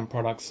breakdown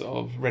products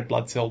of red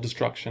blood cell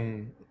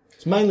destruction.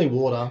 It's mainly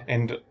water.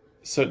 And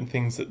certain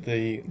things that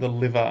the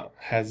liver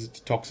has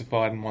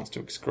detoxified and wants to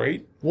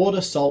excrete.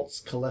 Water,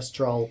 salts,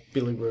 cholesterol,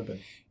 bilirubin.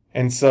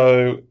 And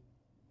so,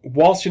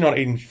 whilst you're not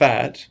eating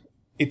fat,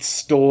 it's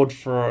stored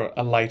for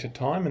a later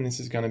time, and this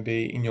is going to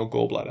be in your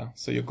gallbladder.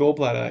 So your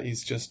gallbladder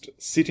is just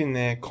sitting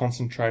there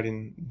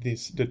concentrating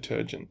this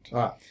detergent.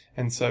 Right.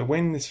 And so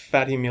when this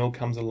fatty meal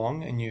comes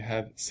along and you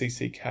have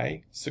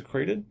CCK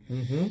secreted,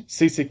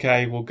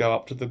 CCK will go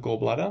up to the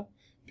gallbladder,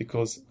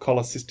 because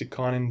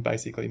cholecystokinin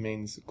basically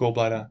means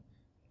gallbladder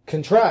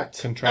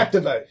contract.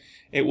 Activate.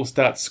 It will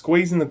start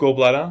squeezing the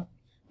gallbladder,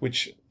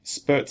 which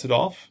spurts it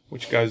off,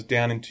 which goes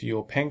down into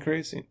your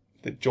pancreas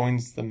that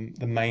joins the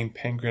main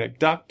pancreatic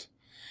duct,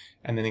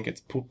 and then it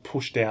gets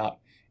pushed out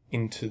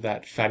into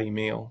that fatty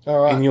meal.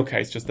 All right. In your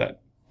case, just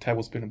that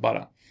tablespoon of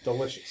butter.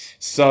 Delicious.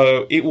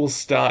 So it will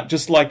start,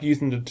 just like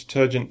using the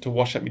detergent to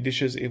wash up your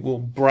dishes, it will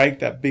break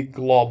that big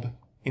glob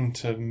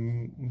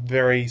into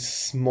very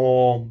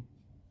small...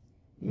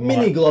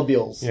 mini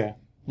globules. Yeah.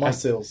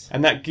 Micelles.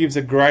 And that gives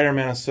a greater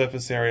amount of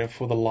surface area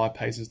for the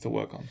lipases to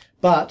work on.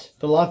 But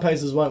the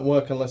lipases won't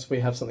work unless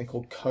we have something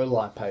called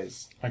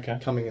colipase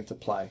coming into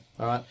play.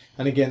 All right.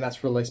 And again,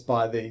 that's released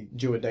by the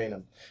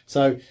duodenum.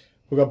 So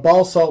we've got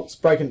bile salts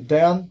breaking it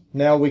down.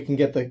 Now we can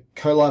get the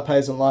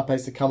colipase and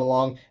lipase to come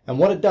along. And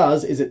what it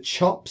does is it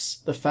chops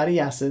the fatty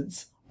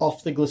acids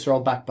off the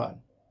glycerol backbone.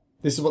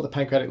 This is what the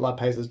pancreatic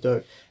lipases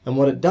do. And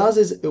what it does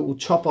is it will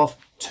chop off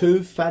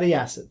 2 fatty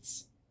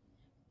acids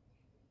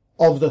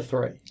of the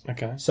 3.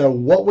 Okay. So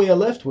what we are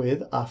left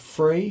with are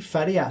 3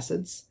 fatty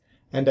acids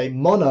and a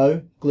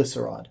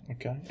monoglyceride.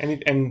 Okay.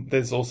 And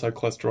there's also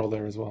cholesterol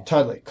there as well.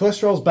 Totally.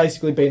 Cholesterol's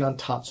basically been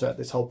untouched throughout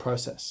this whole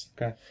process.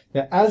 Okay.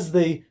 Now, as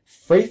the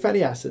free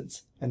fatty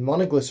acids and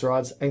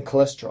monoglycerides and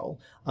cholesterol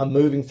are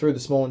moving through the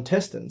small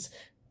intestines,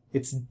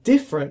 it's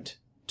different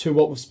to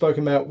what we've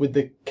spoken about with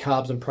the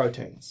carbs and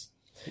proteins.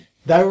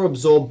 they were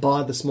absorbed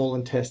by the small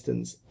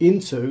intestines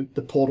into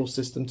the portal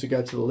system to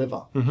go to the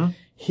liver. Mm-hmm.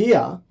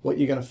 Here, what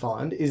you're going to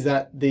find is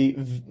that the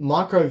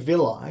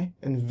microvilli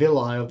and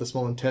villi of the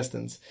small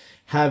intestines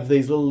have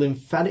these little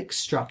lymphatic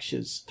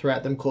structures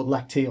throughout them called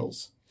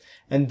lacteals.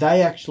 And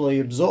they actually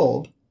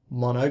absorb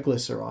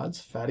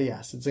monoglycerides, fatty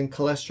acids, and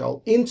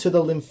cholesterol into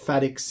the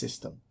lymphatic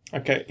system.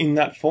 Okay, in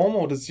that form,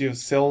 or does your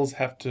cells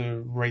have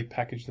to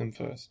repackage them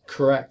first?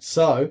 Correct.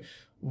 So,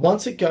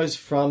 once it goes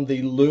from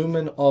the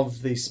lumen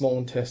of the small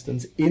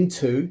intestines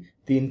into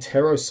the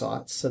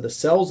enterocytes, so the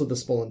cells of the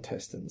small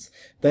intestines,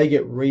 they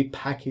get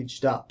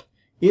repackaged up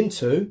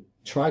into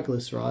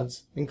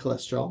triglycerides and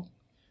cholesterol,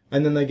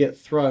 and then they get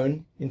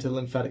thrown into the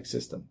lymphatic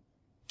system.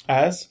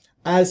 As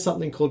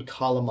something called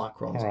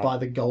chylomicrons by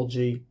the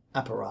Golgi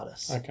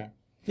apparatus. Okay.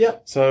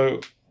 Yep. So,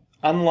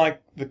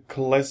 unlike the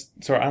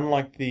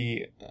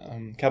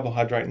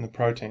carbohydrate and the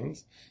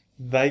proteins,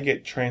 they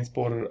get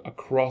transported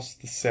across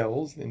the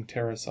cells, the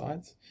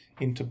enterocytes,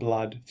 into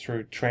blood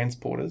through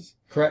transporters.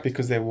 Correct.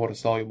 Because they're water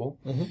soluble.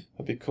 Mm-hmm.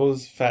 But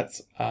because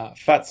fats are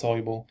fat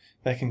soluble,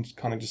 they can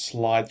kind of just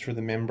slide through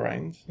the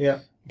membranes. Yeah.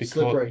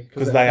 Slippery.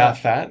 Because they are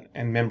fat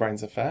and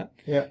membranes are fat.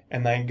 Yeah.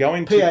 And they go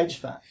into pH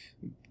fat.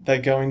 They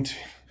go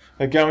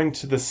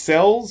into the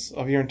cells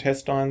of your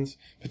intestines,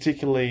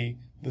 particularly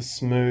the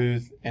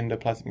smooth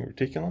endoplasmic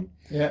reticulum,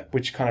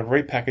 which kind of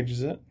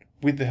repackages it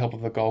with the help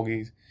of the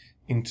Golgi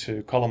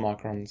into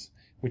chylomicrons,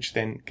 which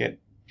then get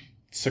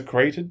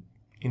secreted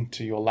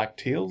into your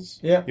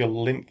lacteals, your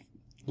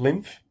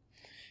lymph,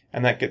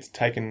 and that gets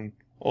taken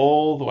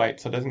all the way.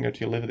 So it doesn't go to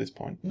your liver at this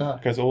point. No.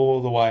 It goes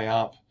all the way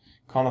up,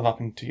 kind of up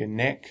into your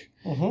neck,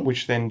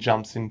 which then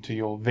jumps into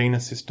your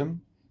venous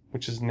system,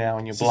 which is now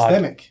in your blood.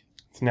 Systemic.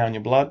 It's now in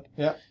your blood.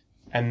 Yeah.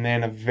 And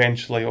then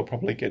eventually it'll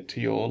probably get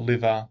to your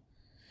liver.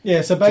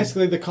 Yeah, so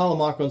basically the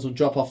chylomicrons will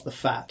drop off the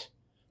fat,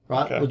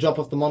 right? Okay. Will drop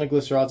off the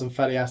monoglycerides and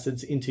fatty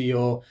acids into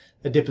your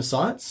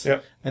adipocytes.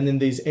 Yep. And then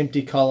these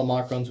empty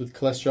chylomicrons with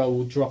cholesterol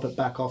will drop it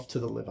back off to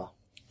the liver.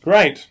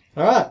 Great.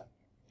 All right.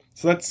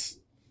 So that's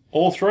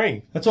all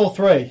three. That's all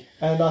three.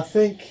 And I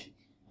think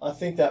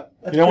that...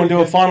 You don't want to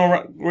do a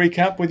final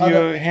recap with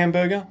your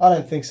hamburger? I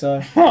don't think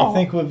so. Oh, I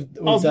think we've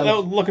I was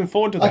looking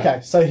forward to that.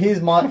 Okay, so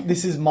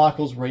this is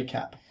Michael's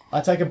recap. I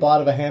take a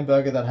bite of a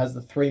hamburger that has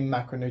the 3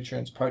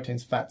 macronutrients,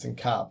 proteins, fats, and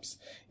carbs.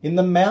 In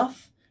the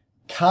mouth,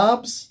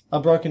 carbs are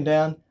broken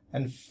down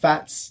and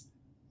fats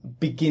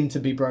begin to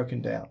be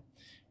broken down.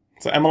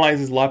 So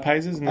amylases,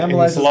 lipases in the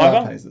Amylases,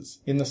 saliva? lipases.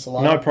 In the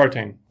saliva. No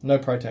protein. No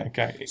protein.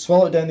 Okay.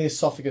 Swallow it down the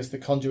esophagus, the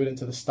conduit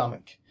into the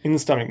stomach. In the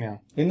stomach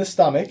now. In the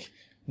stomach,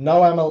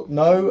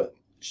 no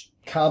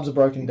carbs are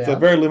broken down. So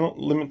very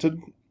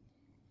limited.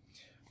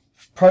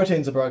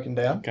 Proteins are broken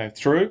down. Okay.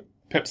 Through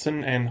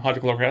pepsin and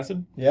hydrochloric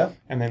acid. Yeah.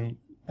 And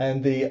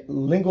the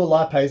lingual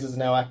lipases are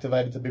now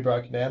activated to be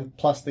broken down,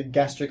 plus the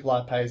gastric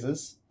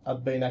lipases are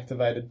being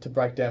activated to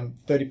break down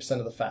 30%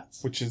 of the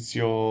fats. which is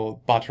your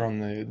butter on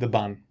the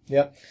bun.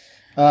 Yep.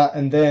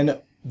 And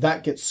then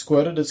that gets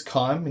squirted as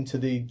chyme into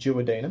the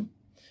duodenum,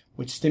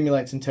 which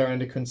stimulates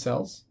enteroendocrine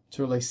cells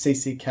to release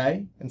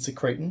CCK and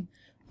secretin.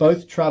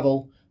 Both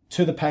travel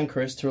to the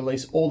pancreas to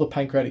release all the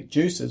pancreatic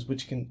juices,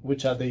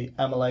 which are the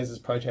amylases,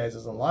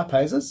 proteases, and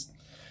lipases.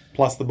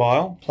 Plus the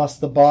bile. Plus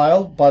the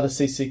bile by the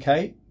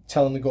CCK,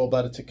 telling the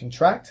gallbladder to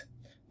contract.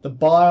 The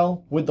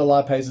bile with the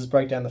lipases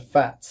break down the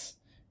fats.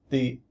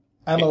 The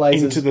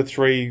amylases... Into the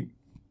 3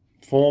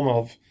 form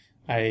of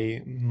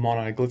a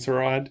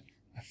monoglyceride,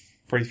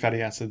 free fatty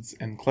acids,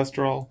 and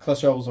cholesterol.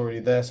 Cholesterol was already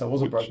there, so it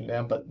wasn't broken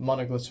down, but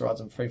monoglycerides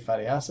and free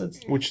fatty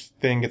acids. Which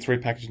then gets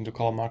repackaged into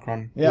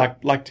chylomicron,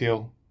 Yep.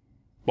 lacteal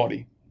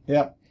body.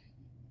 Yep.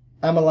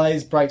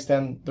 Amylase breaks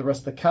down the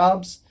rest of the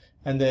carbs,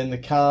 and then the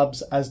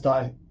carbs as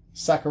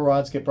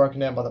disaccharides get broken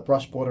down by the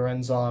brush border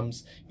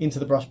enzymes into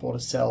the brush border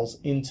cells,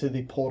 into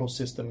the portal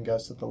system, and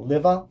goes to the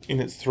liver. In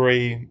its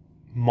 3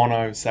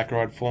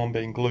 monosaccharide form,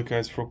 being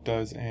glucose,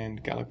 fructose,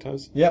 and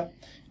galactose. Yep.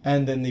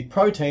 And then the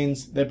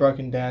proteins, they're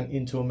broken down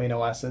into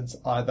amino acids,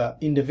 either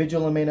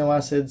individual amino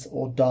acids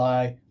or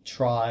di,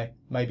 tri,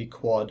 maybe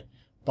quad,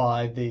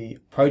 by the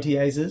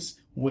proteases,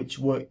 which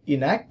were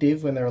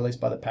inactive when they're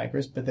released by the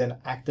pancreas, but then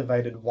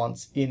activated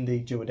once in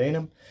the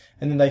duodenum.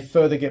 And then they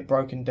further get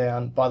broken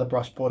down by the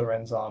brush border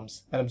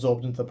enzymes and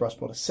absorbed into the brush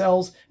border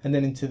cells, and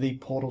then into the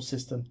portal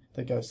system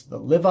that goes to the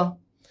liver.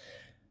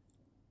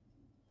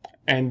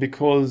 And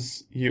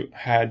because you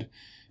had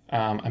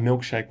a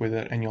milkshake with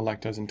it and you're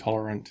lactose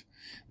intolerant,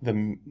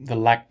 the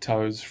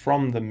lactose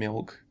from the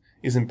milk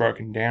isn't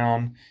broken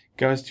down,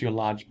 goes to your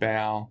large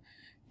bowel,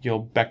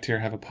 your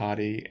bacteria have a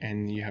party,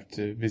 and you have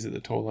to visit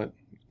the toilet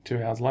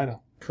 2 hours later.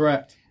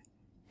 Correct.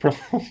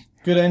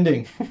 Good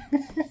ending.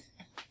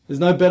 There's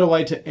no better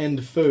way to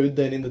end food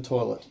than in the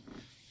toilet.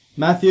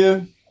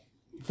 Matthew,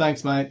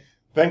 thanks, mate.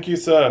 Thank you,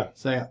 sir.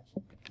 See ya.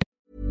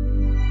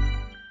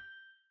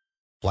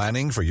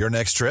 Planning for your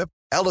next trip?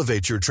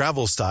 Elevate your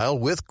travel style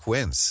with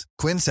Quince.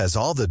 Quince has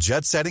all the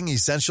jet-setting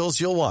essentials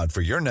you'll want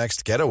for your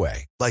next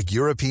getaway, like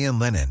European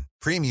linen,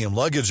 premium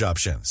luggage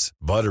options,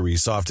 buttery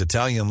soft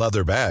Italian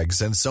leather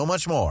bags, and so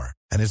much more.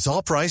 And it's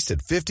all priced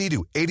at 50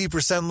 to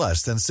 80%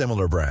 less than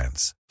similar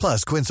brands.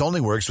 Plus, Quince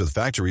only works with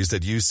factories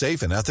that use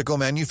safe and ethical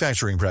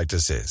manufacturing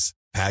practices.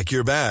 Pack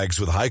your bags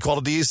with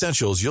high-quality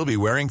essentials you'll be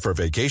wearing for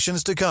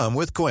vacations to come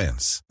with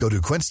Quince. Go to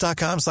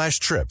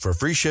quince.com/trip for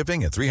free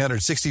shipping and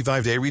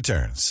 365-day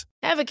returns.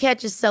 Ever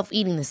catch yourself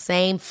eating the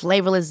same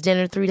flavorless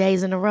dinner 3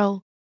 days in a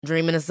row?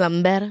 Dreaming of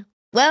something better?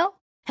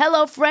 Well,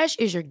 HelloFresh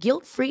is your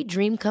guilt-free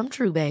dream come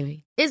true,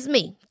 baby. It's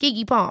me,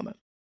 Keke Palmer.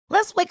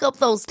 Let's wake up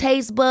those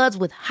taste buds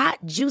with hot,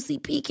 juicy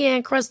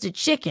pecan-crusted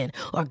chicken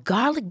or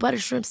garlic butter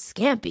shrimp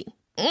scampi.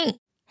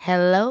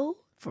 Hello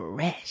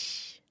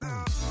Fresh.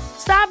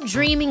 Stop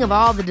dreaming of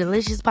all the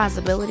delicious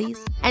possibilities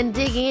and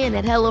dig in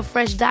at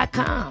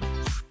HelloFresh.com.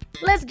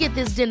 Let's get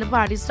this dinner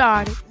party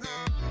started.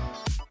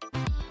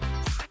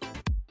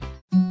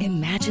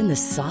 Imagine the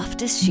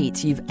softest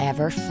sheets you've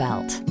ever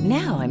felt.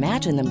 Now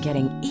imagine them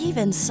getting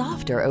even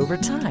softer over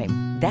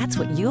time. That's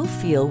what you'll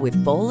feel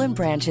with Boll &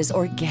 Branch's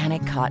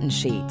organic cotton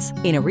sheets.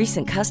 In a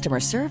recent customer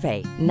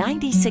survey,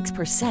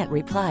 96%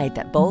 replied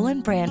that Boll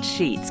 & Branch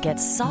sheets get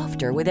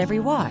softer with every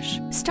wash.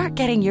 Start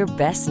getting your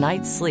best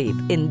night's sleep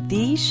in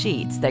these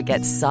sheets that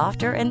get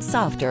softer and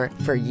softer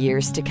for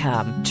years to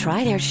come.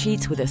 Try their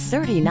sheets with a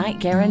 30-night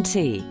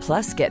guarantee.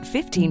 Plus, get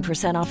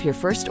 15% off your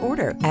first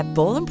order at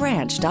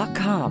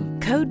bollandbranch.com.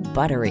 Code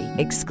BUTTERY.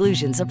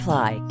 Exclusions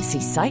apply.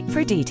 See site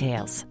for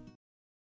details.